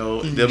throats.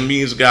 The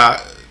meetings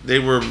they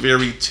were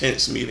very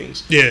tense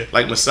meetings. Yeah.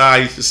 Like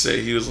Masai used to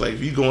say, he was like,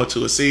 if you go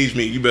into a Sage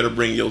meeting, you better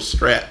bring your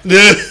strap.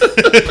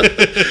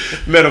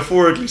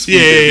 Metaphorically speaking,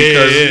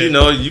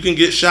 because you can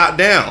get shot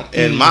down.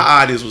 And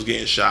my ideas was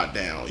getting shot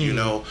down.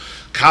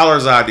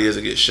 Collar's ideas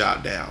are get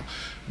shot down.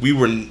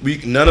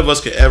 None of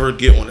us could ever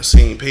get on the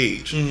same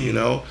page, and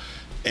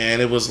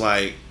it was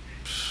like,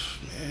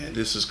 man,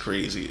 this is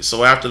crazy.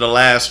 So after the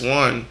last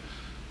one,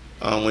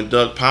 when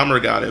Doug Palmer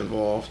got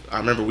involved, I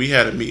remember we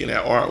had a meeting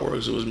at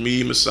Artworks. It was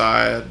me,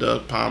 Messiah,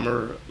 Doug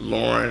Palmer,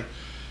 Lauren,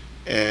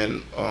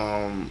 and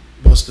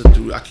what's the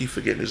dude? I keep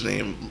forgetting his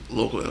name.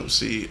 Local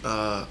MC.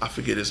 I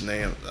forget his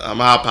name.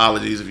 My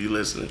apologies if you're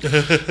listening,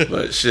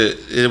 but shit,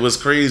 it was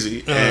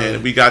crazy.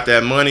 And we got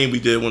that money. We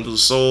did Winds of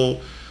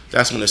Soul.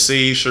 That's when the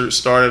Sage shirts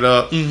started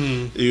up.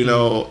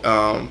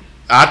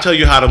 I'll tell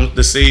you how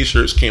the Sage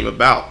shirts came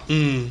about.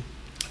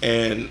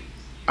 And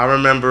I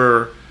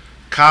remember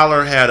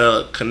Collar had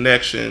a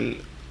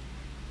connection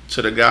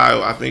to the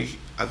guy. I think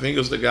it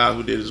was the guy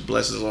who did his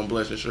Blessings on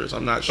Blessing shirts.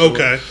 I'm not sure.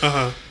 Okay.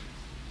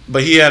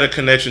 But he had a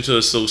connection to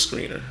a silk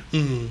screener.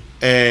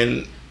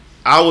 And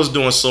I was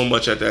doing so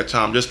much at that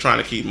time, just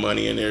trying to keep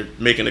money in there,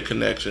 making the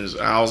connections.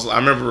 I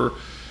remember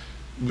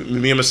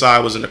me and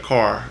Messiah was in the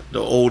car, the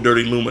old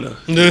dirty Lumina,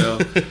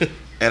 and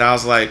I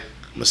was like,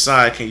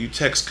 Messiah, can you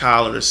text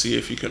Collar to see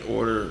if you can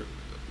order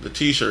the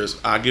T-shirts,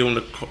 I give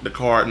them the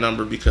card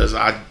number because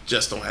I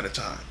just don't have the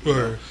time.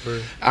 Right.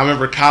 I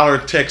remember Collar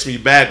texted me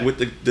back with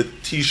the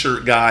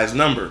T-shirt guy's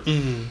number.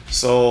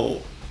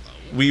 So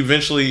we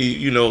eventually,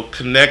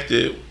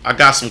 connected. I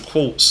got some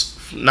quotes,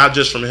 not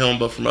just from him,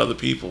 but from other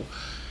people.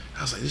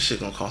 I was like, this shit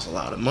gonna cost a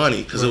lot of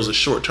money because it was a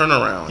short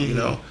turnaround.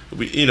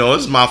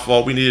 It's my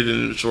fault. We needed it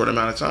in a short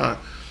amount of time.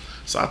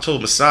 So I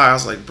told Masai, I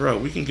was like, bro,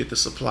 we can get the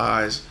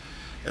supplies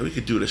and we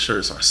could do the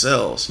shirts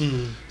ourselves.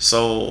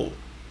 So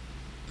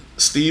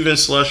Steven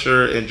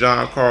Slusher and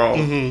John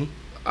Carl,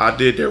 I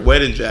did their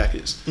wedding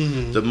jackets.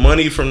 The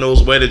money from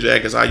those wedding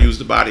jackets I used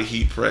to buy the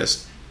heat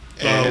press.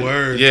 And,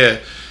 word. Yeah.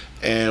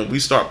 And we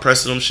start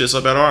pressing them shits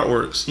up at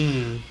Artworks.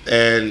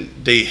 And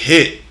they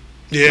hit.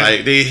 Yeah.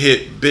 Like, they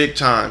hit big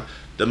time.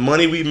 The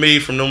money we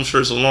made from them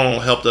shirts alone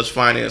helped us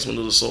finance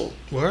Windows of Soul.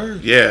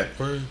 Word. Yeah.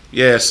 Word.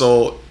 Yeah,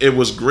 so it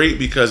was great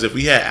because if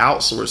we had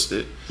outsourced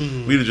it,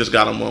 we'd have just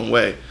got them one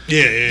way.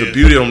 Yeah. The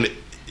beauty of them,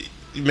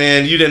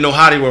 man, you didn't know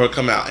how they were going to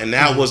come out. And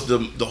that was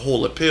the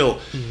whole appeal.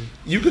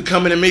 You could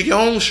come in and make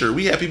your own shirt.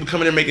 We had people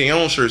coming in and making their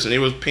own shirts, and they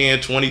was paying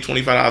 $20,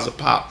 $25 a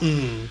pop.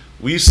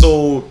 We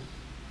sold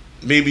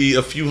maybe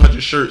a few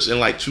hundred shirts in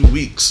like 2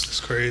 weeks. That's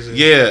crazy.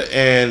 Yeah,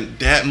 and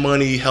that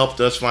money helped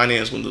us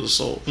finance Windows of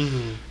Soul.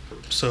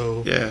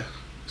 So yeah,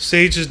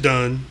 Sage is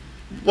done.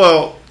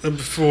 Well,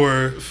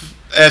 before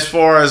as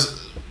far as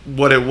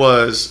what it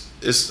was,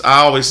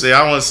 I always say, I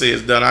don't want to say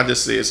it's done. I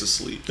just say it's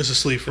asleep. It's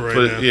asleep for right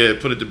now.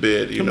 Put it to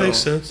bed. That makes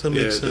sense. That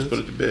makes sense. Just put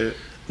it to bed.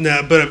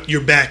 Now, but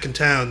you're back in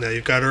town now.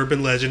 You've got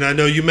Urban Legend. I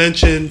know you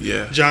mentioned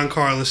John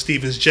Carl and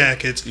Steven's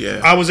jackets. Yeah.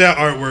 I was at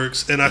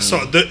Artworks and I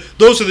saw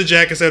those are the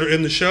jackets that are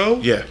in the show.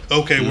 Yeah.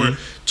 Okay.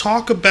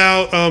 Talk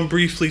about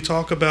briefly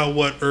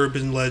what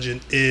Urban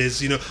Legend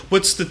is.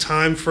 What's the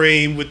time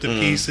frame with the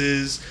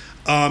pieces,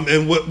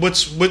 and what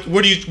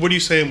are you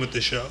saying with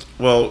the show?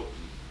 Well,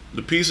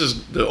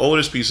 the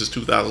oldest piece is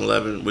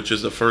 2011, which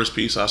is the first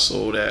piece I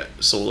sold at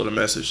Soul of the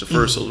Message, the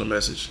first Soul of the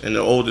Message. And the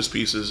oldest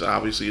piece is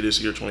obviously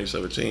this year,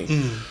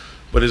 2017.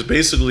 But it's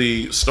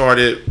basically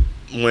started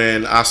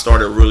when I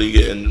started really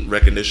getting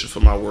recognition for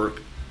my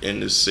work in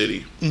this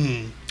city.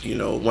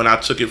 When I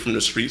took it from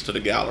the streets to the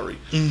gallery.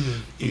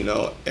 And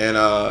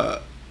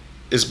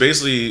it's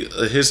basically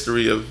a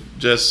history of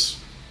just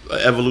an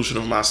evolution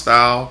of my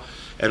style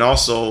and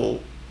also,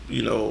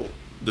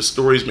 the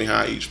stories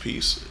behind each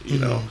piece,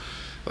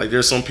 Like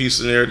there's some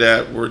pieces in there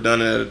that were done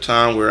at a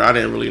time where I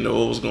didn't really know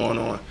what was going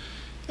on.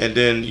 And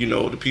then,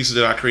 the pieces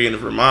that I created in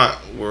Vermont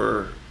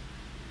were,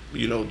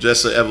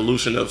 just an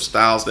evolution of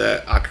styles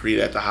that I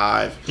created at the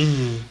Hive.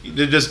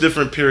 They're just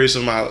different periods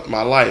of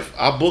my life.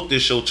 I booked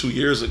this show 2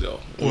 years ago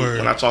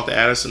when I talked to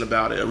Addison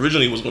about it.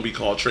 Originally it was going to be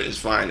called Trenton's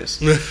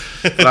Finest.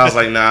 But I was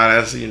like, nah,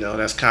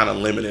 that's kind of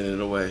limited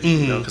in a way,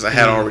 because I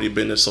had already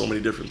been to so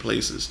many different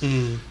places.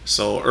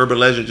 So Urban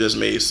Legend just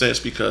made sense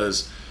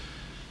because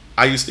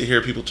I used to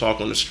hear people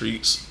talk on the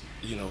streets,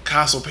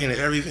 Castle painted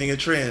everything in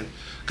Trenton.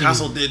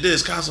 Castle did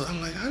this, Castle.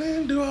 I'm like, I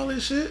didn't do all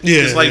this shit. Yeah,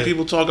 it's like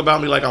people talk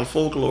about me like I'm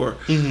folklore,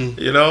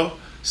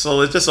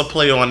 So it's just a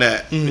play on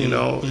that,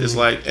 It's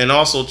like, and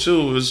also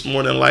too, it's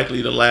more than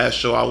likely the last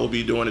show I will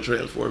be doing in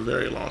Trenton for a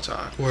very long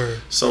time.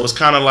 So it's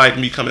kind of like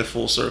me coming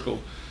full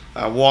circle.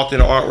 I walked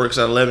into Artworks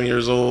at 11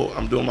 years old.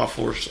 I'm doing my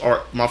first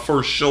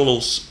solo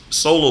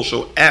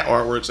show at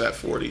Artworks at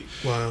 40.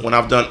 Wow. When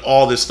I've done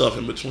all this stuff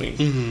in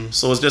between.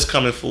 So it's just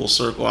coming full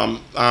circle.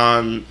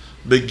 I'm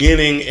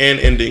beginning and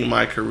ending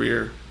my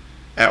career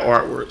at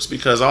Artworks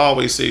because I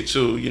always say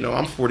too,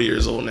 I'm 40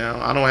 years old now.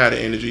 I don't have the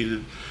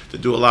energy to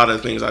do a lot of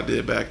the things I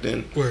did back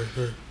then.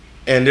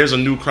 And there's a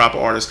new crop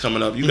of artists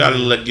coming up. You got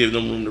to give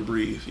them room to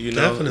breathe.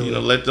 Definitely.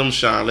 Let them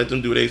shine. Let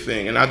them do their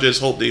thing. And I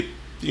just hope they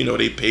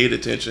paid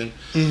attention.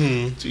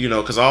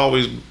 Because I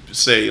always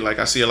say, like,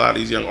 I see a lot of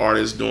these young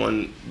artists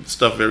doing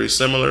stuff very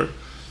similar,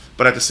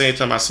 but at the same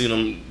time, I see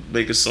them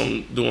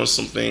doing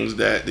some things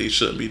that they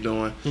shouldn't be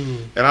doing.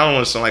 And I don't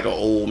want to sound like an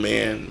old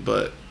man,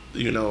 but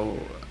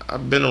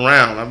I've been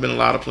around. I've been a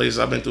lot of places.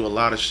 I've been through a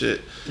lot of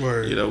shit.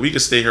 We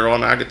could stay here all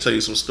night. I could tell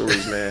you some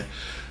stories, man.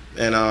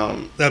 And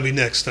that'll be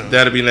next time.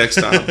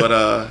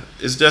 But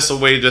it's just a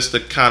way just to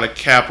kind of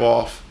cap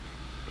off,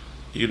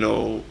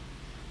 the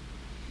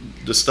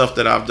stuff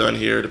that I've done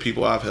here, the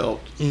people I've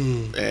helped,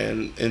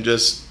 and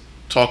just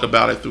talk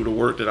about it through the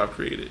work that I've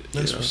created.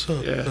 That's what's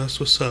up. Yeah. That's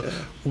what's up.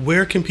 Yeah.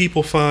 Where can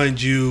people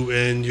find you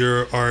and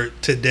your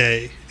art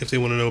today if they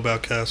want to know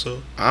about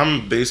Castle?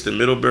 I'm based in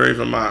Middlebury,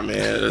 Vermont,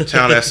 man. A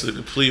town that's a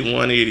complete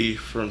 180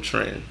 from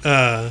Trenton.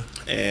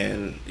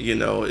 And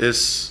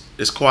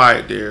it's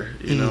quiet there.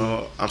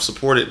 I'm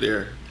supported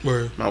there.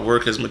 My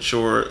work has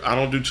matured. I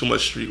don't do too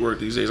much street work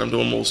these days. I'm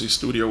doing mostly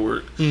studio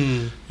work.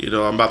 I'm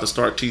about to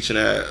start teaching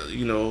at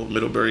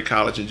Middlebury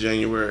College in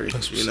January.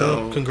 That's what's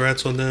up.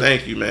 Congrats on that.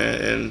 Thank you,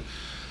 man. And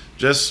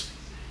just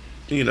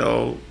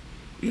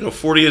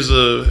 40 is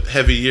a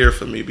heavy year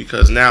for me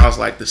because now it's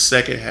like the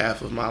second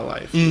half of my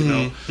life.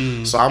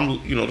 So I'm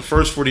the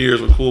first 40 years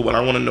were cool, but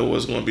I want to know what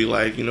it's going to be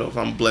like. If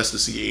I'm blessed to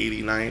see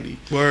 80, 90.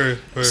 Word.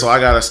 So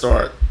I got to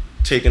start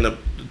taking the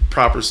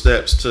proper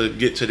steps to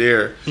get to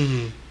there.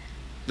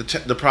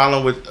 the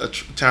problem with a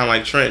town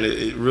like Trenton,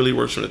 it really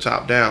works from the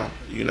top down.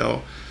 You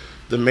know,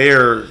 the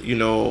mayor, you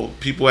know,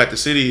 people at the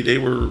city, they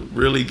were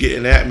really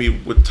getting at me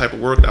with the type of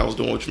work that I was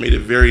doing, which made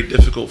it very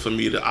difficult for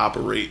me to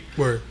operate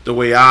the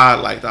way I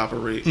like to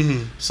operate.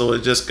 Mm-hmm. So it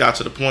just got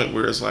to the point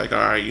where it's like, all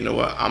right, you know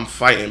what, I'm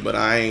fighting, but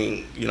I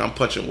ain't, you know, I'm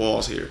punching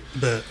walls here.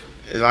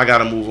 And I got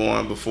to move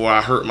on before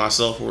I hurt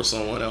myself or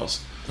someone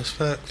else. That's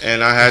facts.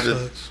 And I had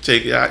to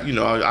take it, you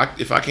know,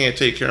 if I can't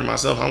take care of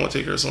myself, I'm going to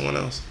take care of someone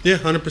else. Yeah,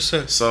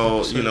 100%.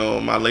 So, 100%. You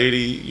know, my lady,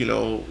 you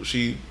know,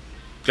 she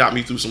got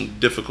me through some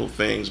difficult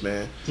things,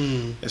 man.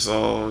 And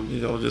so, you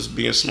know, just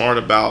being smart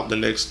about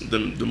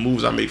the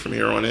moves I make from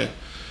here on in.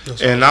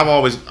 That's and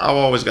awesome. I've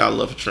always got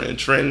love for Trenton.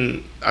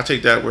 Trenton, I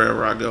take that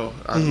wherever I go.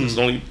 It's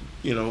only,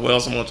 you know, what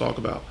else I'm going to talk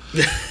about.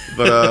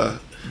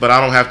 But I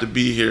don't have to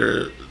be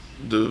here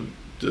to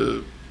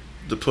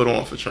put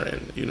on for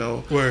Trenton, you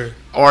know.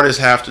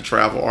 Artists have to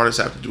travel. Artists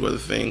have to do other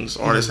things.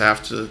 Artists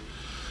have to,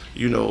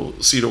 you know,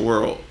 see the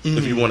world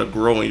if you want to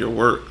grow in your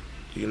work,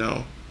 you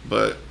know.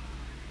 But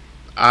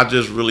I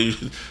just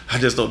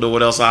don't know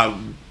what else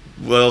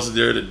is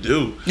there to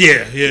do.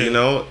 Yeah. You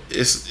know,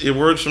 it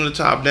works from the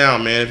top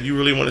down, man. If you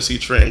really want to see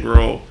Trenton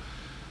grow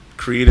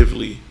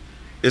creatively,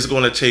 it's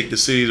going to take the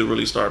city to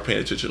really start paying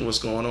attention to what's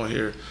going on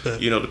here.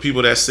 You know, the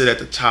people that sit at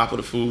the top of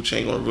the food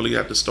chain going to really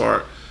have to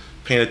start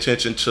paying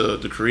attention to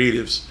the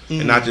creatives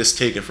and not just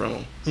taking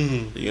from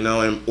them, you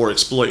know, or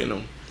exploiting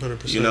them.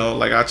 100%. You know,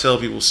 like I tell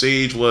people,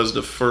 Sage was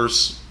the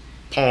first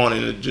pawn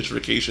in the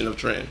gentrification of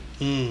Trenton.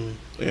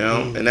 You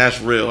know, and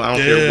that's real. I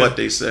don't care what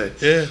they say.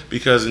 Yeah.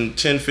 Because in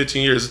 10,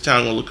 15 years, the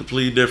town going to look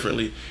completely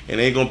differently. And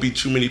there ain't going to be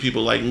too many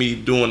people like me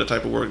doing the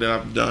type of work that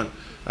I've done.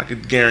 I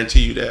could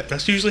guarantee you that.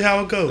 That's usually how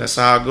it goes. That's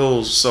how it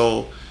goes.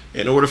 So,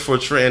 in order for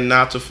Trenton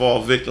not to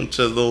fall victim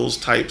to those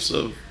types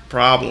of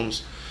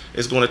problems,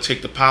 it's going to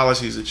take the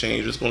policies to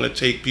change. It's going to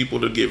take people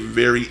to get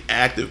very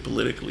active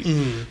politically,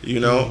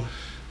 you know.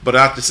 But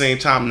at the same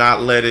time,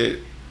 not let it,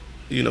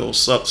 you know,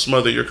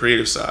 smother your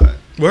creative side.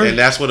 And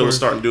that's what it was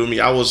starting to do to me.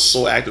 I was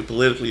so active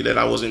politically that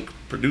I wasn't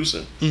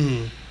producing.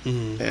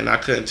 And I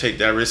couldn't take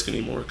that risk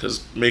anymore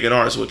because making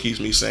art is what keeps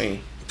me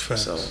sane.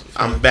 So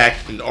I'm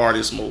back in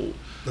artist mode.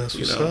 That's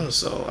you what's know. up.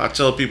 So I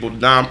tell people,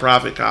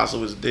 nonprofit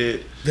Casso is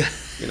dead.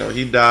 You know,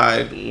 he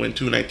died when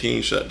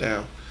 219 shut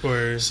down.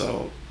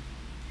 So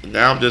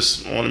now I'm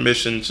just on a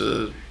mission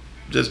to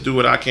just do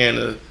what I can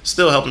to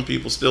still helping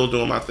people, still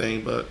doing my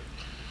thing, but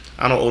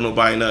I don't owe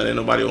nobody nothing, and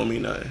nobody owe me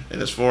nothing.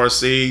 And as far as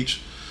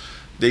Sage,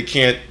 you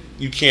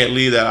can't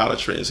leave that out of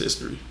Trenton's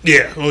history.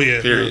 Yeah. Oh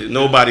yeah. Period. Yeah.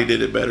 Nobody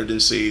did it better than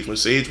Sage. When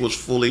Sage was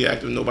fully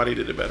active, nobody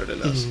did it better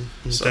than us.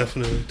 So,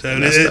 definitely.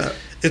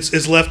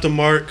 It's left a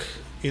mark.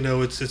 You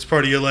know, it's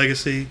part of your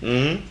legacy.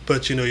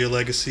 But you know, your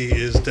legacy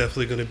is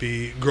definitely going to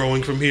be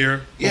growing from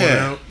here on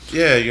out.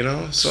 Yeah. You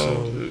know,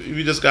 so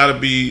we just gotta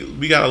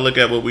look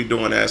at what we're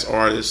doing as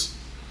artists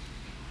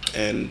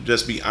and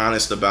just be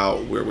honest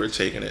about where we're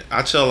taking it.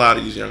 I tell a lot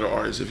of these younger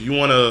artists, if you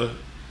wanna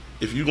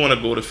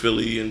go to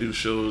Philly and do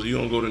shows, you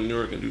wanna go to New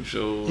York and do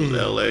shows,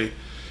 LA,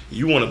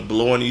 you wanna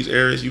blow in these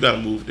areas, you gotta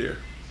move there.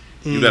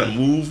 You gotta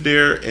move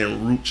there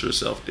and root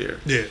yourself there.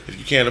 Yeah. If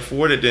you can't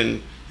afford it,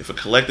 then if a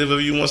collective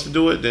of you wants to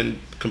do it, then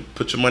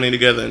put your money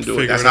together and do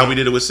it. That's how we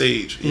did it with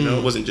Sage. You know,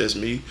 it wasn't just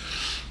me.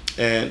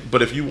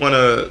 But if you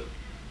wanna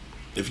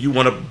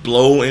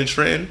blow in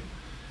Trenton,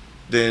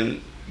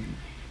 then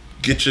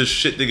get your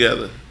shit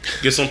together.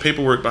 Get some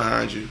paperwork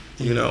behind you.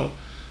 You know,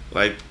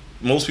 like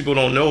most people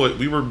don't know it.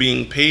 We were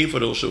being paid for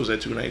those shows at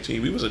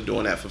 219. We wasn't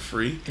doing that for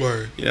free.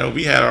 You know,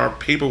 we had our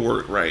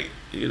paperwork right.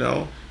 You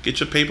know,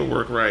 get your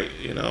paperwork right.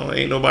 You know,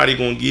 ain't nobody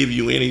gonna give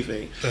you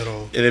anything at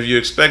all. And if you're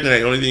expecting that,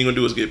 the only thing you're gonna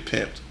do is get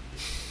pimped.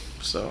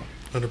 So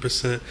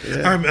 100%. Yeah.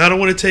 All right, man, I don't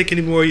want to take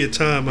any more of your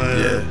time.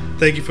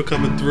 Thank you for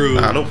coming through.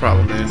 No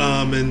problem, man.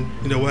 And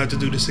you know, we'll have to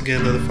do this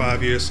again another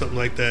 5 years, something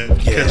like that.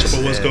 Catch up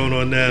on what's going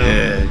on now.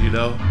 Yeah, you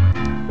know.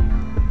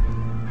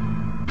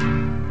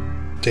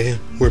 Damn,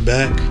 we're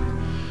back.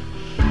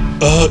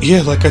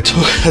 Like I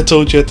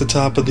told you at the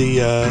top of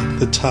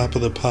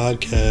the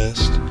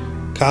podcast,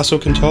 Casso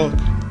can talk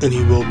and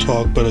he will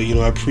talk, but you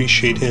know, I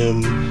appreciate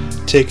him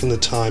taking the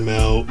time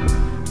out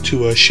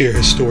to share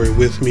his story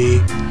with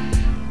me.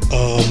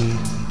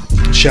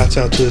 Shouts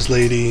out to his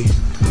lady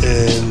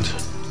and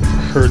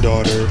her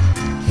daughter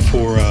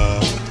for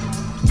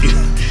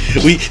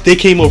they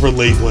came over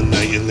late one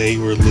night and they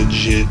were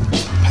legit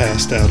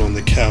passed out on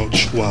the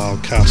couch while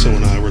Casso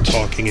and I were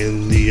talking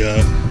in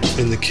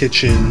the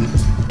kitchen.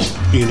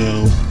 You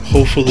know,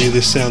 hopefully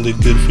this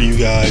sounded good for you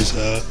guys.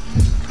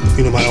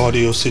 You know, my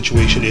audio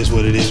situation is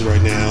what it is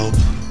right now,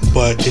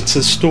 but it's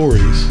the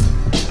stories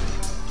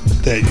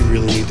that you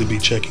really need to be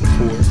checking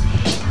for.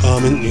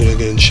 And you know,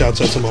 again, shouts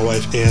out to my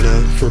wife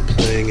Anna for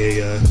playing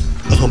a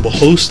humble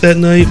host that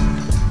night.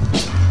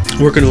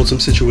 Working on some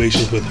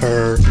situations with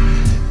her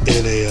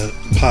in a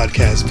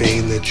podcast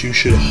vein that you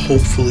should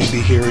hopefully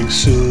be hearing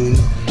soon.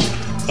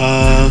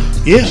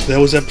 That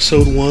was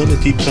episode 1, A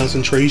Deep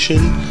Concentration.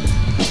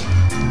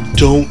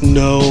 Don't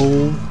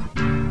know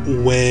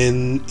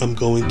when I'm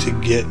going to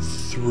get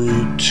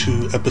through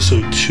to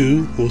episode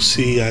 2. We'll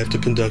see. I have to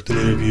conduct an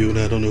interview, and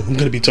I don't know who I'm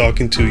going to be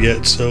talking to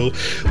yet, so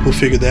we'll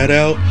figure that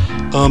out.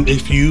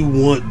 If you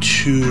want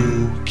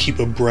to keep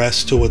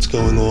abreast to what's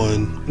going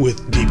on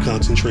with Deep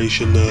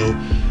Concentration, though,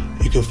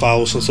 you can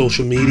follow us on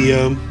social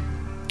media.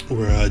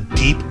 We're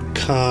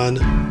DeepCon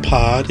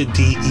Pod,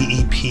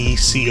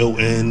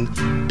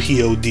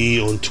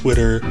 DeepConPod on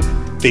Twitter,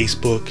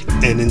 Facebook,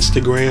 and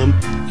Instagram.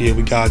 Yeah,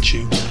 we got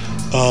you.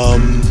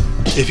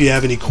 If you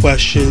have any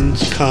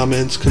questions,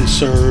 comments,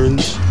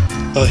 concerns,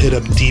 hit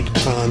up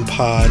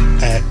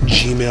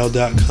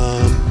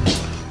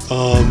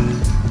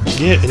deepconpod@gmail.com.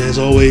 Yeah, and as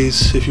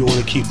always, if you want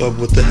to keep up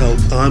with the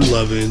health I'm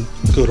loving,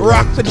 go to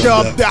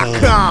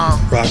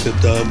rockthedub.com. Rock the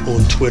Dub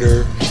on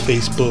Twitter,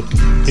 Facebook,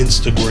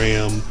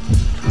 Instagram,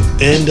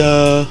 and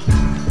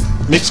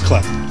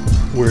Mixcloud,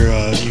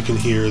 where you can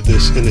hear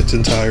this in its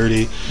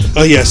entirety.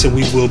 Yes, and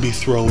we will be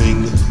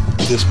throwing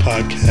this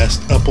podcast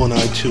up on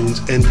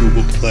iTunes and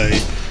Google Play,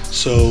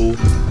 so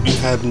you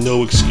have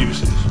no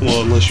excuses.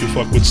 Well, unless you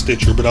fuck with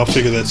Stitcher, but I'll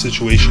figure that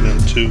situation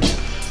out too.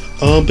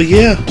 But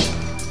yeah,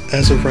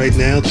 as of right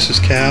now, this is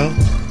Cal,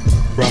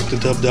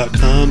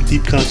 rockthedub.com,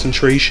 Deep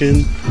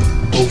Concentration,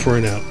 over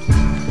and out.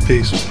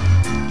 Peace.